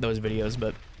nothing but those videos,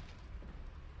 but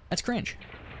that's cringe.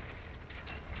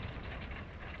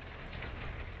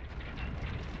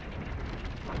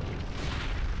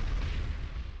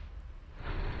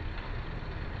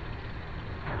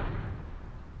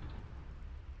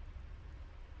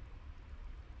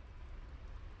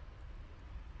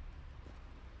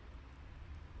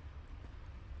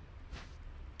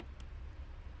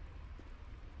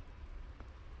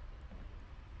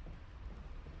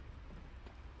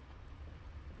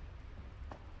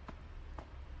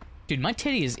 Dude, my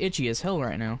titty is itchy as hell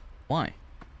right now. Why?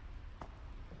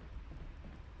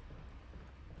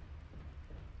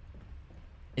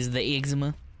 Is the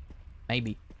eczema?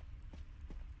 Maybe.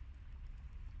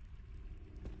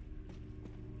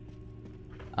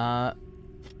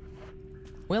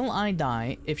 Will I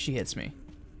die if she hits me?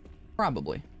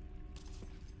 Probably.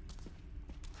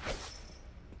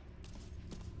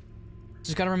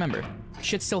 Just gotta remember,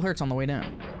 shit still hurts on the way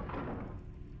down.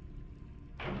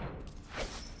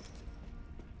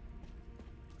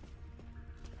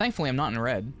 Thankfully, I'm not in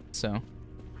red, so.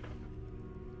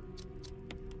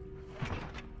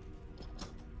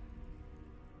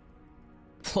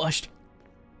 Flushed.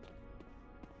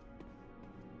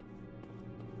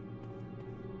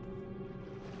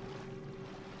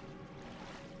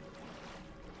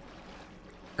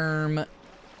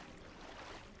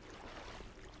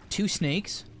 Two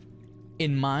snakes?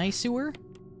 In my sewer?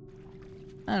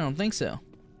 I don't think so.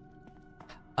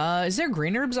 Is there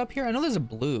green herbs up here? I know there's a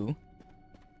blue.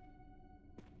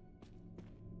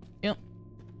 Yep.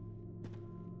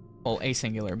 Well, a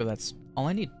singular, but that's all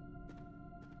I need.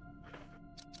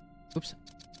 Oops.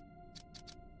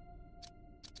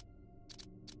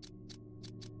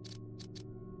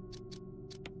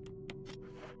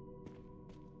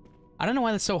 I don't know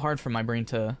why that's so hard for my brain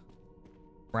to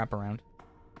wrap around.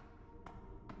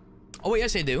 Oh wait,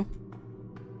 yes I do.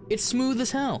 It's smooth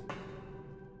as hell.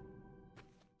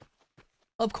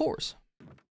 Of course.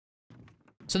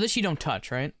 So this you don't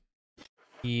touch, right?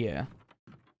 Yeah.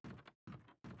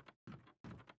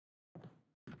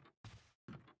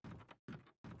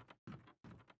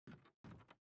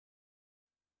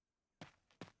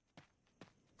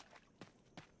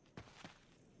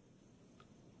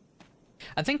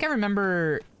 I think I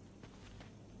remember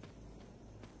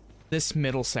this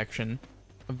middle section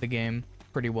of the game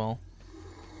pretty well.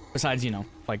 Besides, you know,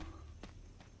 like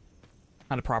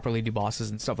how to properly do bosses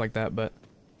and stuff like that, but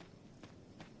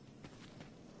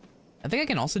I think I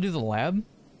can also do the lab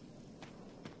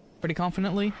pretty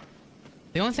confidently.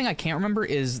 The only thing I can't remember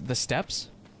is the steps,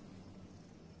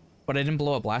 but I didn't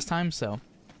blow up last time, so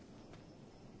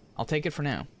I'll take it for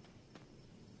now.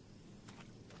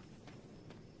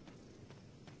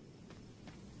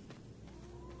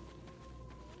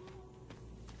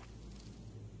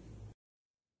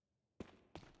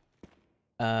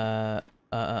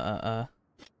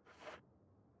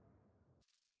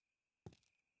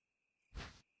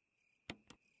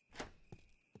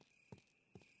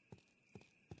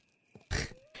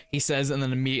 He says and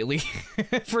then immediately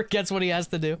forgets what he has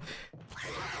to do.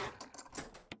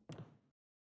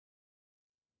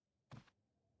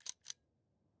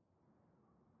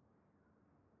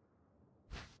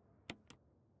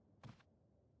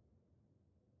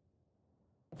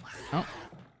 Oh. I don't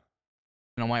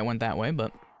know why it went that way,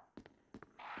 but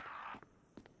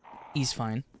he's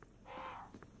fine.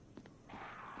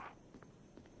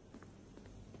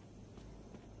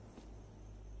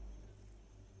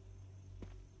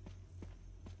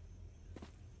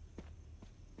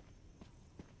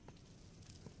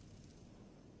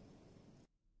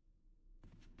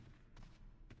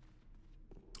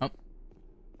 Oh.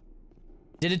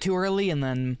 Did it too early and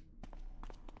then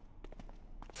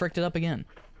fricked it up again.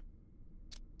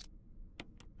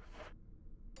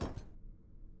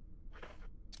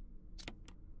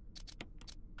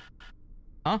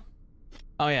 Huh?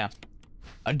 Oh yeah.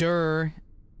 Adur.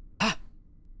 Ah!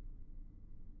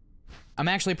 I'm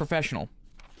actually a professional.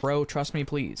 Bro, trust me,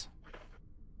 please.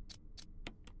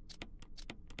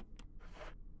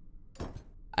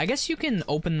 I guess you can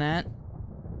open that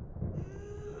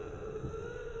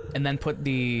and then put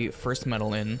the first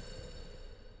metal in.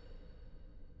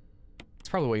 That's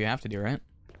probably what you have to do, right?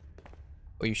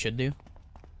 What you should do.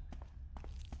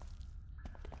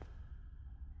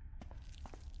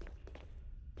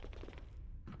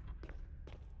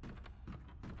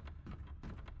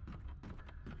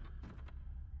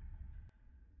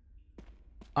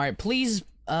 Alright, please,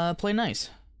 play nice.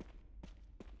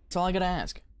 That's all I gotta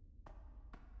ask.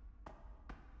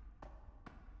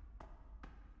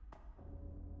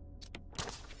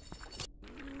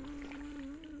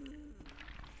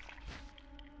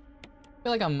 I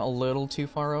feel like I'm a little too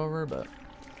far over, but...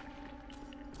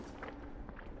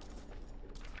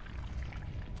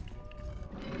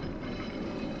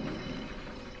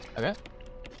 Okay.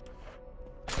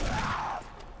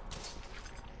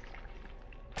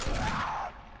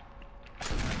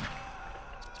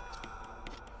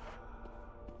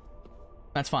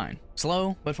 That's fine.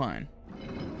 Slow, but fine.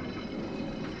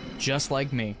 Just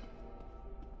like me.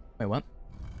 Wait, what?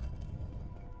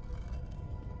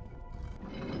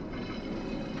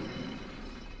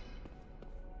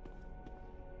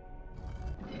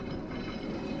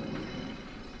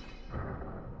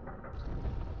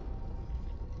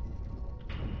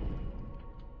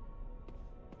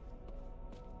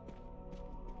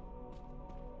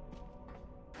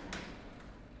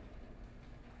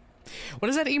 What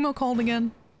is that emo called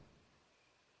again?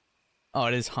 Oh,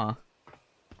 it is, huh?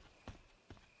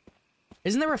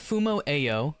 Isn't there a Fumo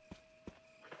Ayo?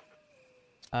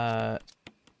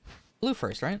 Blue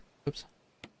first, right? Oops.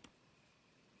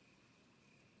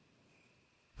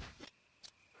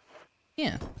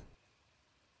 Yeah.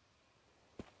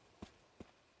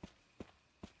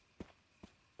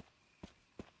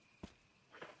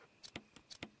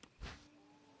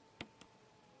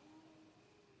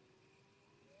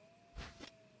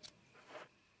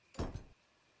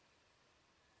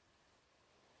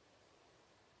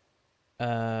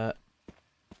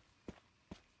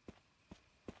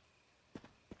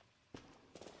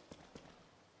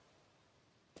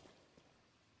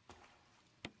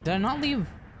 Did I not leave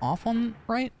off on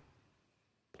right?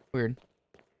 Weird.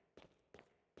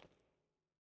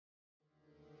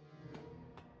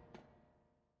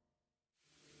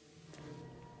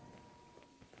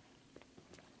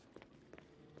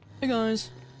 Hey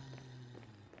guys.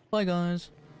 Bye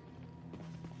guys.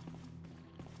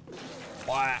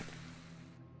 Wah. I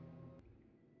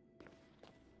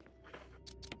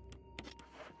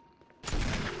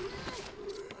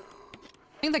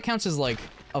think that counts as like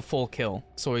a full kill.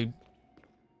 So he,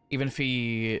 even if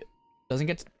he doesn't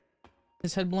get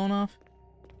his head blown off,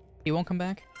 he won't come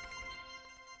back.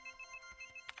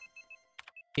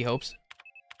 He hopes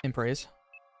and prays.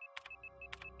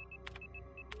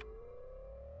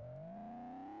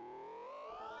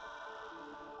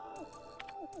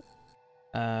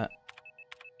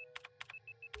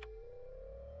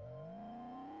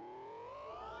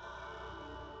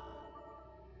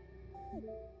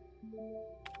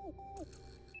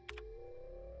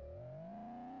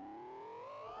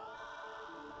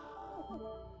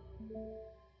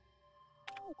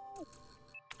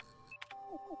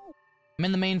 I'm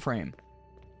in the mainframe.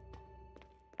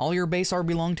 All your base are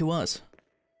belong to us.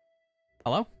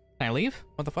 Hello? Can I leave?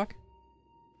 What the fuck?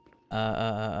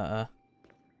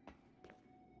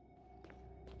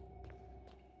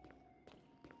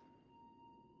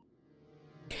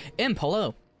 Imp,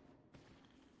 hello.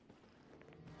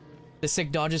 The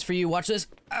sick dodges for you. Watch this.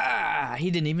 Ah,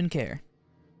 he didn't even care.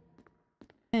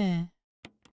 Eh.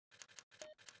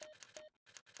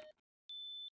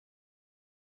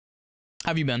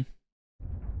 How have you been?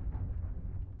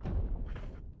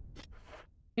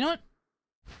 You know what?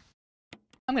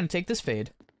 I'm gonna take this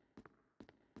fade.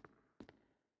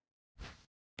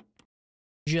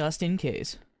 Just in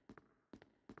case.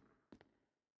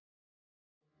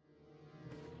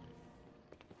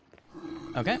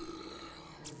 Okay.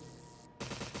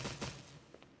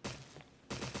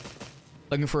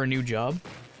 Looking for a new job?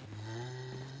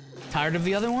 Tired of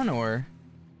the other one, or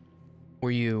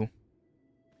were you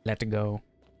let to go?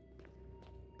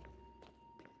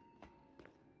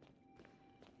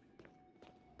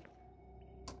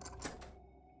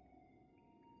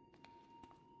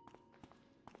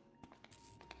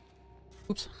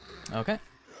 Oops. Okay.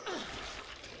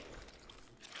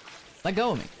 Let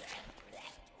go of me.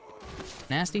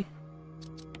 Nasty.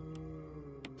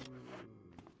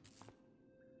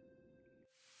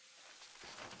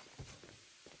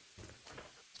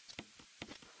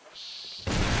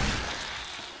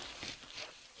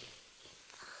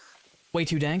 Way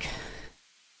too dank.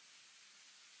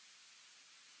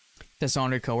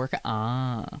 Dishonored coworker.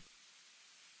 Ah.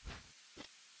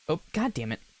 Oh, god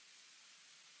damn it.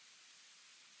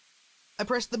 I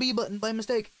pressed the B button by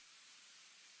mistake.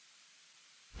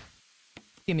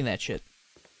 Give me that shit.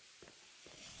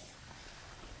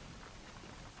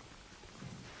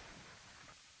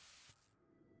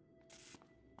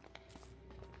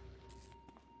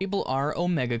 People are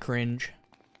omega cringe.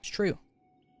 It's true.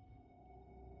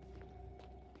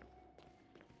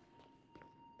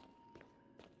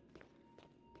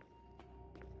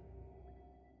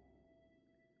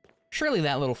 Surely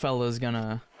that little fella's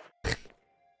gonna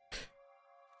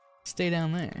stay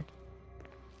down there.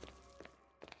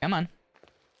 Come on.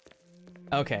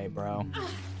 Okay, bro.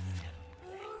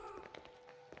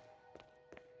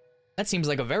 That seems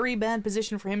like a very bad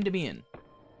position for him to be in.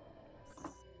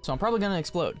 So I'm probably gonna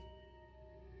explode.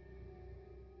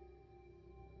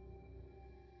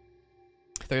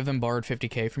 Three of them borrowed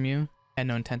 50K from you, had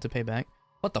no intent to pay back.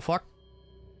 What the fuck?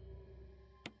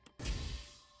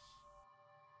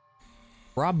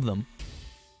 Rob them.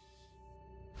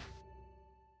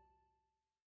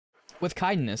 With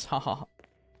kindness, haha.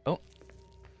 Oh.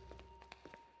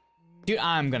 Dude,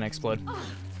 I'm gonna explode.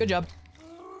 Good job.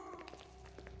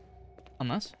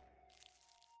 Unless.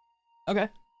 Okay.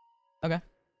 Okay.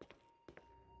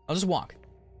 I'll just walk.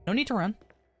 No need to run.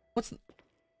 What's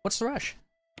the rush?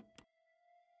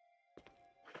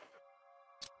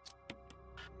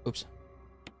 Oops.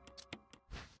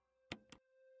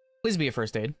 Please be a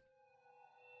first aid.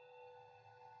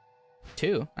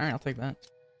 2. Alright, I'll take that.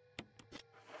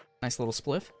 Nice little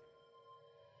spliff.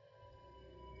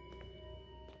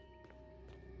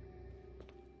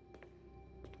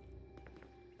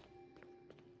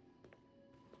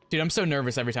 Dude, I'm so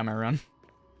nervous every time I run.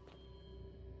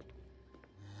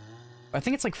 I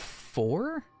think it's like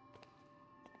 4?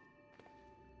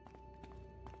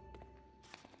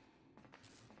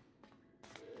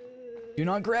 Do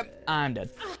not grab. I'm dead.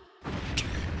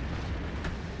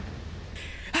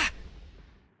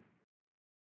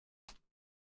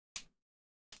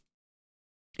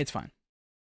 It's fine.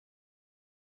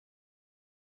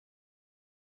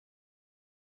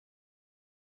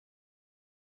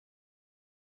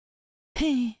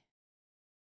 Hey.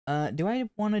 Do I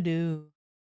want to do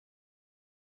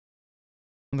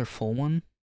another full one?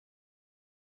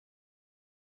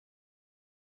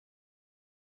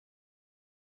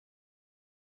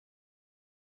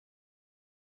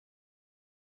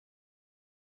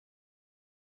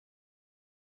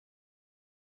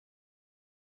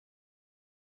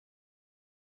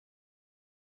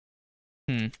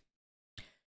 Hmm.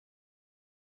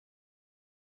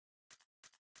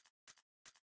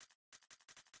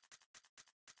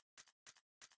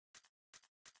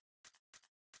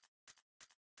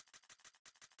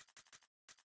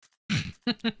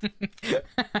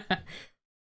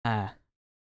 Ah.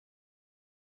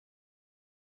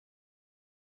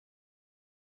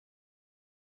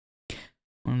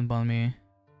 Won't bother me.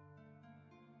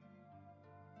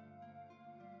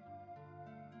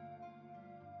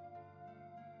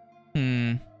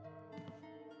 Hmm.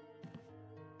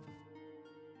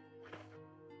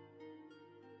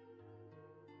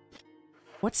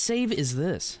 What save is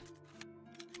this?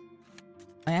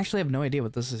 I actually have no idea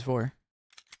what this is for.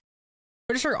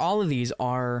 Pretty sure all of these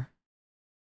are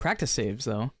practice saves,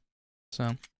 though.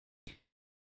 So.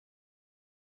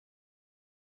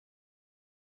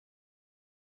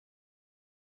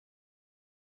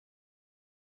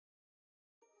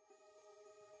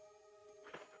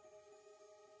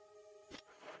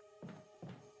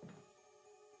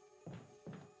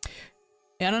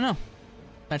 Yeah, I don't know.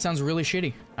 That sounds really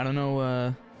shitty. I don't know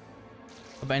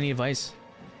of any advice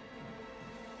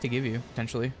to give you,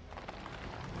 potentially.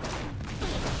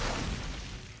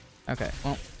 Okay,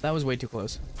 well, that was way too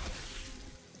close.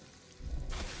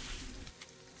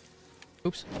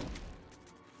 Oops.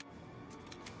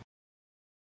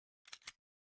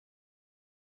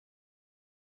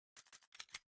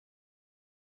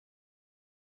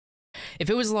 If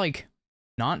it was, like,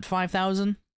 not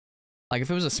 5,000, like,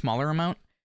 if it was a smaller amount,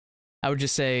 I would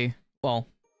just say, well,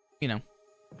 you know,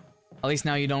 at least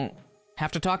now you don't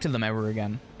have to talk to them ever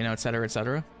again, you know, etc.,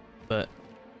 etc., but...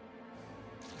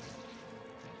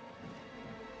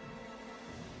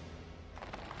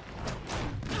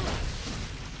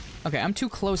 Okay, I'm too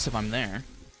close if I'm there.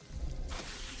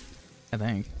 I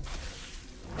think.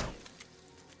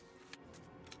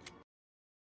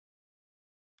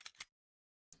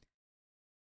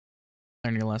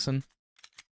 Learn your lesson.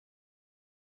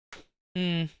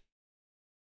 Hmm.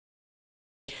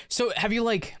 So, have you,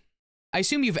 like... I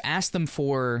assume you've asked them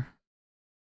for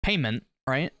payment,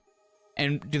 right?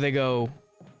 And do they go,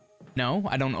 no,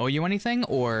 I don't owe you anything?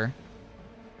 Or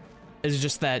is it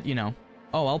just that, you know,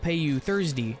 oh, I'll pay you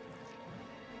Thursday.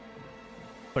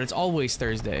 But it's always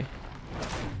Thursday.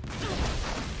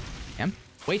 I'm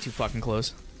way too fucking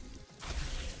close.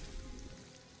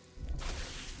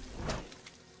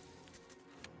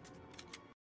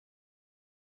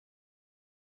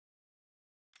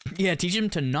 Yeah, teach him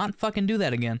to not fucking do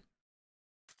that again.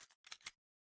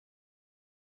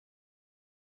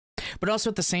 But also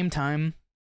at the same time,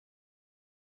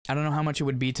 I don't know how much it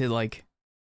would be to, like,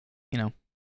 you know,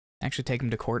 actually take him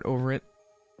to court over it.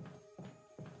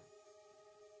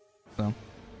 So.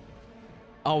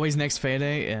 Always next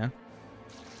payday, yeah.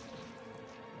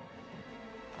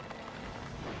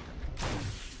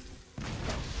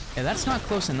 Yeah, that's not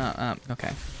close enough.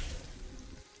 Okay.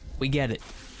 We get it.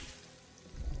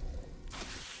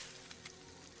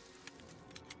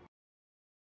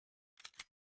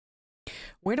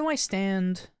 Where do I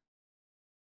stand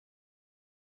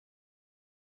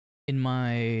in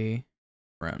my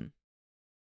run?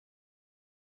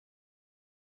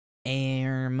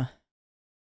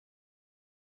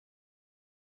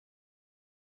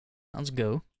 Let's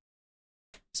go.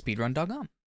 Speedrun.com.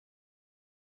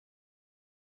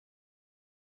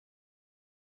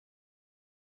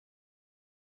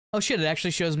 Oh shit, it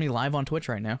actually shows me live on Twitch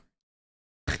right now.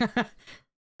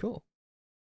 Cool.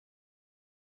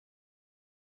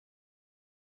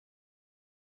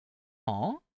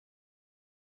 Aw.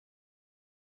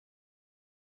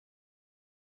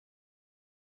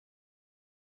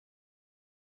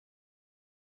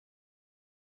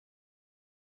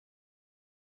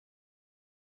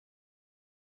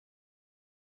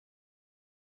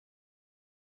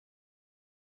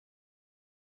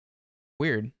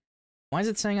 Weird. Why is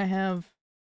it saying I have...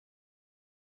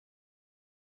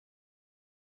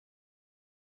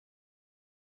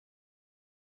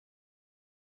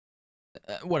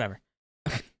 whatever.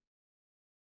 It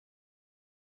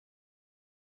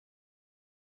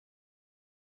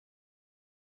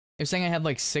was saying I had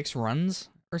like 6 runs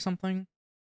or something.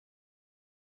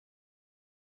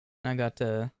 I got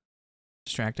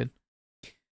distracted.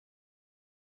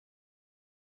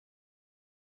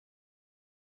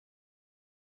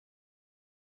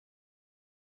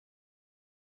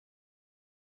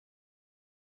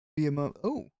 BMO.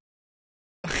 Oh.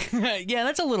 Yeah,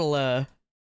 that's a little,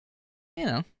 you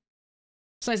know.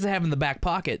 It's nice to have in the back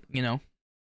pocket, you know.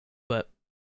 But.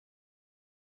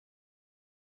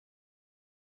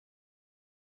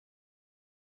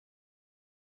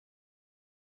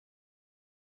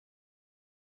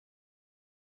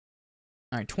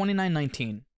 Alright,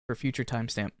 29:19 for future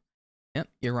timestamp. Yep,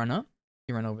 you run up.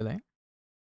 You run over there.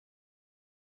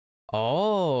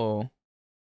 Oh.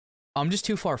 I'm just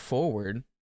too far forward.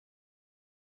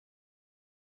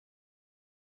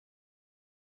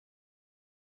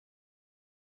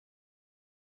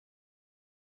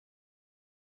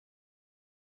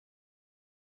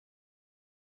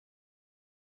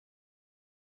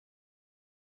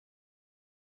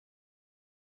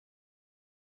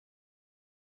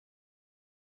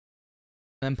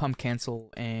 Then pump cancel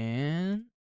and...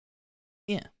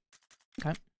 yeah.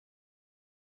 Okay.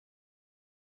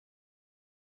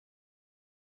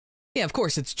 Yeah, of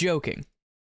course, it's joking.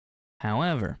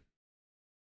 However,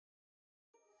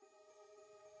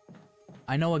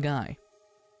 I know a guy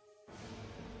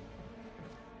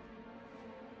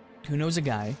who knows a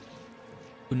guy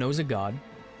who knows a god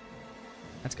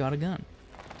that's got a gun.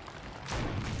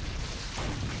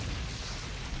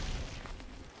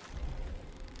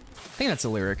 I think that's a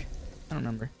lyric. I don't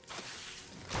remember.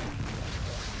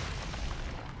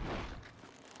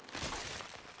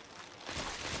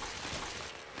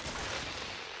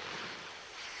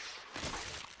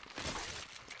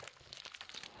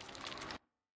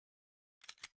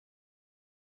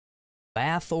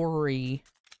 Bathory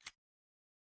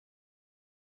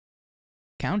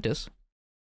Countess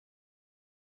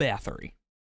Bathory.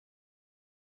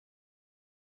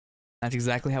 That's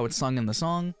exactly how it's sung in the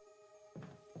song.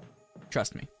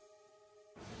 Trust me.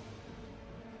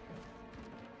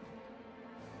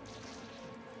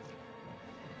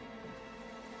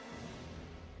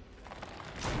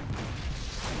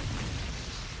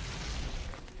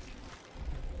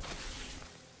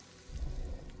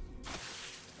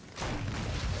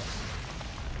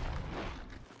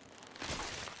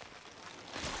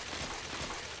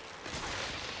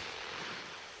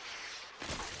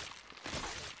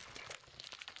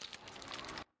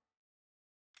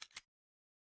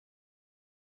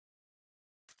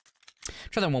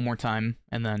 Try that one more time,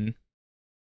 and then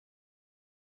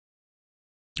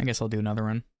I guess I'll do another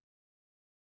one.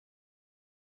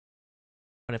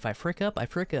 But if I frick up, I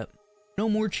frick up. No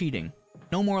more cheating.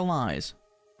 No more lies.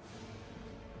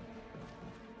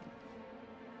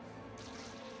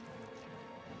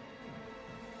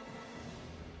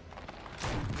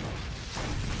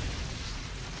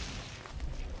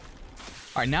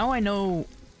 Alright, now I know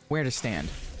where to stand.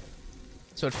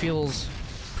 So it feels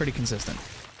pretty consistent.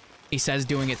 He says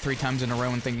doing it 3 times in a row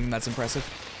and thinking that's impressive.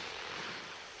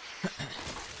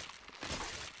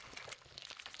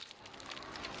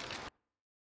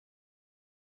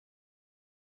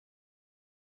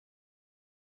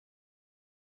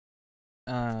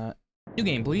 New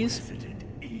game, please.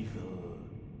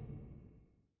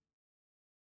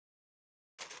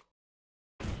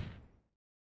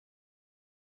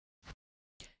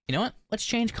 You know what? Let's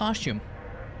change costume.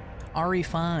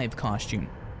 RE5 costume.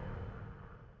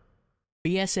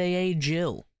 BSAA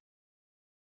Jill.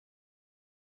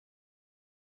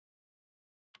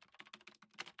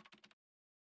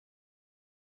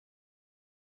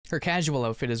 Her casual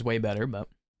outfit is way better, but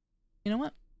you know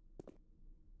what?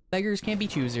 Beggars can't be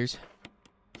choosers.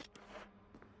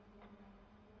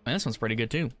 Man, this one's pretty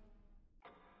good too. You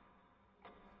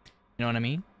know what I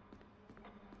mean?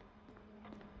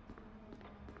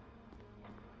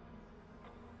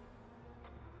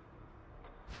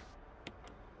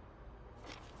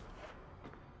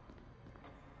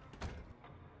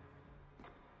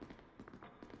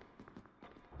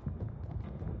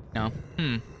 No.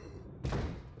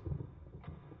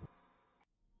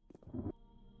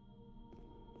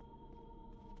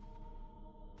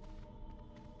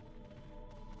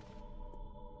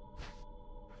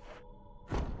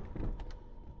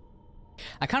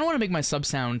 I kind of want to make my sub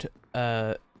sound,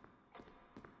 put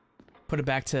it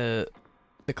back to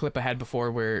the clip I had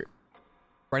before where,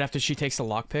 right after she takes the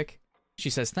lockpick, she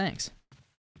says thanks.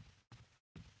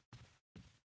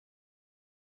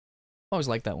 Always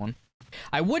like that one.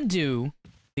 I would do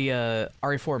the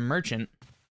RE4 Merchant,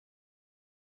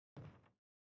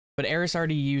 but Eris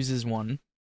already uses one,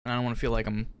 and I don't want to feel like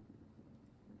I'm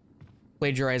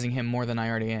plagiarizing him more than I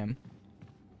already am.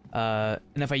 And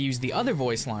if I use the other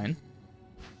voice line,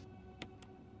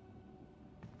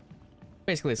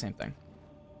 basically the same thing.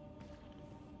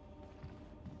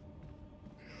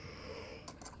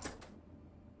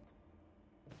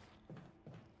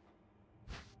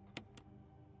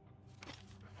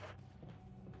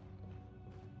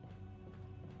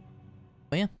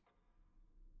 But yeah.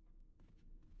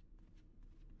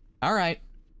 Alright.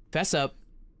 Fess up.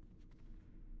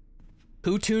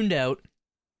 Who tuned out?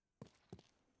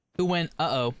 Who went,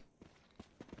 uh-oh.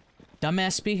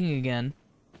 Dumbass speaking again.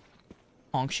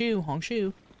 Honk shoe, honk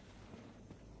shoe.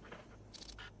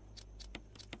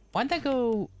 Why'd that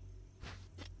go?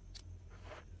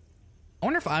 I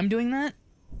wonder if I'm doing that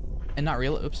and not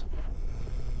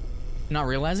not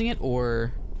realizing it,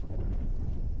 or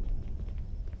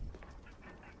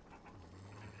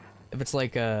if it's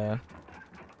like the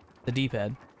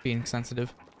D-pad being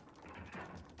sensitive.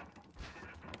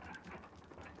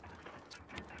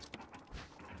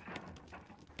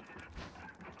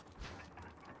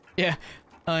 Yeah.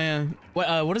 Oh yeah.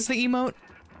 What is the emote?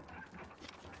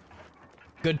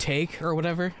 Good take or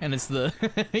whatever, and it's the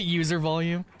user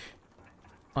volume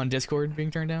on Discord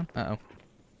being turned down. Uh-oh.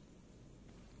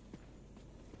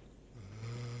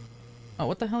 Oh,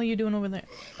 what the hell are you doing over there?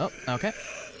 Oh, okay.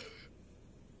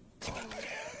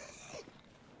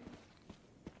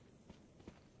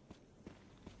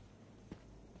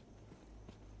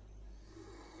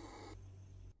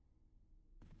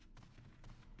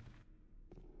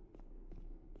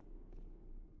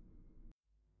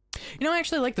 You know, I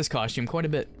actually like this costume quite a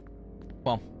bit.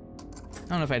 Well, I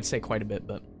don't know if I'd say quite a bit,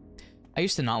 but I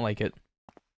used to not like it.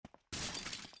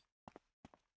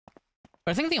 But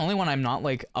I think the only one I'm not,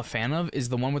 like, a fan of is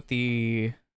the one with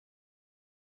the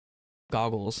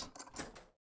goggles.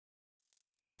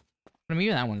 But maybe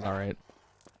that one's alright.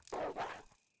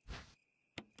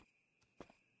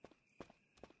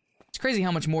 It's crazy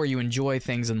how much more you enjoy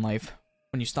things in life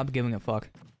when you stop giving a fuck.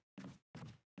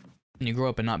 And you grow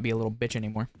up and not be a little bitch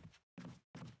anymore.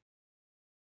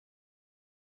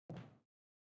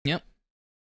 Yep.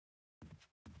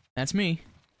 That's me.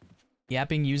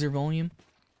 Yapping user volume.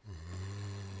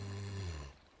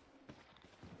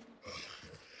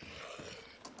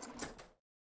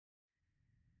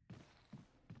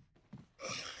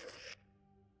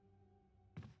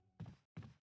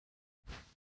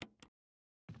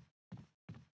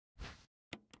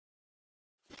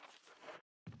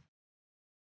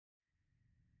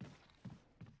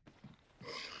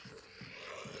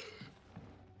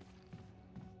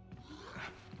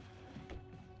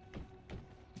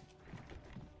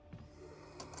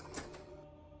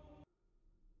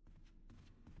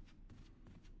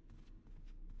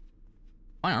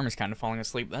 My arm is kind of falling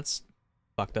asleep. That's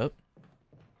fucked up.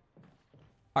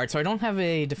 Alright, so I don't have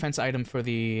a defense item for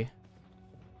the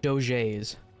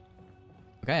Doges.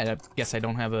 Okay, I guess I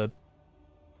don't have a... What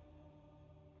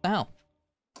the hell?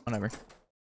 Whatever.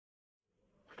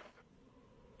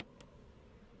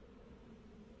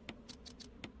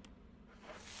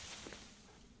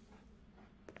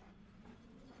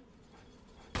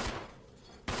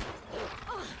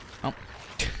 Oh.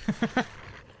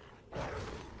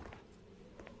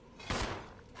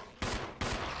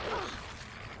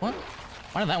 What?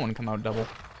 Why did that one come out double?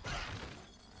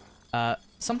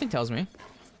 Something tells me.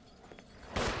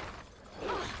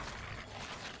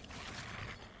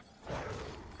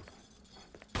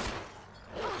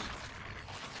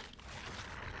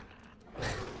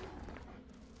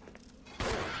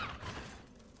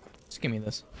 Just give me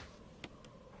this.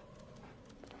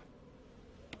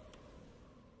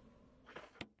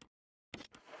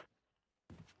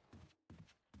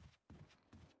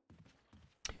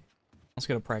 Let's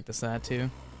go to practice that too.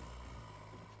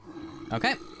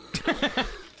 Okay.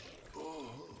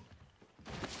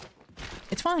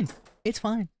 It's fine. It's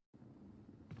fine.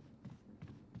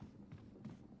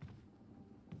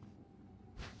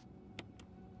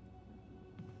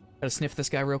 Gotta sniff this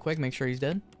guy real quick, make sure he's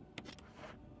dead.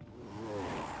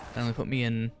 That only put me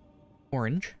in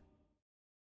orange.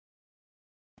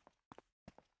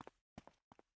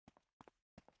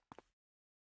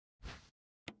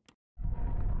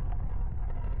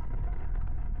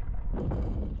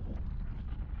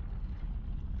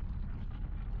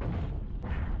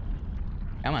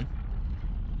 Come on.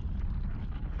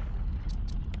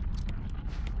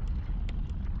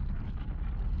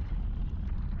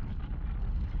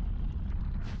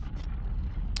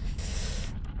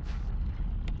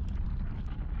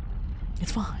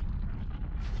 It's fine.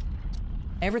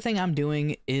 Everything I'm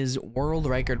doing is world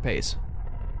record pace.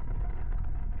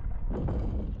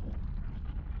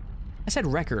 I said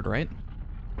record, right?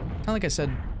 Not like I said,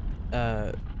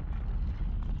 I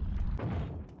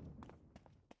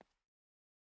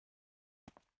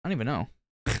don't even know.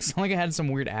 It's not like I had some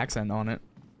weird accent on it.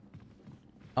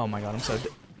 Oh my god, I'm so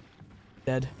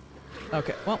dead.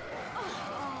 Okay, well.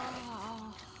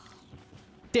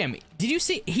 Damn, did you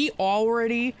see? He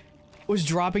already was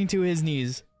dropping to his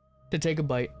knees to take a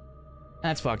bite.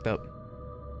 That's fucked up.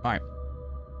 Alright.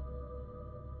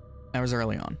 That was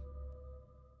early on.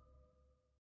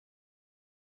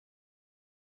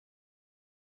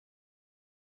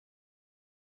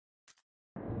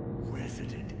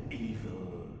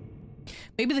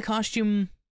 Maybe the costume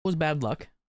was bad luck.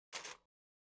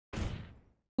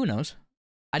 Who knows?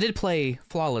 I did play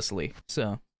flawlessly,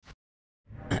 so.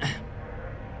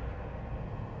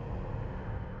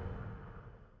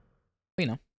 You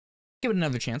know, give it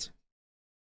another chance.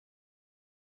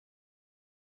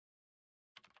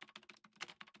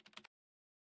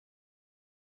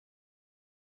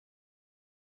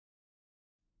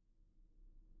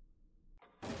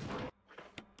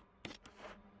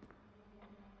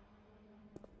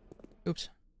 Oops.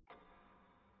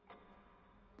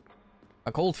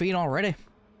 A cold feet already.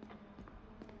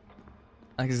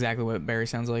 That's exactly what Barry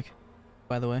sounds like,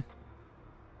 by the way.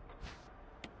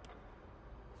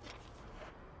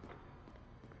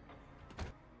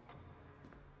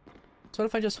 So what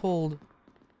if I just hold...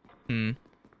 I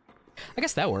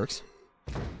guess that works.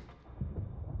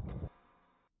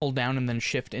 Hold down and then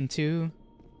shift into...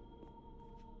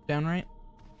 down right?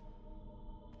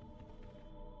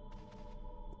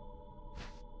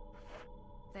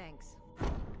 Thanks.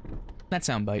 That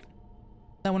soundbite.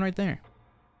 That one right there.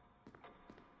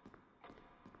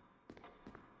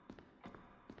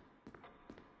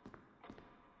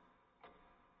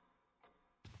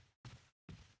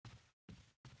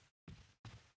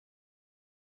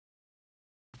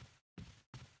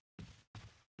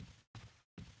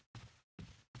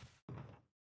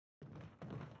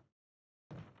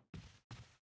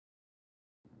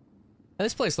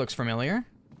 This place looks familiar.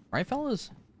 Right, fellas?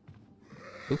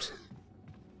 Oops.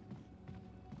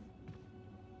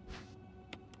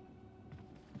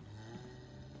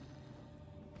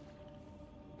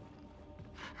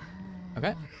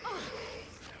 Okay.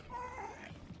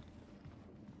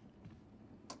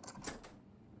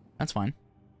 That's fine.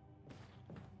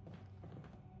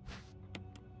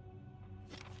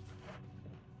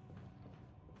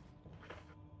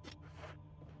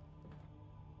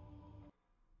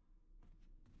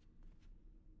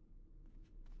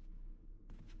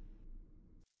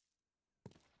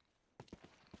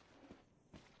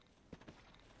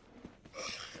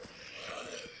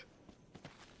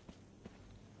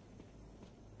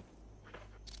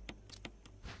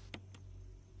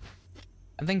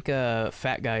 I think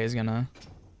fat guy is gonna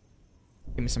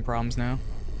give me some problems now.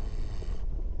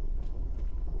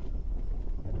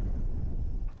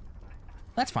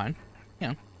 That's fine. You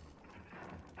know.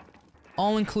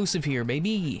 All inclusive here,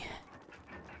 baby.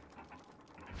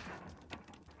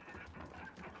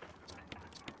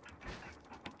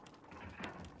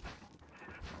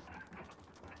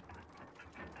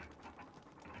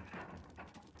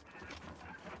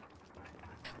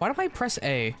 Why do I press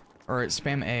A? Or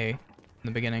spam A in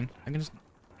the beginning? I can just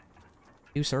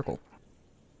do circle.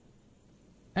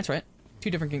 That's right. 2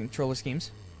 different controller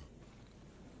schemes.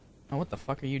 Oh, what the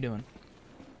fuck are you doing?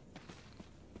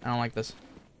 I don't like this.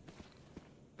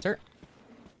 Sir?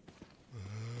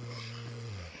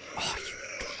 Oh, you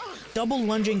double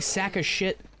lunging sack of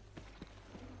shit.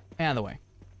 Out of the way.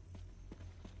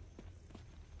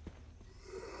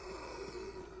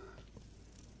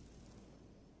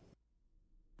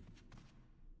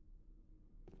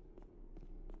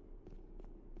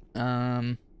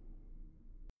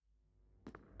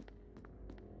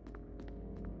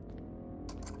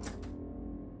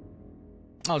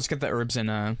 I'll just get the herbs in,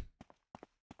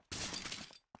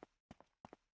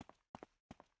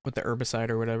 with the herbicide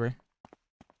or whatever.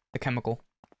 The chemical.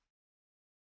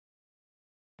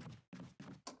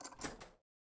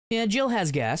 Yeah, Jill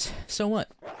has gas. So what?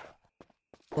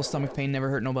 Little stomach pain never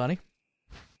hurt nobody.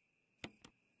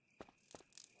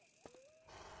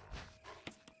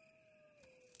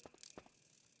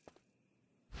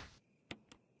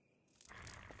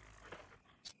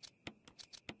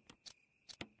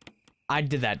 I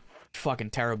did that fucking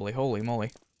terribly. Holy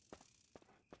moly.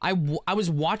 I was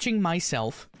watching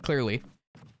myself, clearly,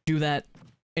 do that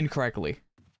incorrectly.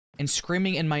 And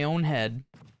screaming in my own head,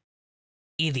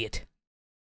 idiot.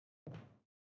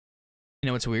 You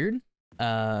know what's weird?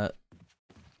 A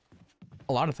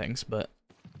lot of things, but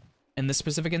in this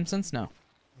specific instance, no.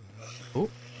 Ooh.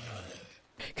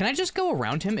 Can I just go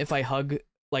around him if I hug,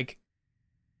 like...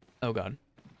 Oh god.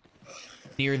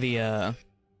 Near the,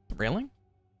 railing?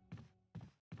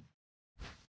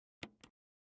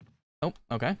 Oh,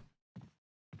 okay.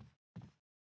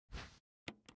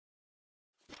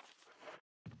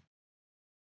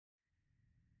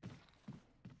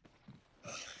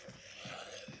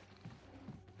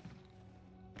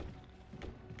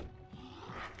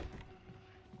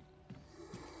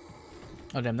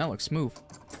 Oh damn, that looks smooth.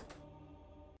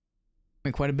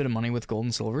 Made quite a bit of money with gold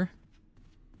and silver.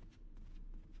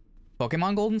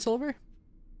 Pokemon gold and silver?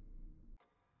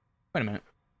 Wait a minute.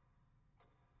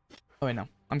 Oh wait, no.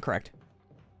 I'm correct.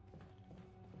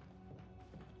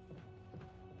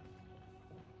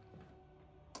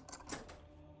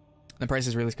 The price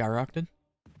has really skyrocketed.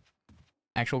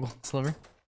 Actual gold and silver.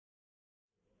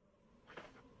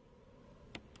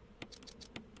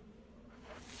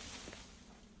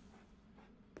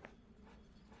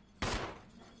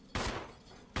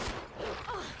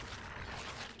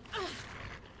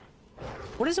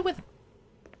 What is it with...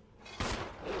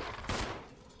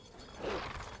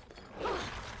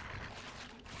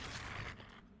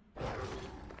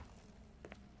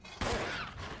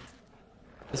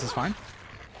 This is fine.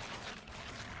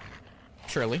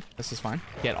 Surely, this is fine.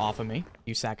 Get off of me,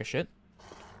 you sack of shit.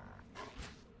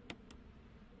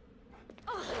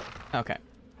 Okay.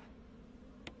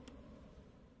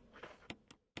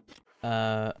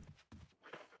 What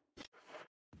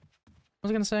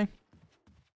was I gonna say?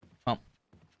 Well.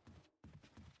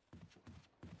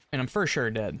 And I'm for sure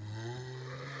dead.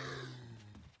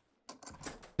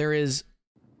 There is,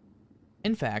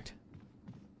 in fact,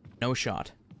 no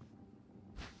shot.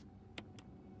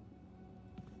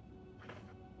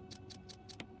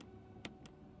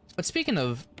 But speaking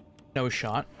of no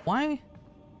shot, why?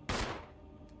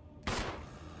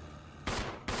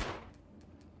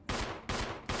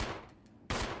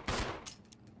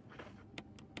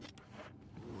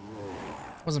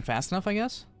 Wasn't fast enough, I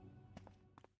guess?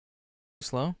 Too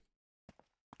slow?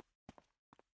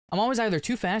 I'm always either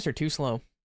too fast or too slow.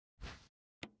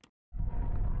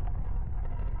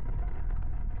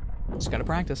 Just gotta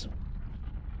practice.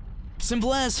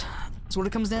 Simple as. That's what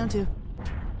it comes down to.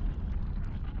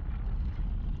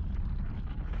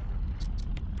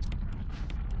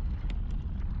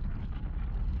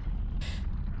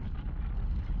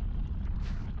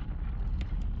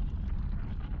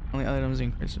 Only items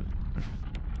increase.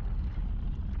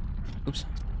 Oops.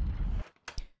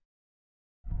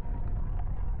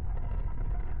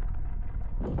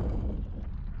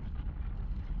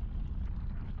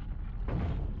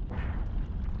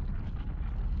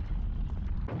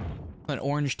 An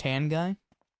orange tan guy?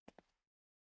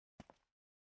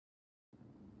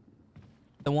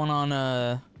 The one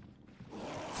on,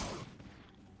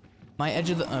 my edge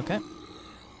of the... Okay.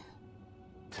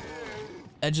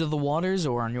 Edge of the waters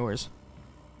or on yours?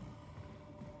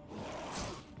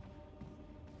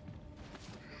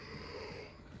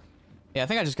 Yeah, I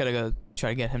think I just gotta go try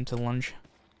to get him to lunge.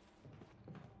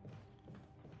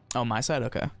 Oh, my side?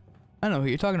 Okay. I know who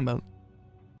you're talking about.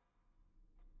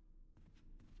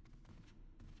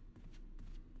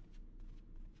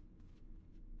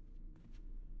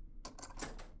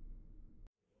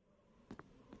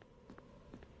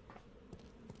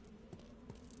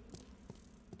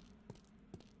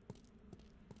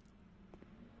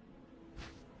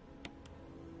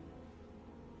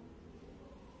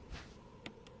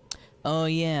 Oh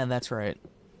yeah, that's right.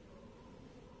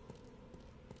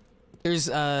 There's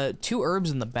 2 herbs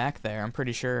in the back there, I'm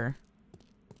pretty sure.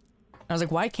 I was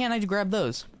like, why can't I grab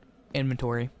those?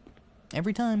 Inventory.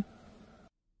 Every time.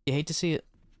 You hate to see it.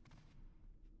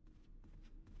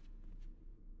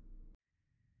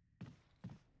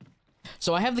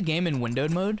 So I have the game in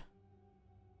windowed mode.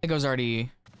 I think I was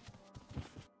already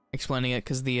explaining it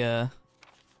because the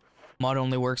mod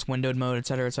only works windowed mode,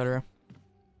 etc., etc.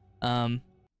 And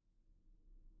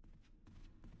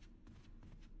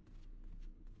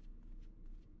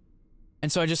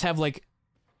so I just have like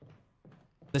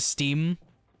the Steam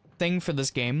thing for this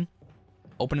game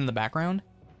open in the background,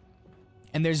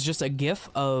 and there's just a GIF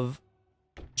of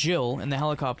Jill in the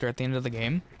helicopter at the end of the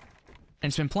game, and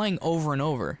it's been playing over and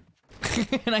over.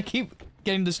 And I keep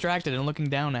getting distracted and looking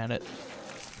down at it.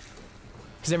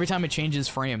 Because every time it changes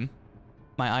frame,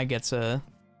 my eye gets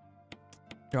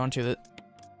drawn to it.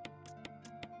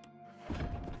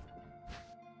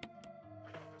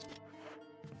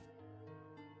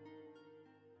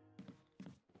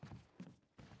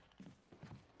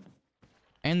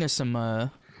 And there's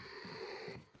some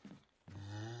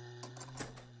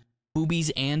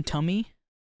boobies and tummy.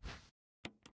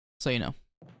 So you know.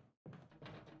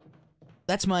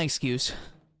 That's my excuse.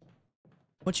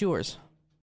 What's yours?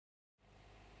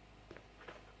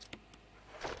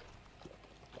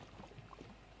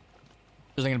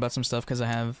 Just thinking about some stuff because I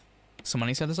have some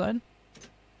money set aside.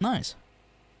 Nice.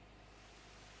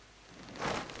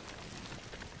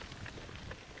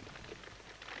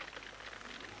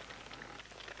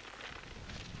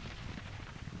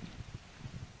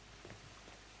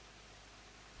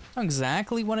 Not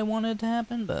exactly what I wanted to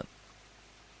happen, but...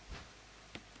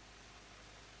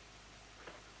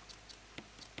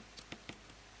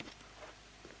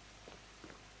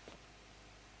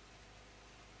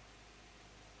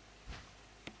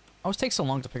 always takes so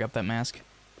long to pick up that mask.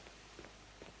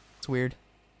 It's weird.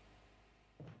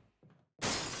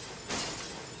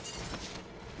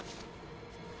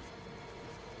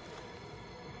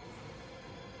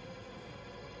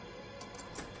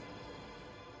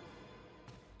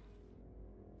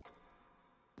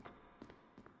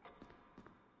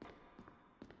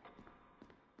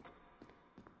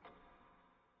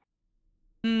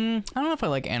 I don't know if I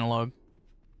like analog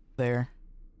there.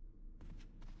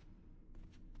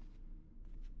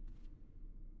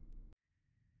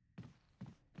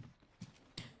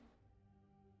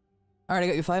 Alright, I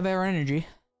got your 5-hour energy.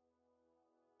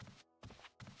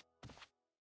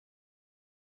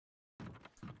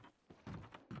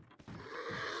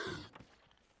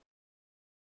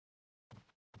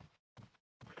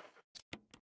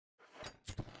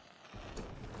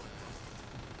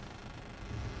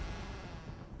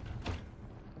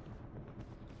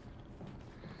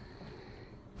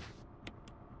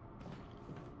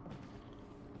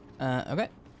 Okay.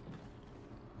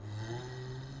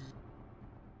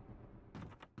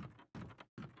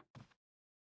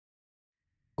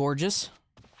 Gorgeous.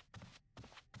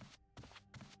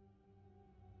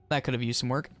 That could have used some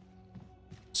work.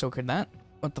 So could that.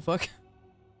 What the fuck?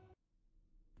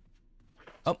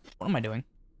 Oh, what am I doing?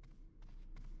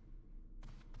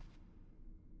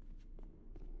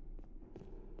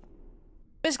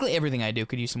 Basically everything I do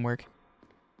could use some work.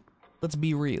 Let's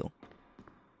be real.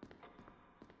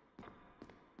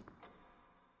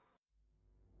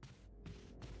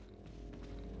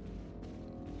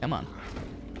 Come on.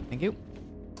 Thank you.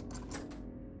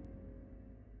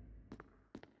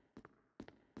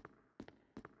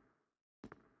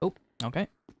 Oh, okay.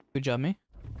 Good job, me.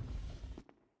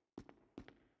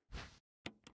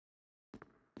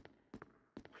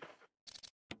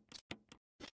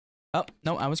 Oh,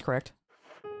 no, I was correct.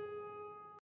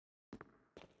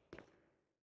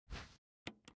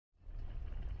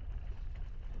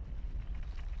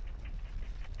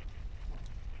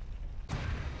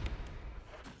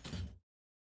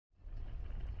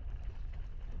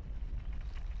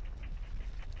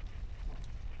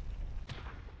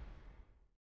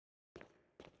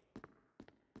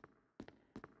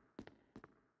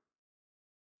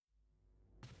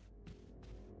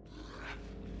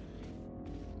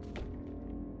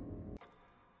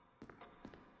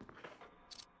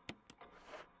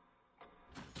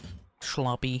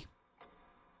 Sloppy.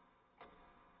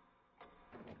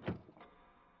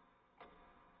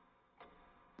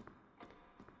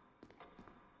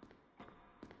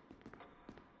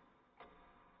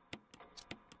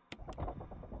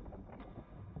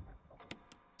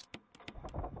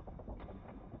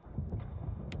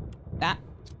 Ah.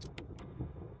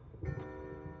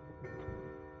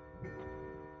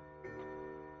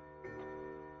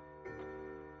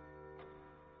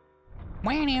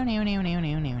 Wow, no, no, no, no,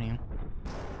 no, no, no.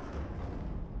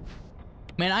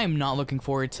 Man, I am not looking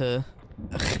forward to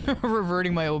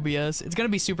reverting my OBS. It's gonna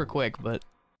be super quick, but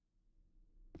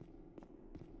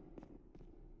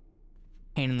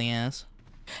pain in the ass.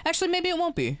 Actually, maybe it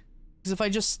won't be, because if I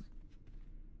just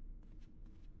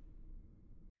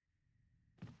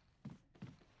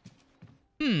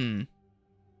could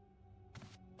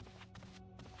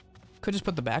just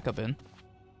put the backup in.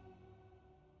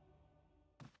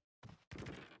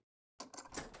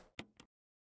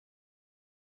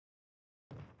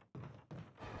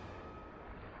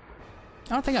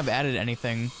 I don't think I've added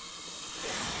anything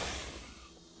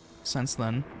since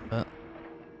then, but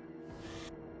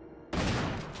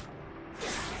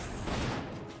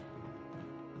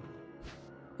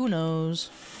who knows?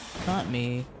 Not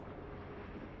me.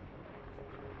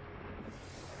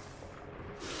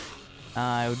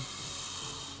 I would...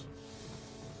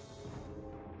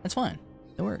 That's fine.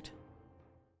 It worked.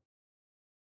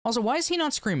 Also, why is he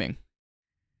not screaming?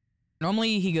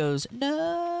 Normally he goes,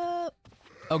 no.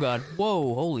 Oh god.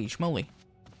 Whoa, holy schmoly.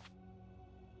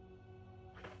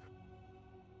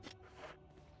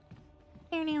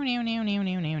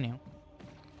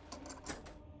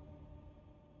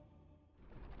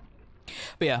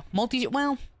 But yeah,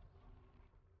 well,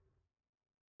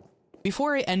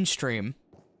 before I end stream,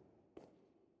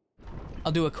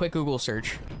 I'll do a quick Google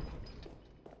search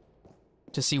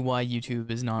to see why YouTube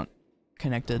is not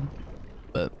connected,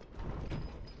 but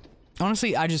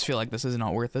honestly, I just feel like this is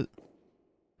not worth it.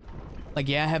 Like,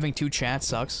 yeah, having 2 chats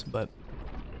sucks, but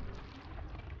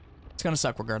it's gonna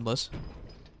suck regardless.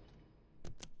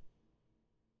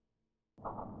 A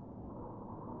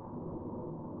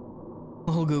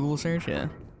whole Google search, yeah.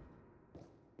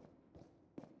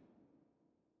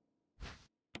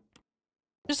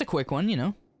 Just a quick one, you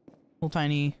know. Little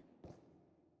tiny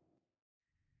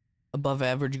above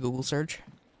average Google search.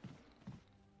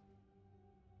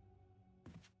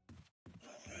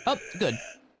 Oh, good.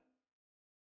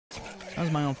 That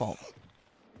was my own fault.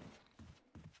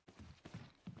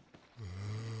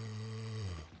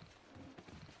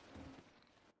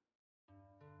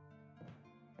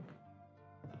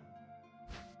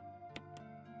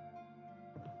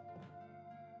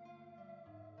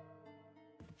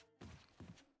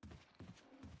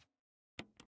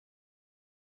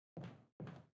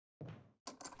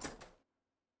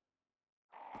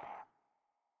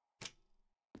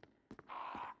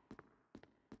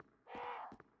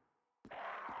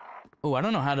 Oh, I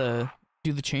don't know how to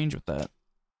do the change with that.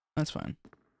 That's fine.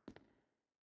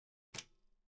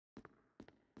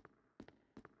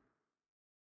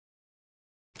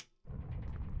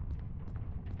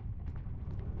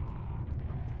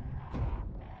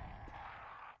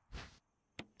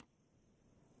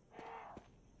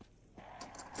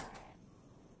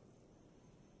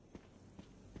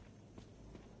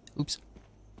 Oops.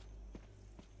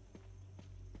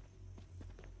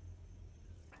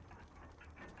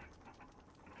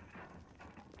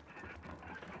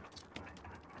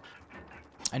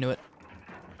 I knew it.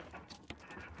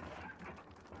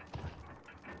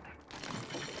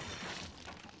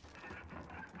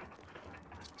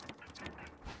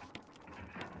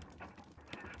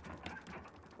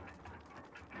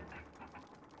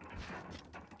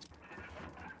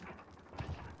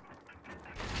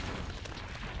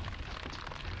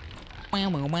 Wow,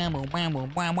 wow, wow, wow,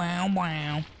 wow, wow,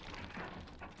 wow.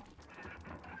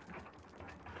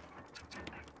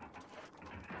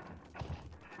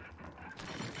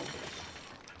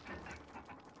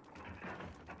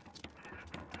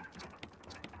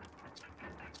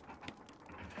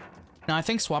 No, I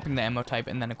think swapping the ammo type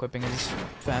and then equipping is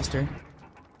faster.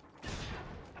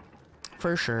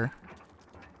 For sure.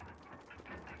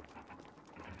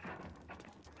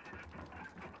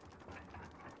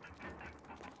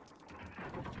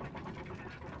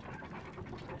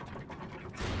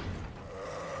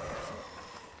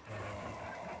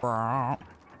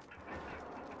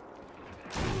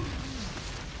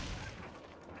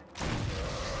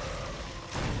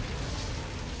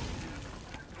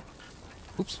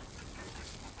 Oops.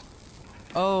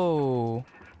 Oh.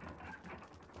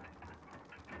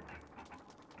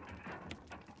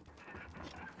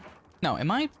 No, am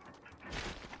I?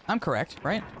 I'm correct,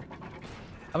 right?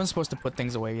 I wasn't supposed to put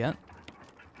things away yet.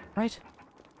 Right?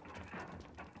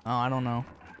 Oh, I don't know.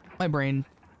 My brain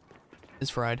is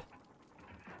fried.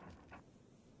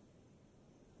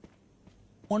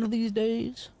 One of these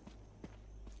days,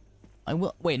 I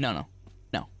will. Wait, no.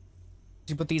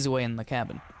 You put these away in the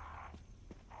cabin.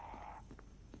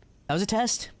 That was a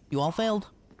test. You all failed.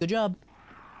 Good job.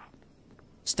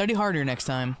 Study harder next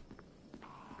time.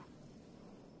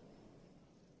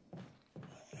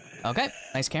 Okay,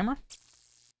 nice camera.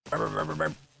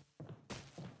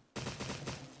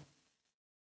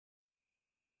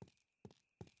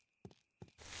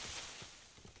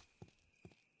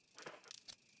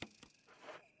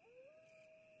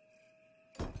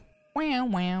 Wow,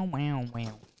 wow, wow,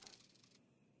 wow.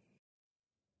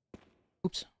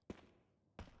 Oops.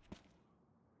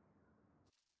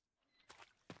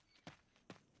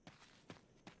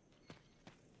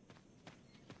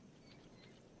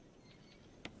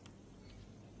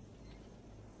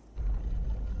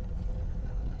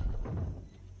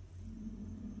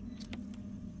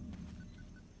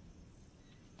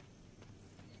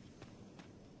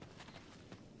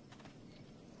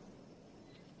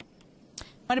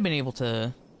 Might have been able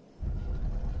to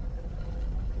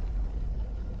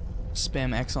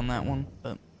spam X on that one,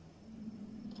 but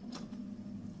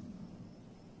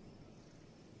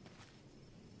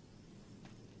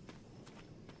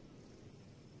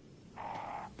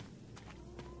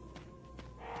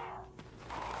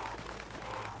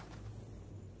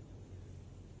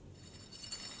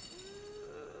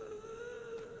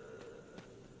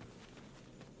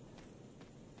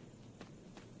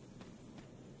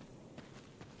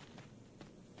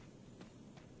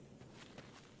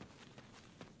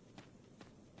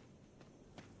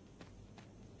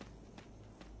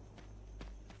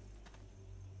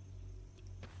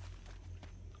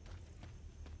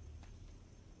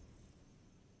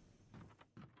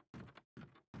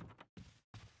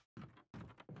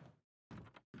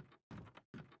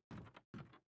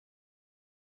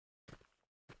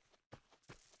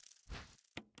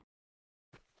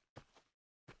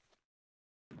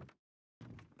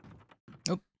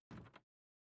oh.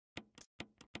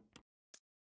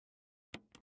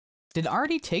 Did I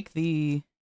already take the...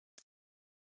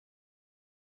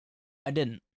 I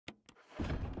didn't.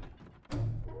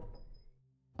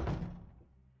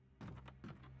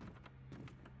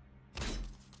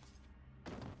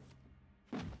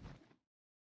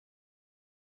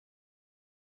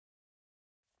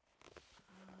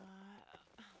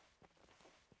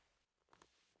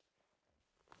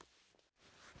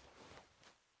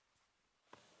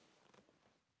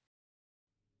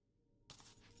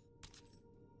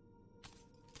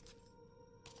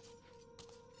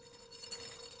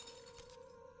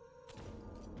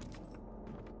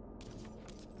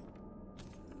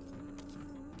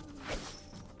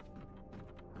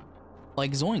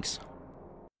 Like zoinks.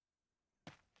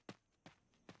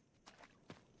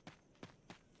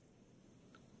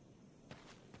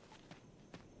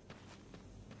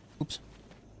 Oops.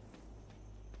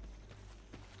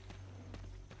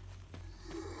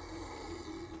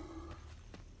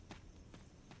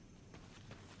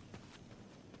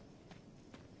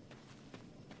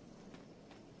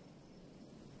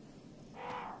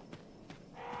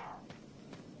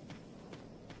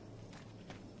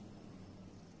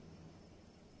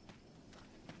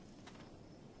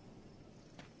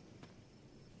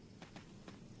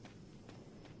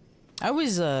 I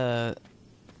always,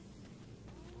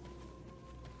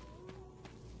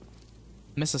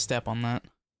 miss a step on that.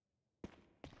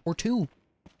 Or two.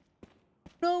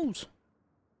 Who knows?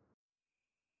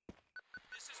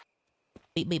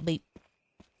 Beep, beep, beep.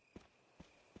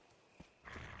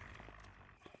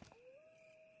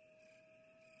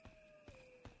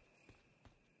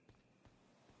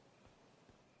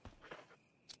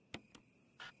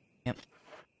 Yep.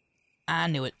 I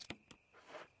knew it.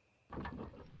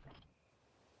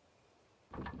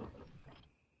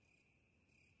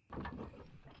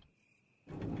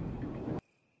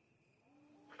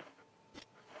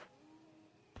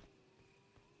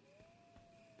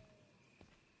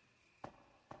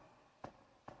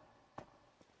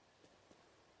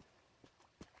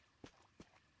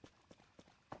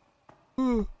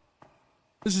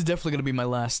 This is definitely gonna be my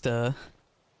last,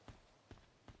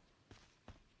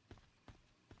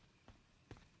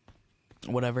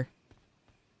 whatever.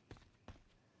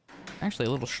 Actually,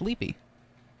 a little sleepy.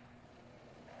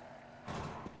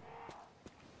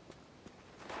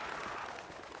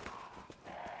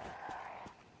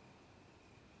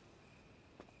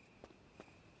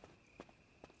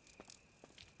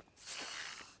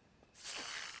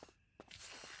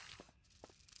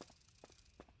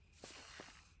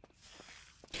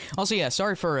 Also, yeah,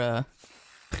 sorry for,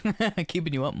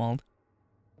 keeping you up, Mauled.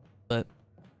 But,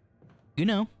 you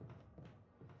know,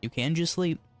 you can just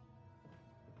sleep.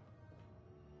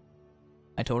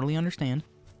 I totally understand.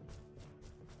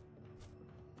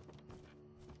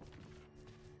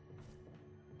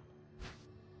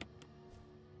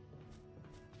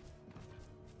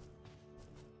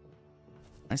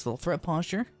 Nice little threat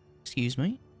posture. Excuse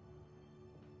me.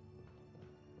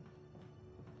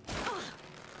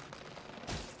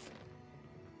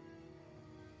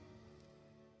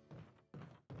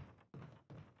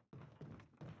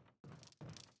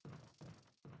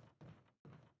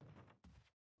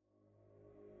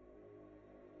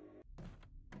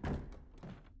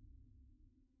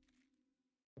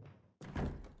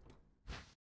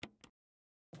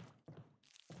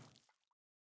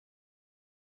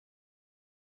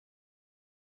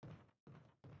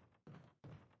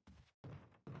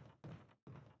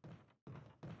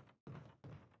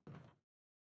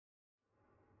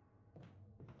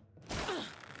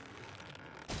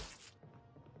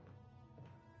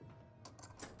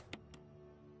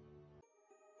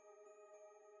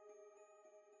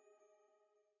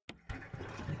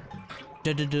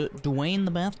 Dwayne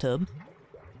the bathtub.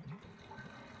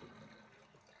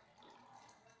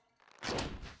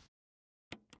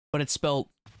 But it's spelled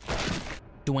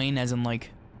Dwayne as in,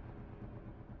 like,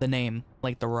 the name,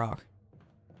 like The Rock.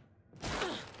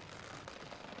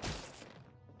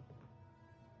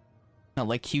 Not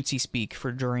like cutesy speak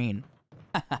for drain.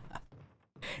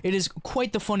 It is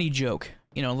quite the funny joke.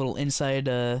 You know, a little inside,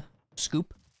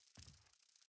 scoop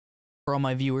for all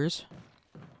my viewers.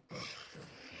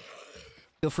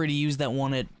 Feel free to use that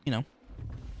one at, you know,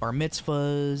 bar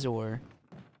mitzvahs or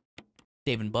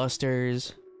Dave and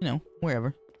Buster's, you know,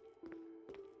 wherever.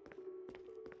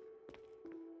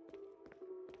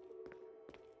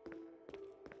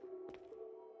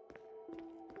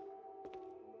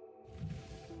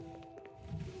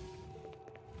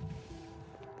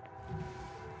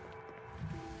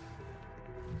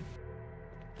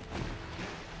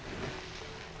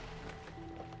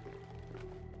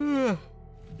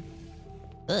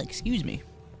 Excuse me.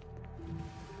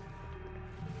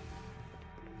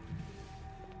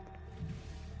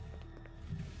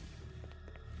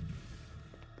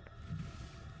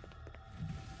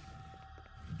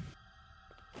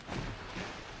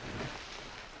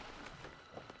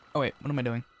 Oh wait, what am I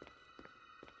doing?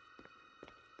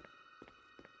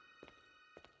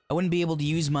 I wouldn't be able to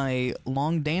use my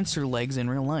long dancer legs in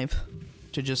real life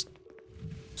to just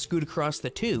scoot across the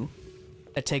two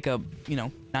that take up, you know,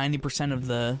 90% of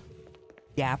the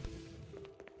gap.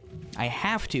 I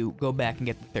have to go back and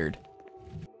get the third.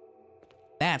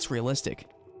 That's realistic.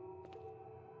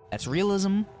 That's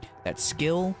realism. That's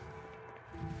skill.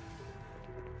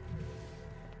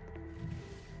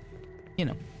 You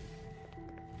know.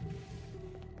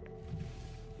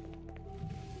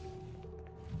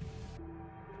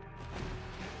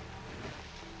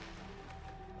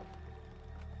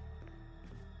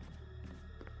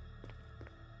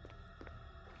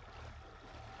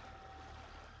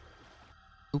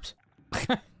 Oops.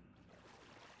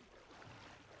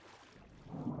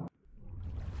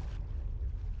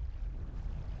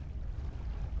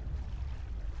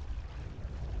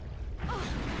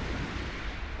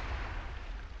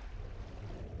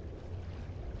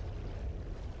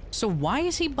 So why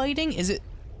is he biting? Is it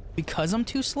because I'm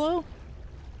too slow?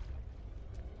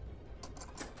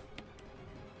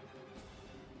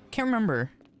 Can't remember.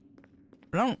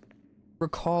 I don't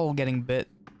recall getting bit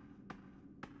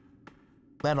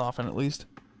that often, at least.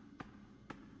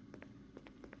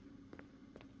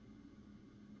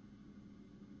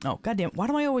 Oh, goddamn. Why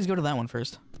do I always go to that one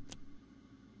first?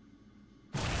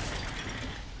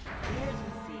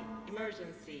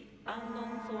 Emergency.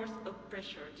 Unknown source of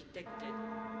pressure detected.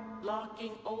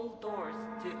 Locking all doors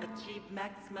to achieve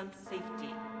maximum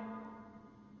safety.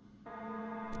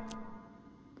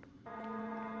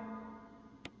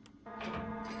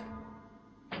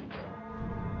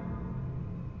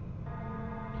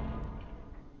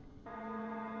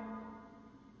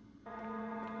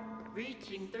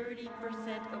 Reaching 30%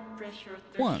 of pressure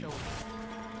threshold. One.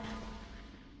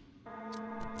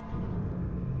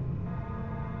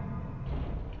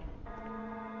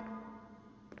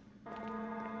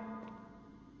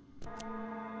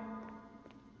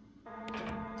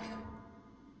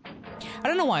 I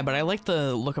don't know why, but I like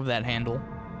the look of that handle.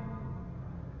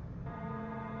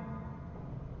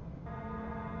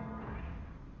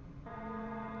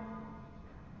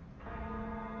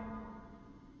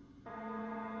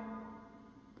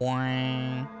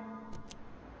 Boing.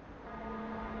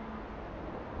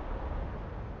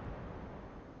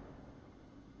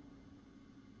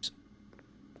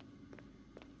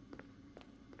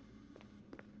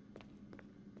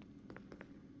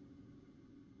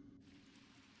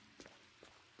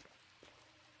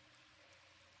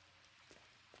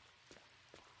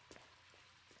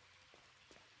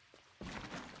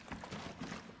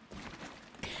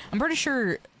 I'm pretty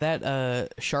sure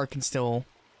that shark can still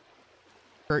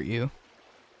hurt you.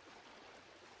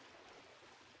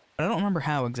 But I don't remember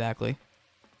how exactly.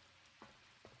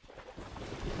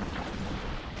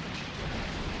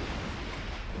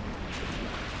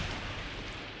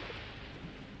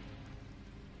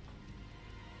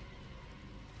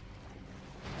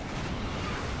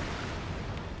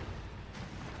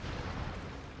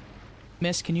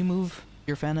 Miss, can you move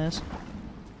your fan ass?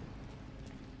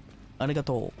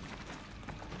 Arigato.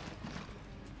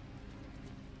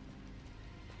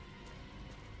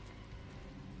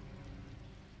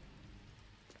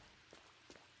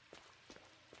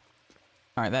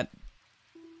 Alright, that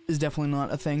is definitely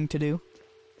not a thing to do.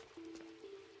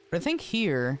 But I think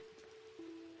here,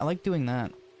 I like doing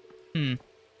that.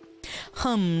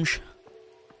 Humsh.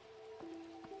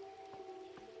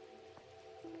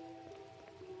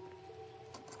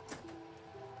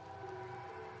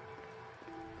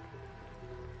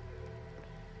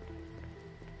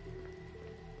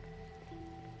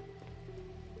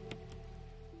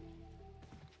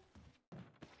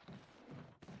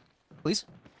 Please?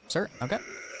 Sir? Okay.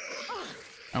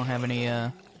 I don't have any,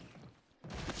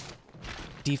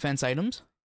 defense items.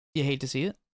 You hate to see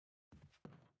it.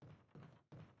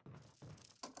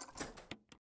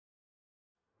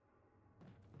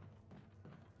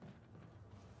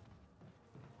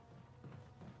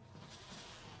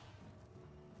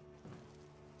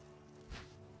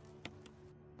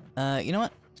 You know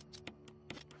what?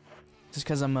 Just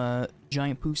because I'm a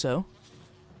giant puso.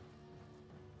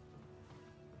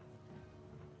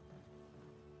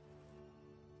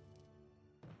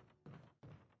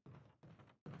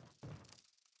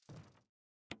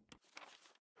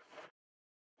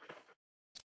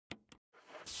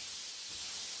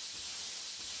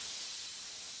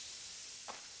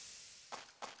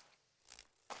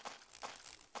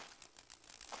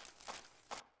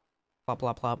 Plop,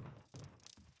 plop, plop.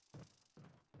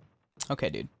 Okay,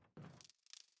 dude.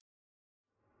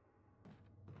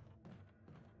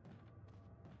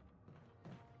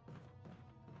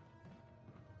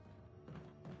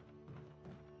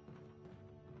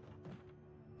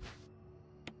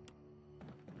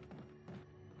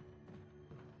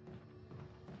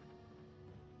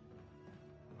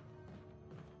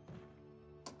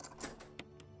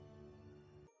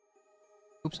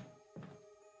 Oops.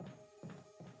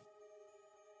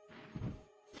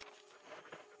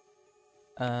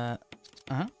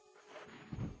 Uh-huh.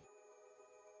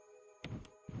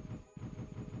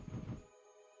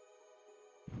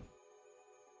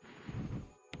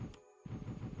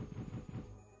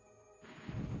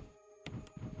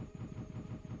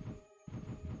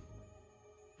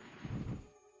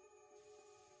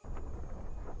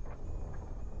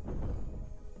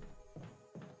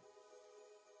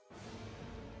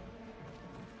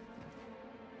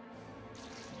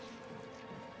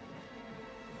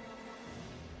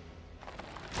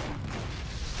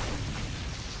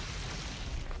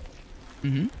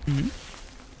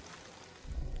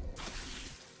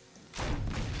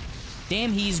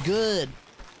 Damn, he's good.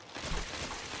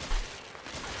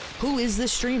 Who is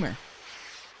this streamer?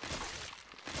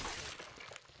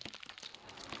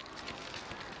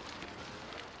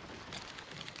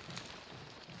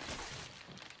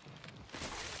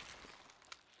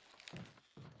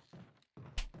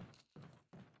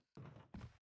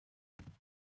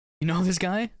 You know this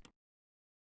guy?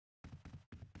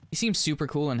 He seems super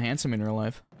cool and handsome in real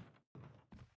life.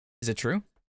 Is it true?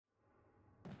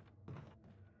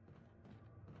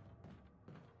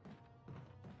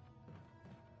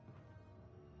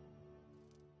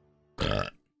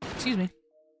 Excuse me.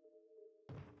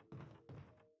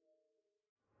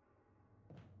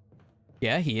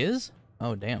 Yeah, he is?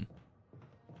 Oh, damn.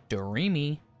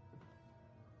 Dreamy.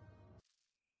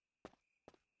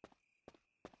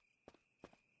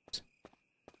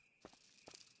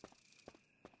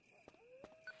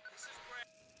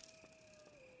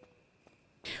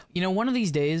 You know, one of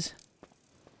these days,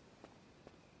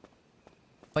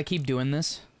 if I keep doing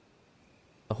this,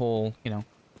 the whole, you know,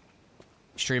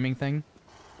 streaming thing,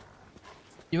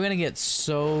 you're gonna get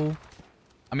so...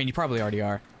 I mean, you probably already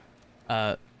are.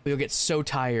 But you'll get so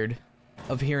tired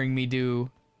of hearing me do...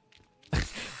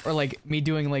 or, like, me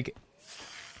doing, like...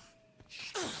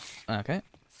 Okay.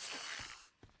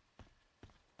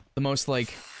 The most,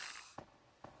 like,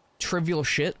 trivial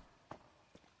shit.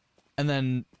 And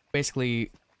then,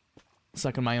 basically,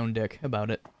 sucking my own dick about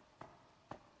it.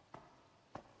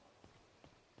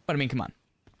 But, I mean, come on.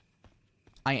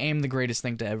 I am the greatest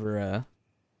thing to ever,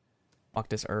 walk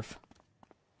this earth.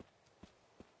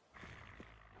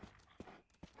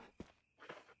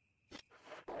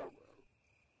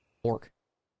 Orc.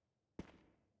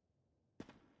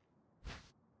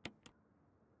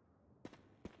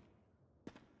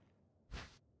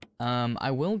 I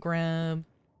will grab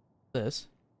this.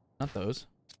 Not those.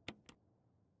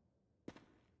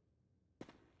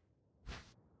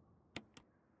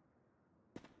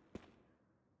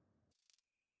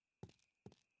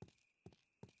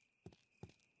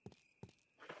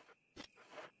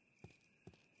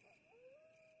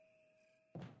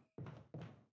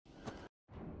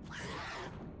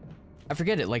 I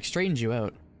forget it, like, straightens you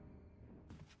out.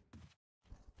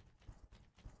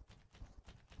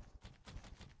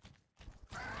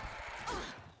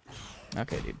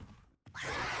 Okay, dude.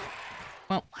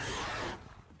 Well.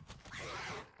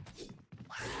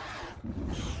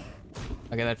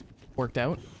 Okay, that worked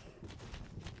out.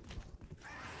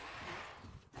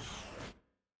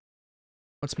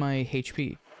 What's my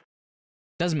HP?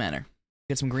 Doesn't matter.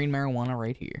 Get some green marijuana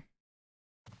right here.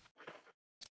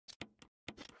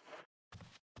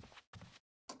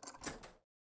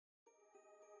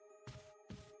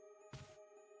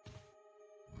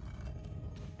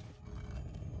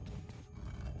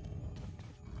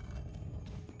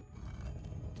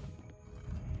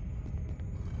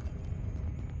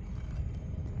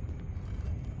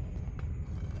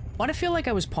 Why'd I feel like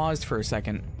I was paused for a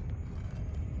second?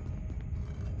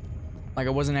 Like I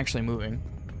wasn't actually moving.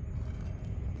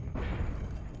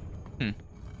 Hmm.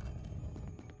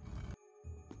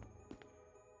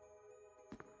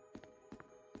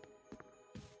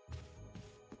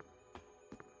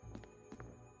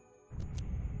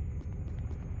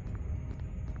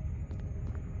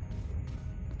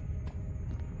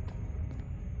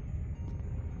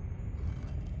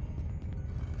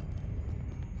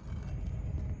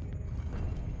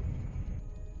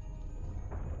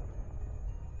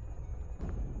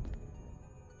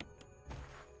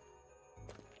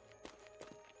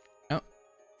 Oh.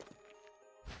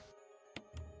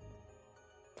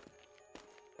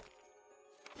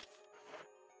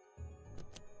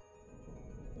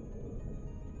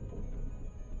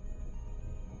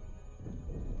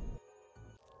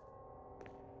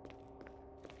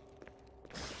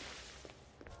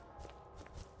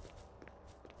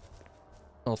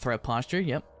 Little threat posture,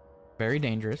 yep. Very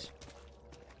dangerous.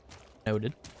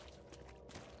 Noted.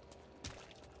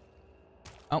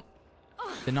 Oh.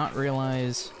 Did not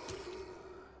realize...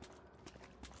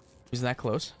 He was that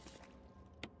close.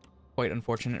 Quite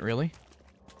unfortunate, really.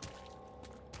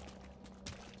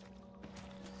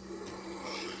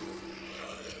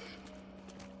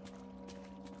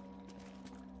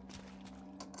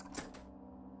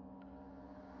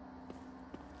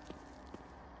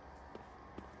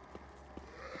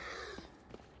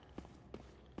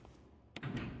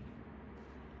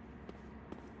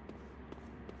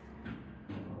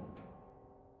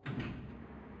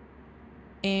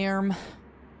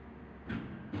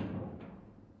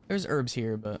 There's herbs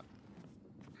here, but...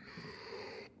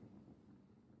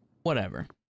 Whatever.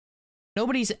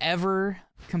 Nobody's ever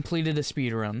completed a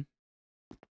speedrun.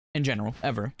 In general,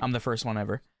 ever. I'm the first one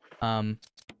ever. I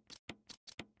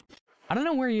don't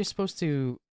know where you're supposed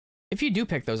to... If you do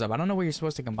pick those up, I don't know where you're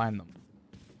supposed to combine them.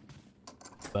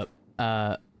 But,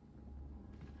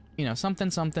 you know,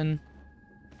 something, something.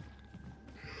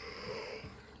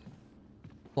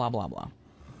 Blah, blah, blah.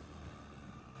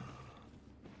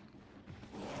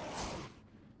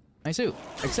 Nice suit,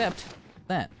 except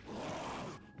that.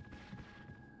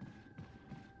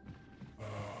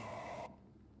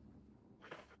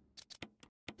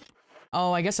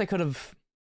 Oh, I guess I could have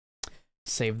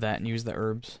saved that and used the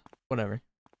herbs. Whatever.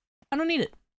 I don't need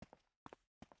it.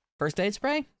 First aid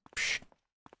spray? Psh.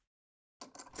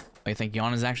 Oh, you think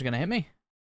Yawn is actually gonna hit me?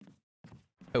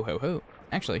 Ho ho ho.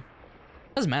 Actually,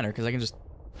 doesn't matter because I can just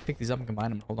pick these up and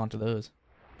combine them and hold on to those.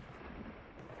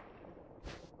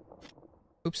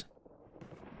 Oops.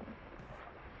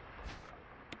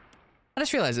 I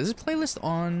just realized, is this playlist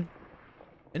on?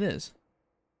 It is.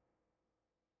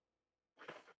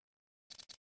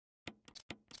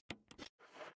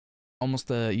 Almost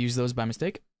used those by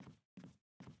mistake.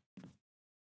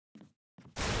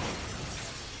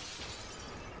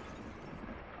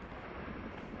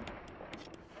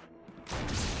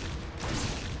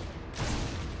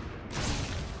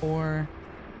 Or...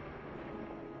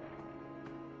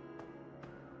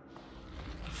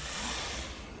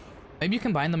 Maybe you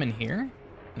combine them in here?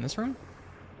 In this room?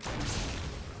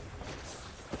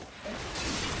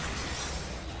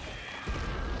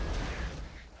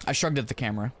 I shrugged at the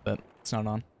camera, but it's not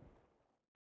on.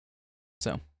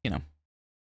 So, you know.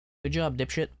 Good job,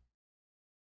 dipshit.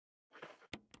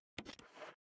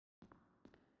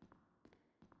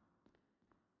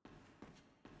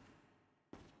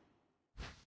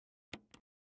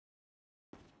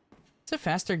 Is it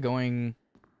faster going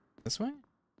this way?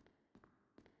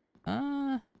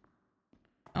 I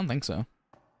don't think so.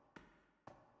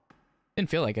 Didn't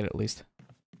feel like it, at least.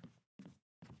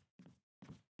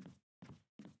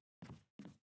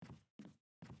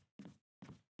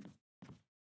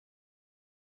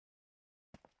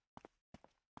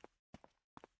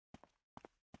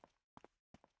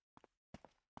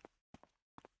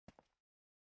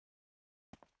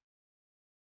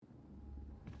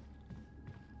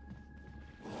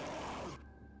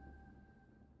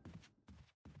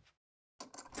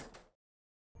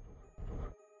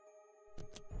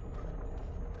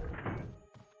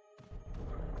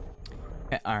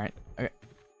 Okay, alright. Okay.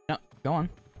 No, go on.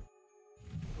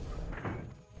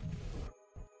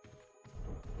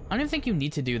 I don't even think you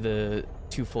need to do the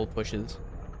 2 full pushes.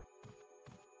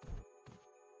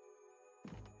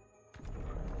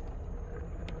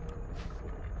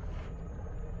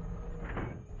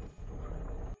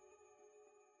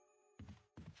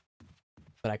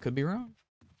 But I could be wrong.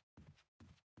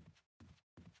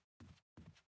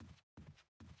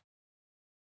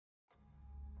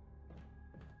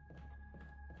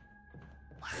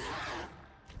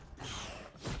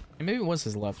 Maybe it was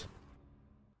his left.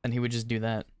 And he would just do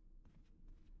that.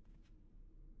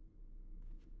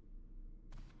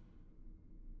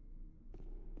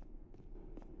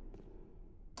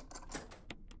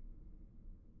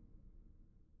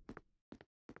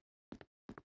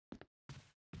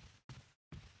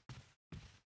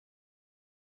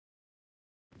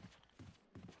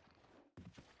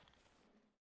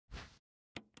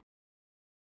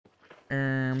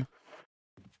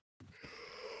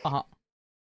 Uh-huh.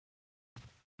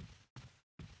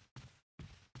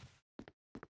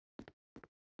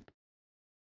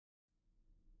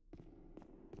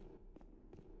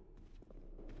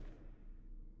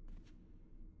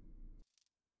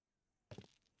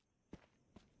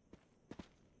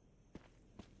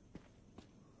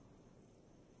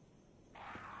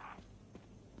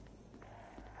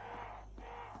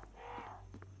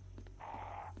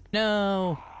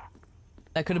 No!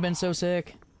 That could have been so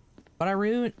sick. But I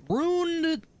ruined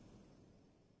it!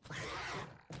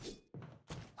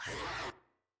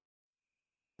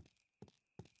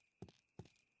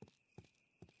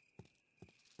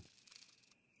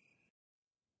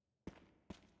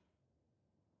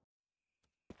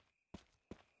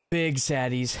 Big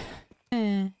saddies.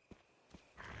 Eh.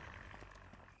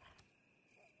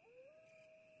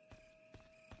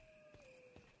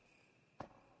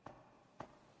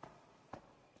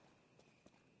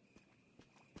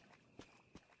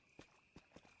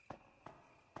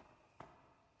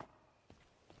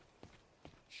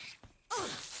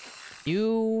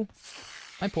 You...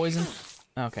 Am I poisoned?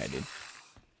 Okay, dude.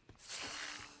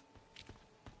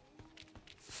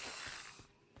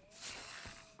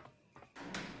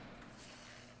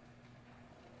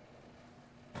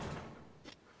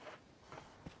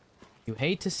 You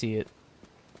hate to see it.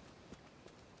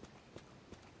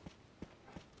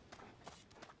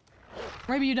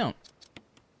 Maybe you don't.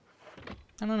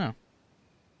 I don't know.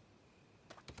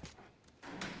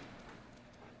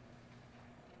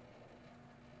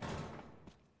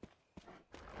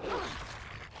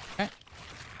 Okay.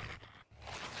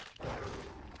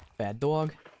 Bad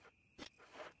dog.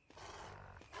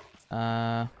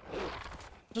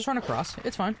 Just run across.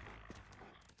 It's fine.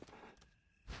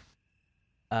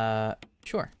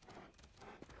 Sure.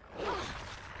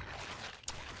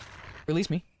 Release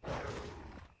me.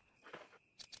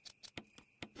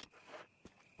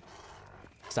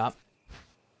 Stop.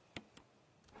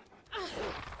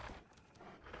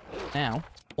 Now,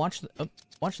 watch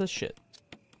this shit.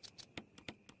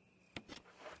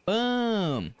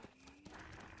 Boom.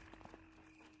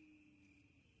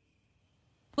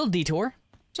 Little detour.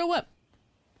 So what?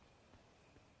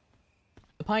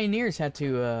 The pioneers had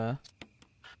to,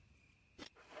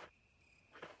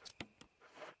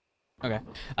 Okay.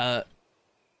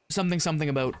 Something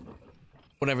about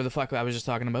whatever the fuck I was just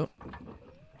talking about.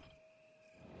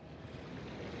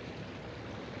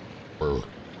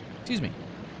 Excuse me.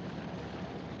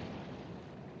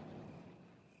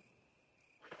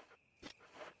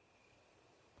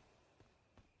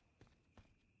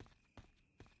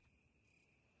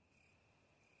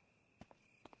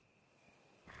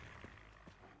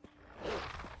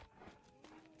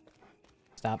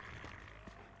 Stop.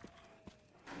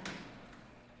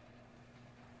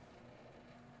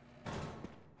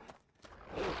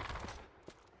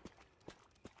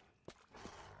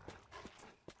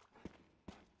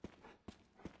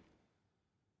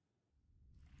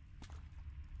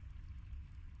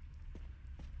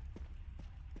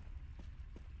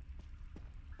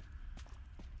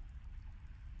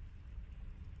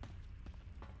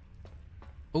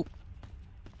 Oh.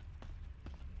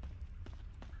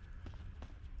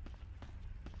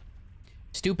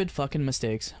 Stupid fucking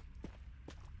mistakes.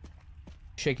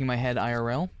 Shaking my head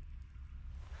IRL.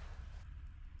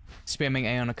 Spamming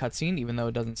A on a cutscene even though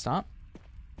it doesn't stop.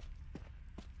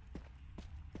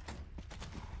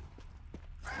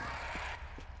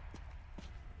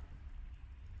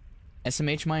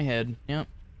 SMH my head. Yep.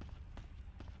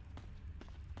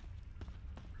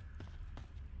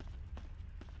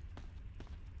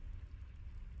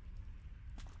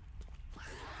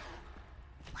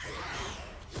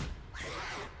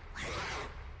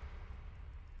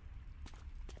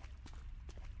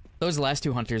 Those last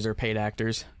two hunters are paid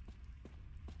actors.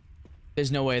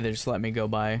 There's no way they just let me go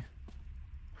by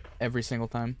every single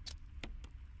time.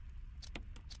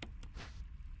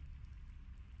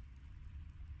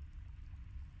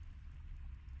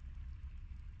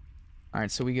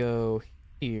 Alright, so we go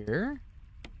here.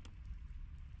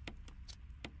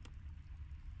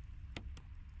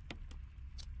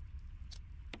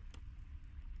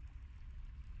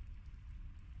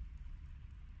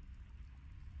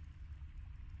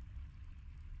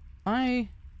 I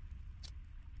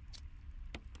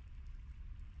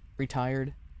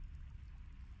retired.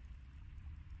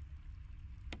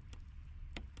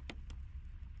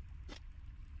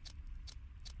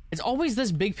 It's always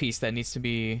this big piece that needs to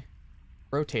be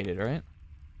rotated, right?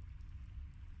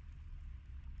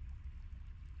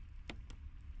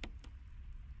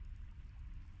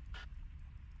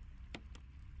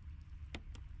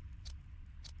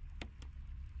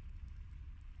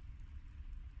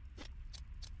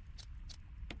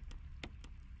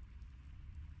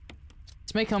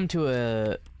 This may come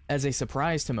to as a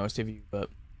surprise to most of you, but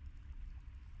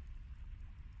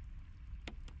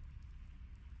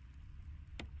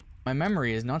my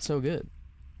memory is not so good.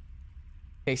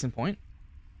 Case in point,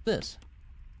 this.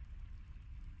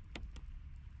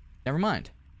 Never mind.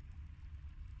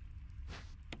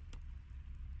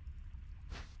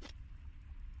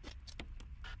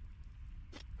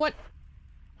 What?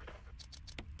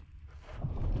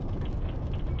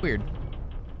 Weird.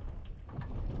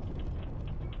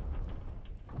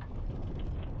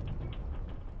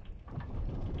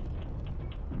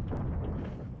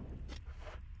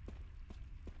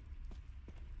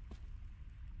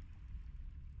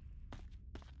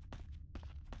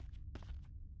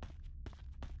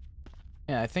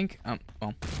 Yeah, I think, well. I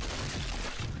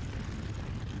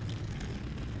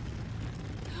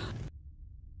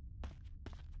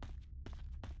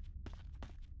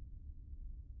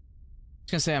was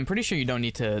gonna say, I'm pretty sure you don't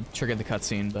need to trigger the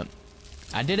cutscene, but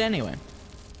I did anyway.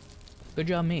 Good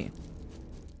job, me.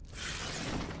 I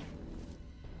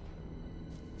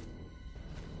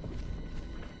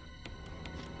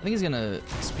think he's gonna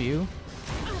spew.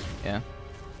 Yeah.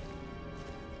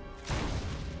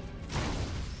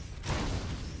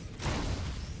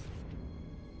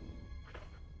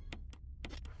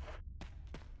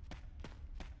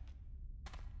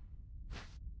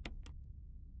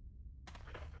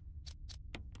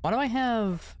 Why do I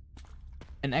have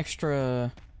an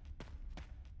extra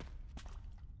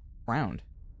round?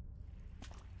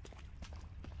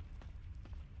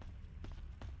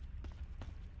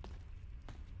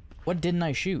 What didn't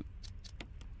I shoot?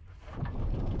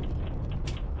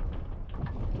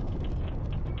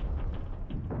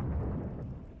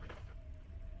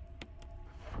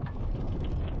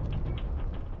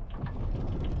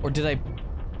 Or did I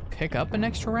pick up an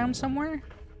extra round somewhere?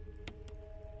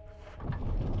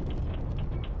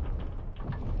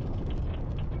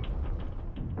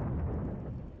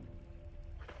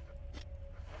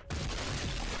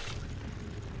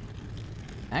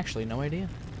 Actually, no idea.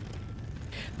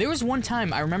 There was one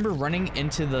time I remember running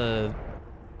into the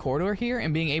corridor here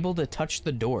and being able to touch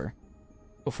the door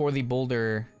before the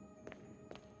boulder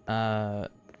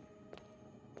went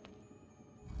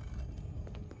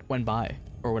by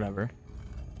or whatever.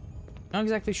 Not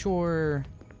exactly sure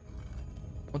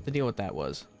what the deal with that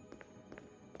was.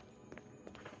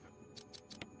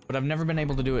 But I've never been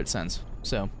able to do it since.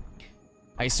 So,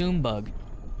 I assume bug.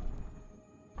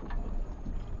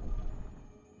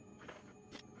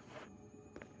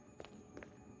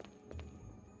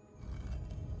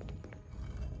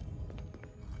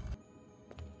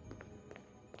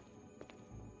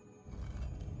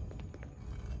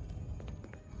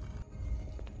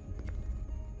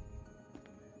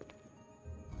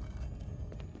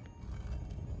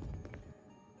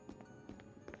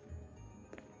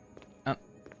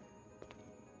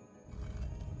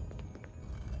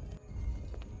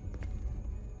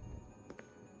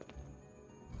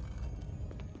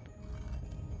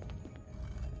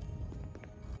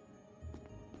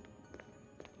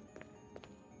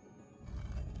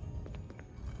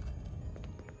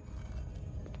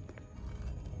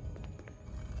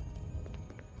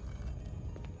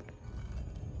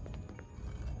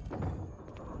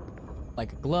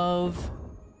 Like a glove,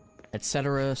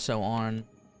 etc., so on,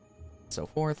 so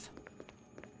forth.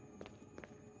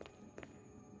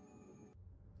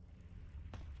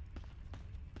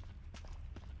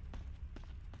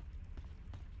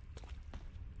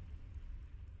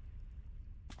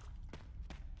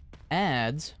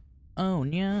 Ads? Oh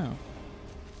no.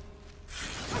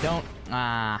 Don't,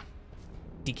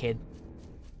 dickhead.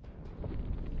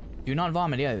 Do not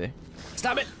vomit either.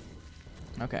 Stop it!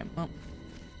 Okay, well.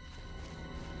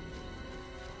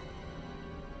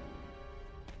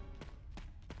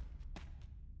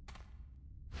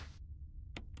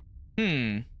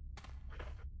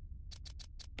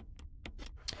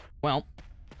 Well,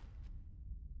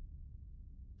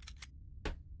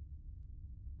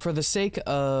 for the sake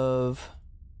of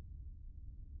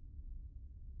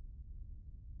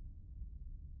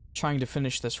trying to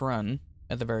finish this run,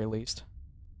 at the very least,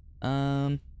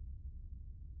 did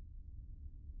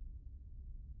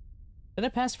I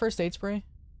pass first aid spray?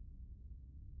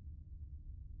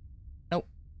 Nope.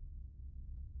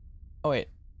 Oh wait,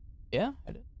 yeah,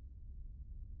 I did.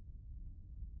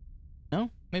 No,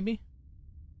 maybe?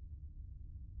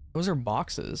 Those are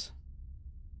boxes.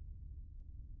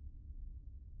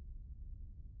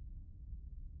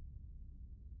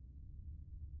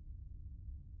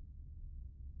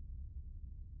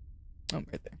 Oh,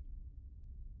 right there.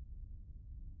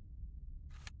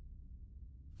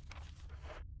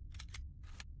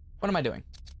 What am I doing?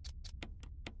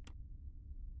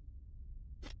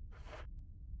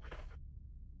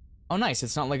 Oh, nice.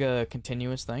 It's not like a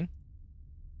continuous thing.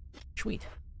 Sweet.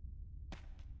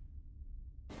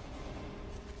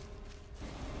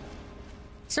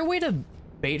 Is there a way to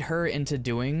bait her into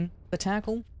doing the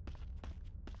tackle?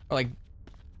 Or like, you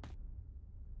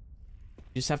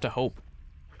just have to hope.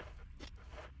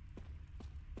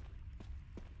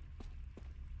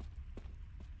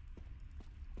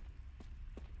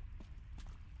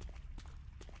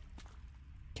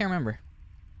 Can't remember.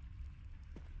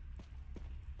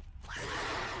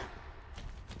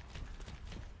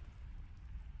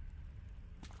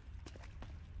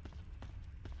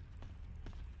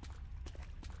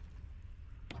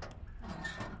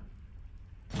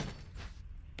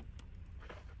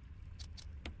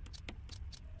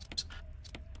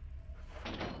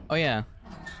 Oh yeah.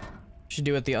 Should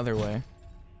do it the other way.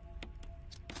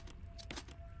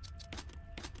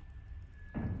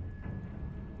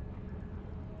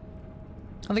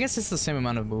 I guess it's the same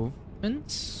amount of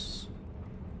movements?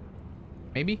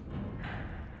 Maybe?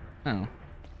 I don't know.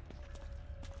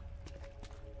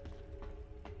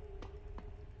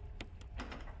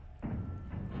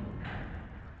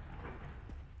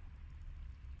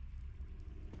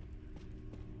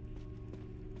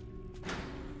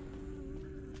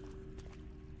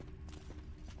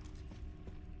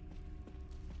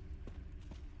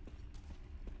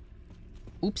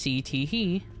 Oopsie tee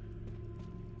hee.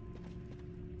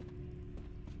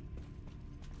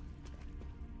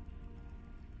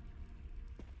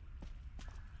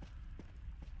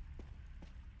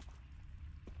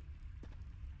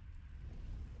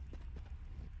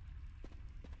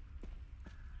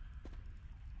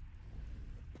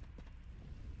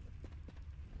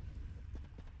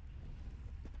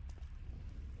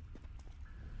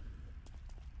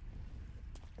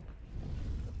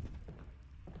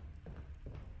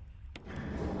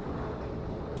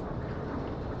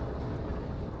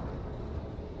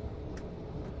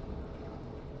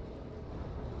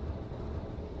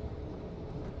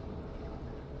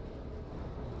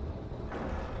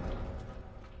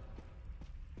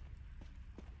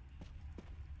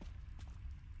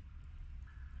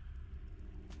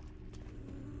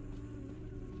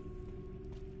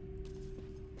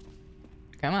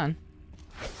 Come on.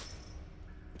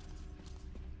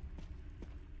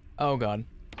 Oh god.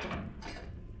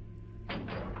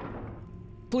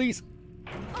 Please.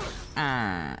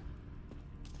 Ah.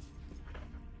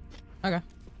 Okay.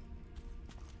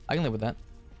 I can live with that.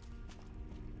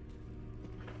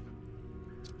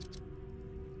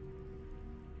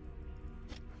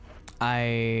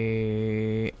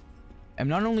 I am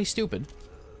not only stupid.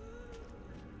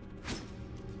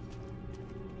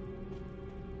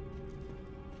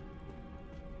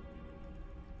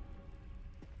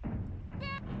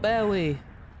 Barry.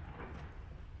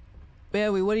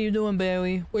 Barry, what are you doing,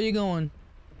 Barry? Where you going?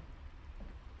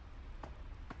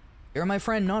 You're my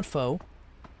friend, not foe.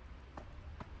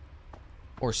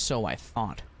 Or so I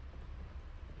thought.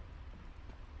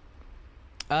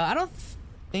 I don't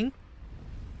think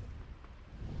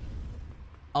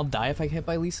I'll die if I get hit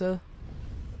by Lisa.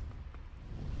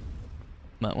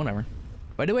 But whatever.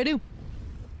 What do I do?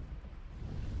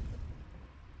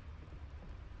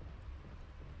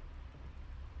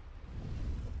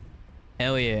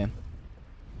 Hell yeah.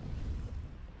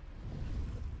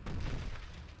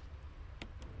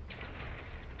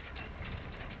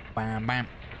 Bam bam.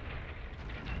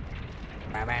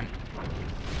 Bam bam.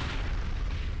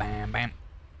 Bam bam.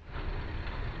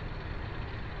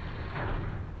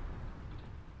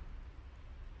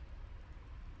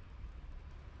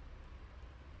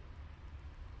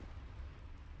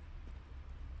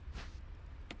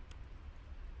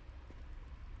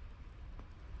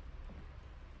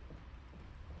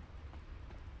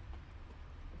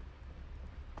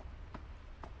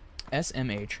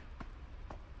 SMH.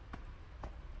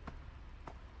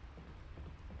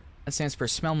 That stands for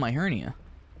smell my hernia.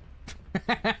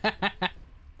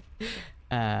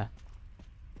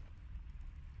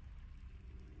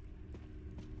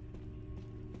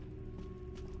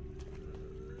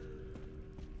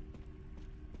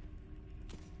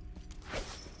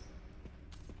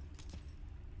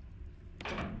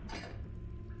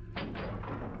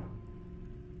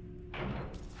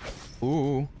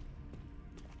 Ooh.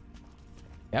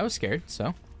 Yeah, I was scared,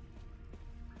 so.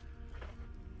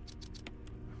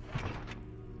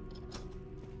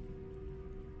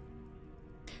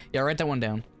 Yeah, write that one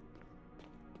down.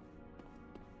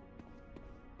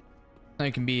 So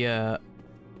you can be, hip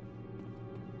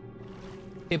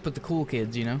with the cool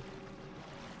kids, you know?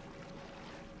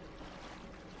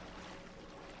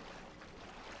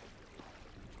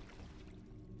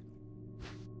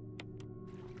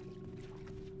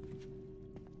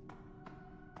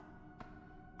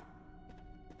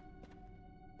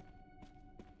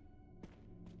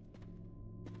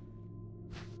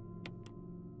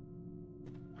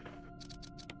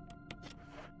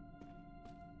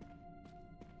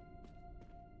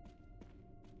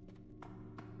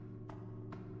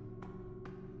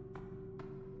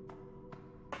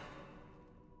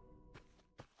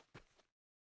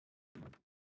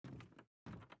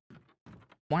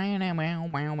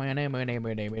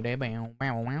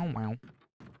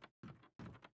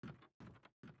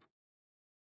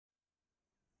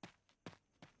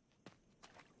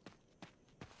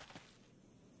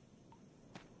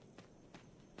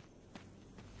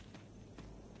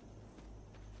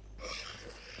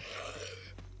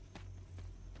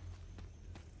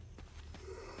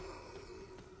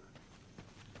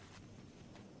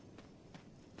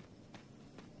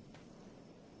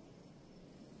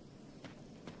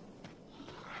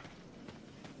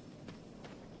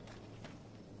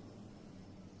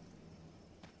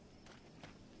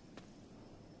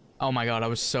 Oh my god, I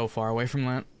was so far away from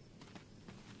that.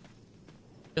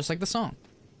 Just like the song.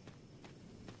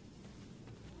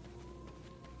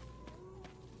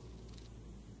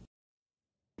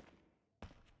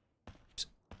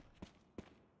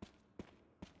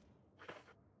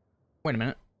 Wait a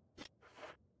minute.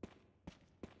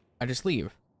 I just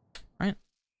leave, right?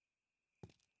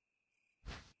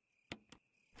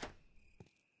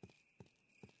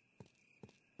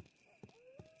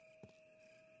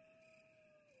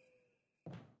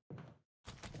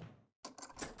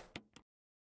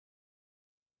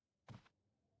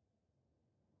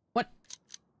 What?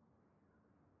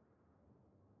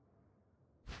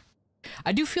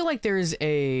 I do feel like there's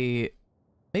a...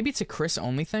 Maybe it's a Chris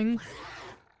only thing.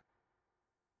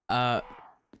 But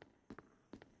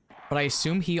I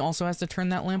assume he also has to turn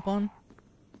that lamp on.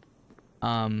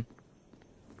 I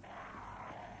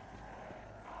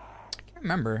can't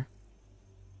remember.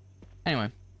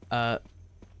 Anyway, but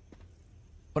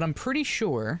I'm pretty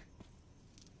sure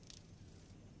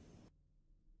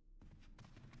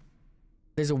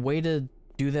there's a way to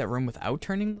do that room without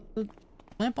turning the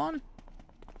lamp on.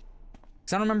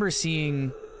 Because I don't remember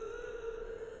seeing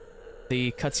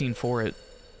the cutscene for it.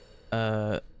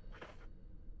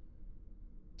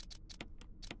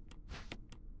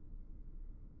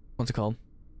 What's it called?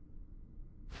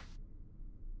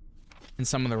 In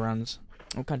some of the runs.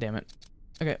 Oh, god damn it.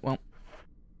 Okay, well.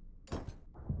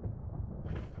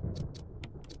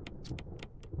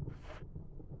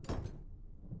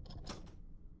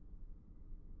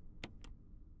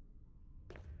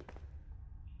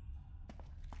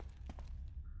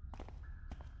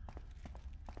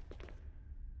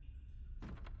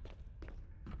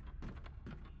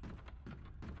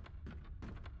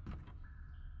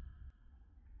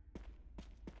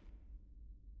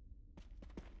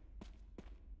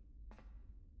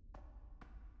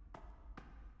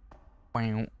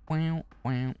 Wow, wow,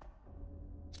 wow.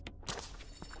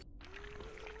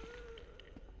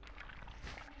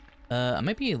 I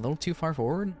might be a little too far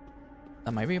forward.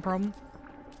 That might be a problem.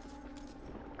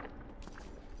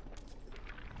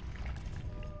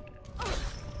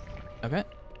 Okay.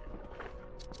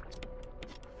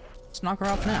 Let's knock her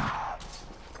off now.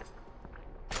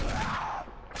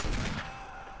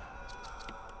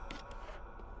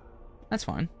 That's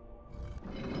fine.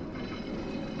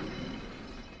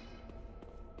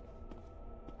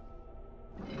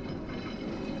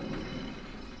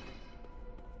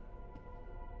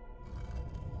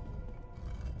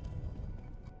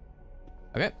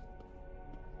 Okay.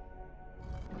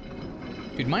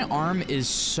 Dude, my arm is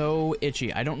so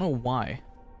itchy. I don't know why.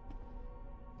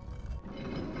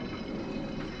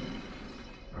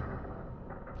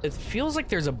 It feels like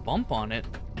there's a bump on it.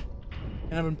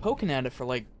 And I've been poking at it for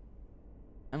like,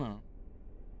 I don't know,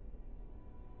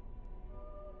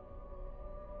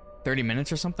 30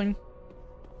 minutes or something?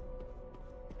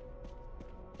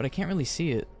 But I can't really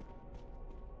see it.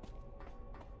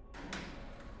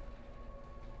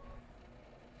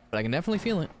 But I can definitely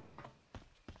feel it.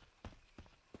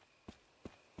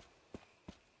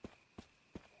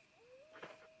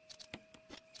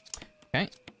 Okay.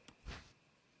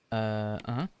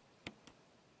 Uh-huh.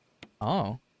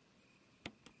 Oh.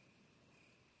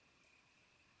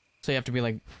 So you have to be,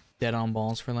 like, dead on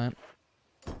balls for that?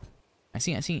 I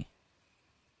see, I see.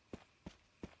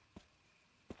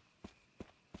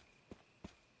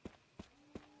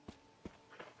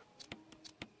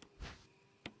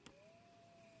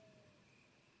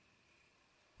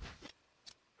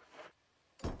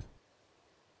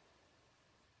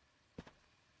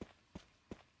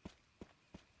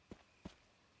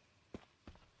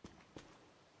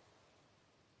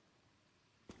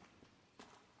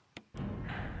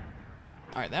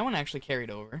 Alright, that one actually carried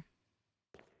over.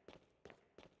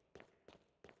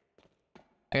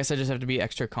 I guess I just have to be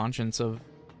extra conscious of,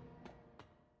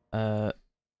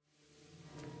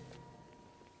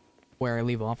 where I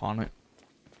leave off on it.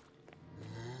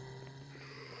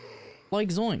 Like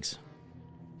zoinks.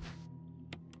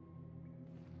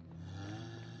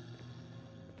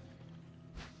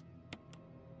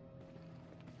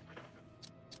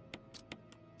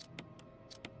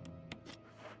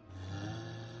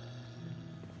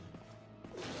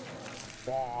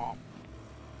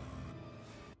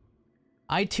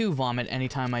 I too vomit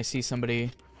anytime I see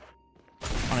somebody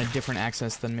on a different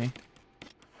access than me.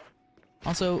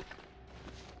 Also,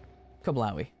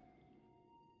 kablowy.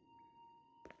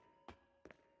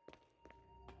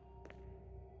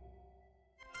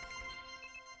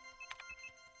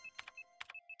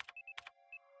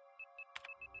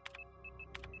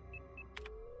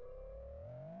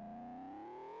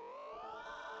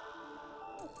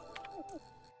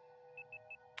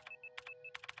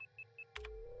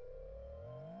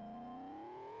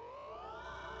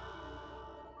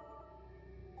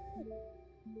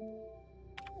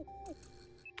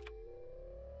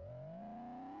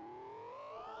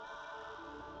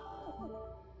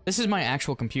 This is my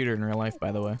actual computer in real life,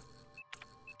 by the way.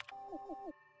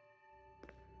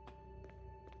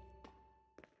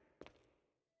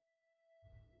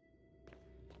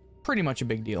 Pretty much a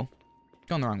big deal.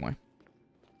 Going the wrong way.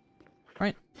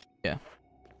 Right? Yeah.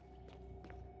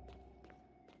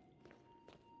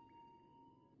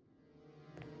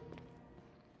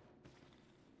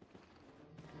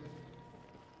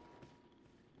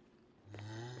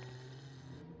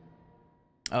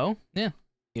 Oh, yeah.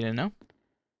 You didn't know?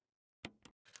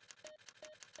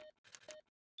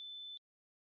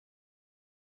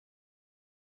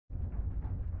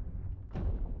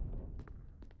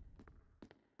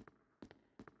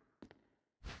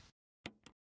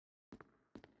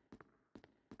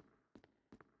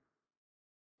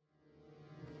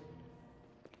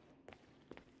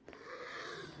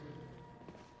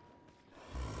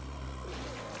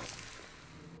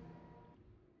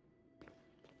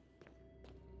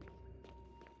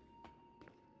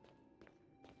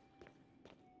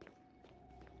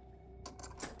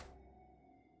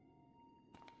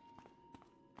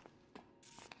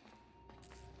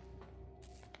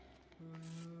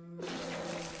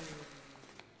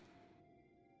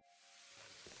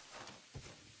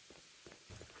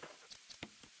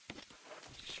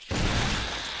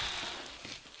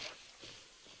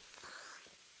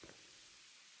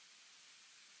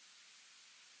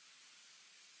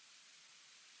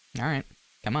 Alright,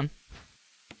 come on.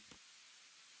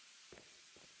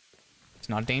 It's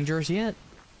not dangerous yet.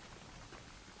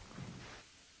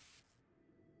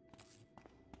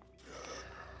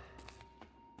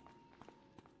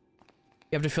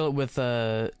 You have to fill it with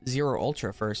Zero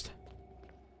Ultra first.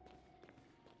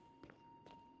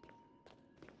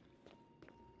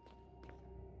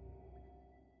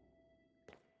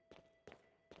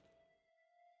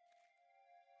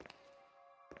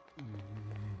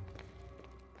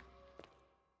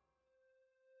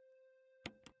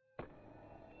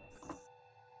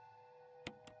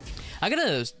 I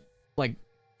gotta, like,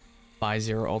 buy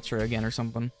Zero Ultra again or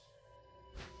something.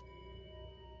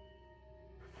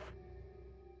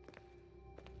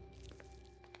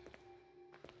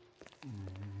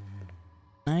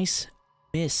 Nice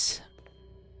miss.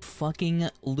 Fucking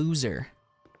loser.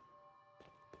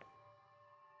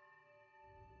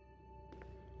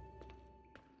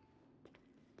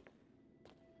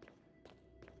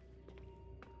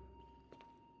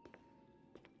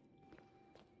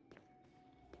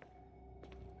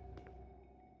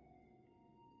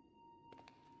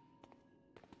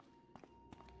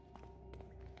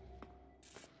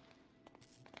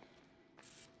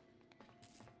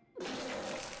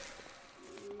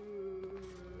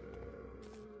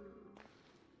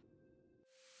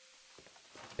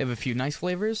 They have a few nice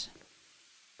flavors.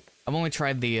 I've only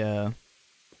tried the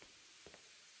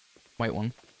white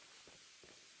one.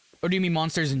 Or do you mean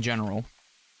monsters in general?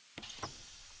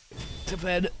 I've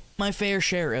had my fair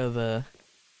share of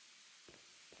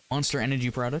Monster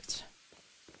Energy products.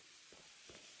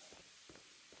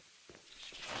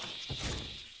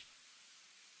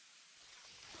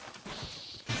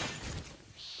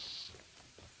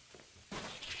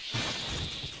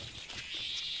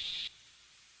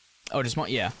 Oh, just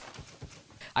yeah.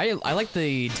 I like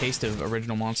the taste of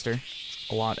original Monster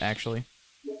a lot, actually.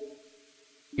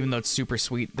 Even though it's super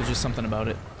sweet, there's just something about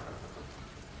it.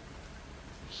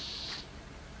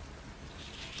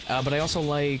 But I also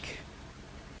like...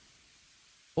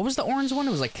 What was the orange one?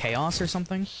 It was like Chaos or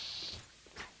something?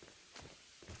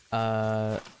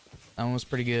 That one was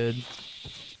pretty good.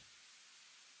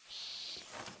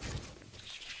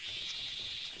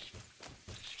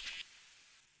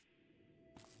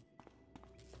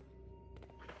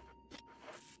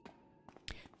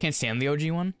 Can't stand the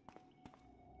OG one.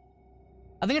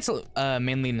 I think it's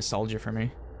mainly nostalgia for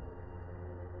me.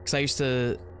 Because I used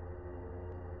to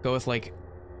go with, like,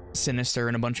 Sinister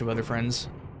and a bunch of other friends.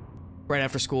 Right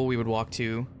after school, we would walk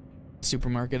to the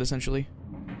supermarket, essentially.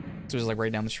 So it was, like,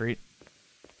 right down the street.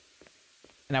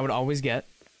 And I would always get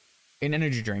an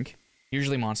energy drink,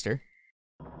 usually Monster,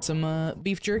 some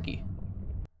beef jerky.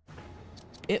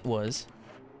 It was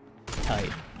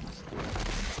tight.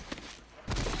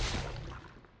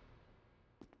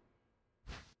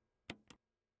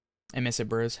 I miss it,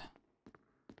 bros.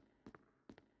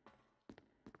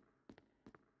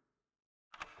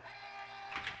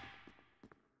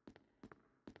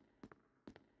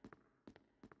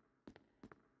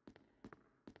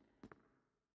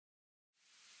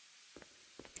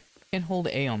 Can't hold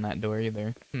A on that door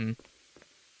either.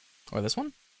 Or this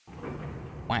one?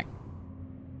 Whack.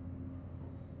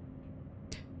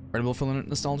 Red Bull filling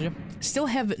nostalgia. Still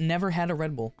have never had a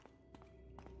Red Bull.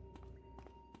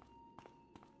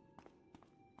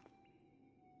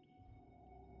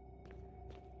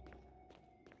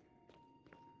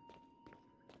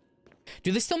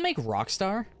 Do they still make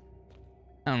Rockstar?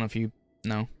 I don't know if you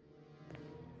know.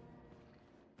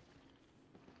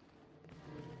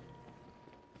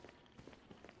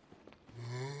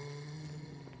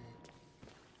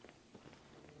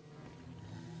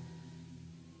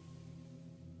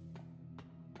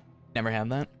 Never had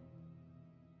that.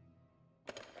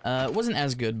 It wasn't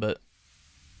as good, but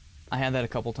I had that a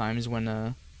couple times when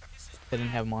they didn't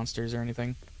have monsters or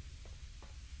anything.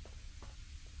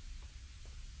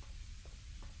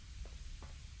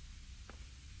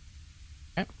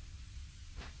 Okay.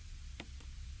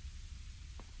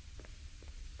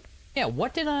 Yeah,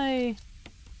 what did I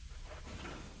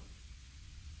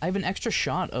have an extra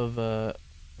shot of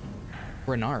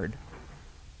Renard.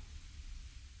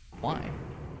 Why?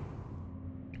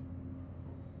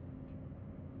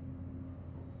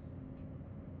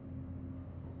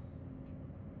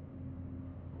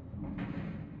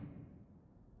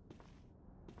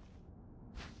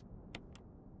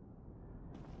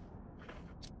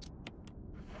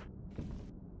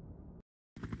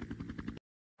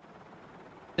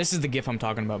 This is the GIF I'm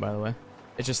talking about, by the way.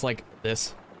 It's just like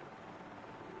this.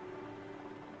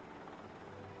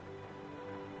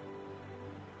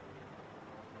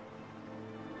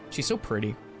 She's so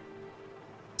pretty.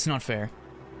 It's not fair.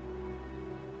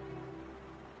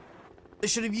 I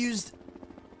should have used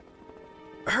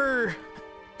her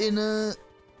in a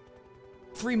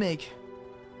remake.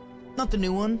 Not the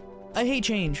new one. I hate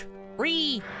change.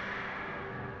 Ree!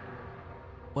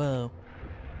 Whoa.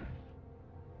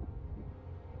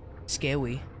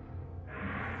 Scary.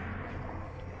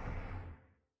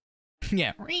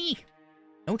 Yeah. Ree!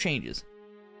 No changes.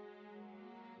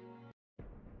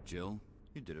 Jill,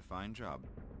 you did a fine job.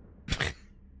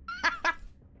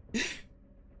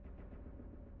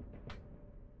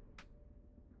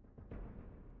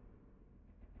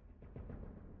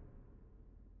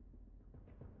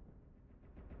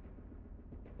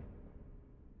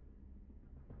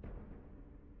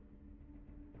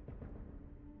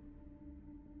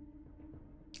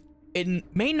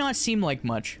 It may not seem like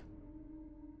much.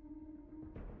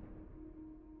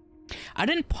 I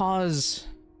didn't pause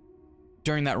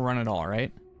during that run at all,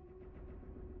 right?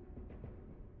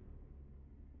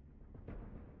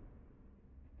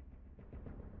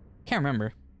 Can't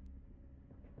remember.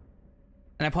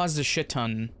 And I paused a shit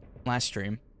ton last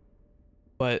stream.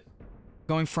 But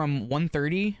going from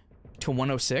 130 to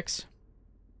 106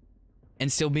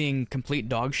 and still being complete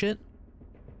dog shit,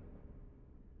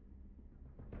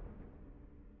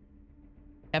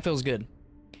 that feels good.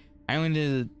 I only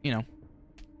did, you know,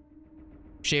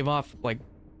 shave off like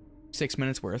 6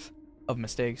 minutes worth of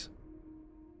mistakes.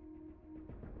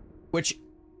 Which,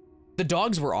 the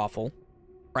dogs were awful,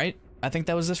 right? I think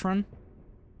that was this run.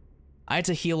 I had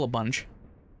to heal a bunch.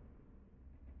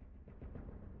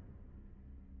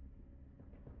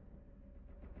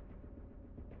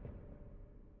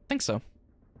 I think so.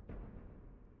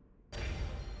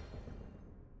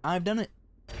 I've done it.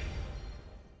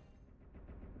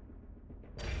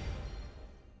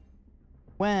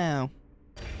 Wow.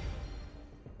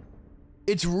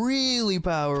 It's really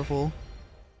powerful.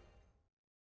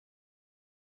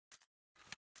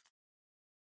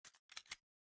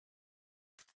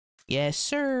 Yes,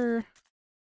 sir.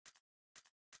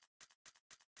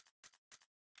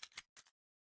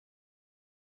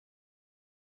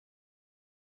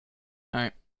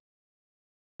 Alright.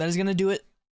 That is gonna do it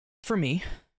for me.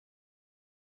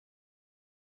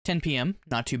 10 p.m.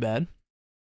 Not too bad.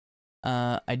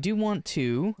 I do want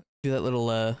to do that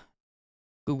little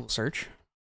Google search.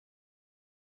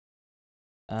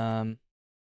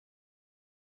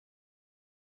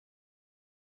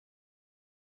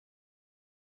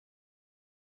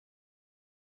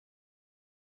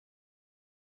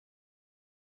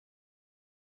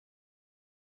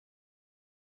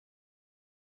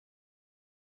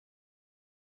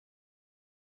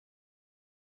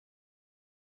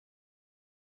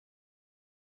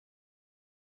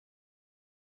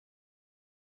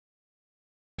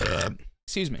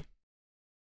 Excuse me.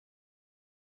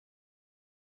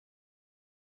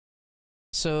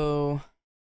 So,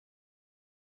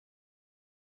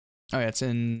 oh yeah, it's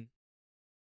in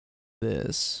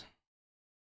this.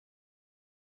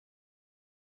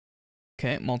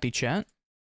 Okay, multi-chat.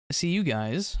 I see you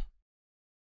guys.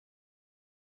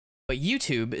 But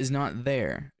YouTube is not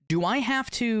there. Do I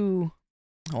have to...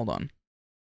 Hold on.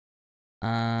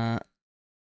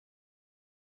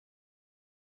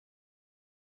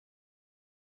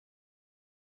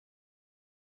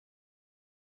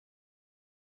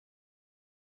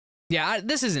 Yeah,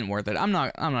 this isn't worth it. I'm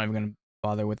not even gonna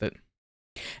bother with it.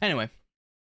 Anyway.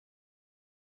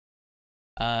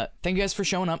 Thank you guys for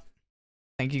showing up.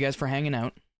 Thank you guys for hanging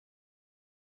out.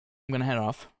 I'm gonna head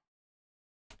off.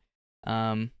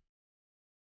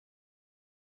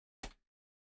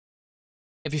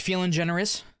 If you're feeling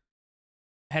generous,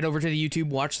 head over to the YouTube,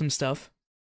 watch some stuff.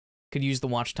 Could use the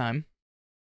watch time,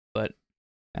 but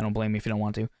I don't blame you if you don't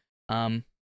want to.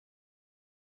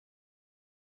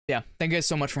 Yeah, thank you guys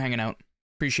so much for hanging out.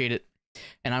 Appreciate it.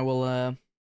 And I will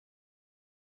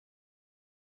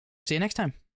see you next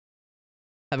time.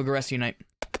 Have a good rest of your night.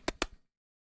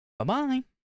 Bye-bye.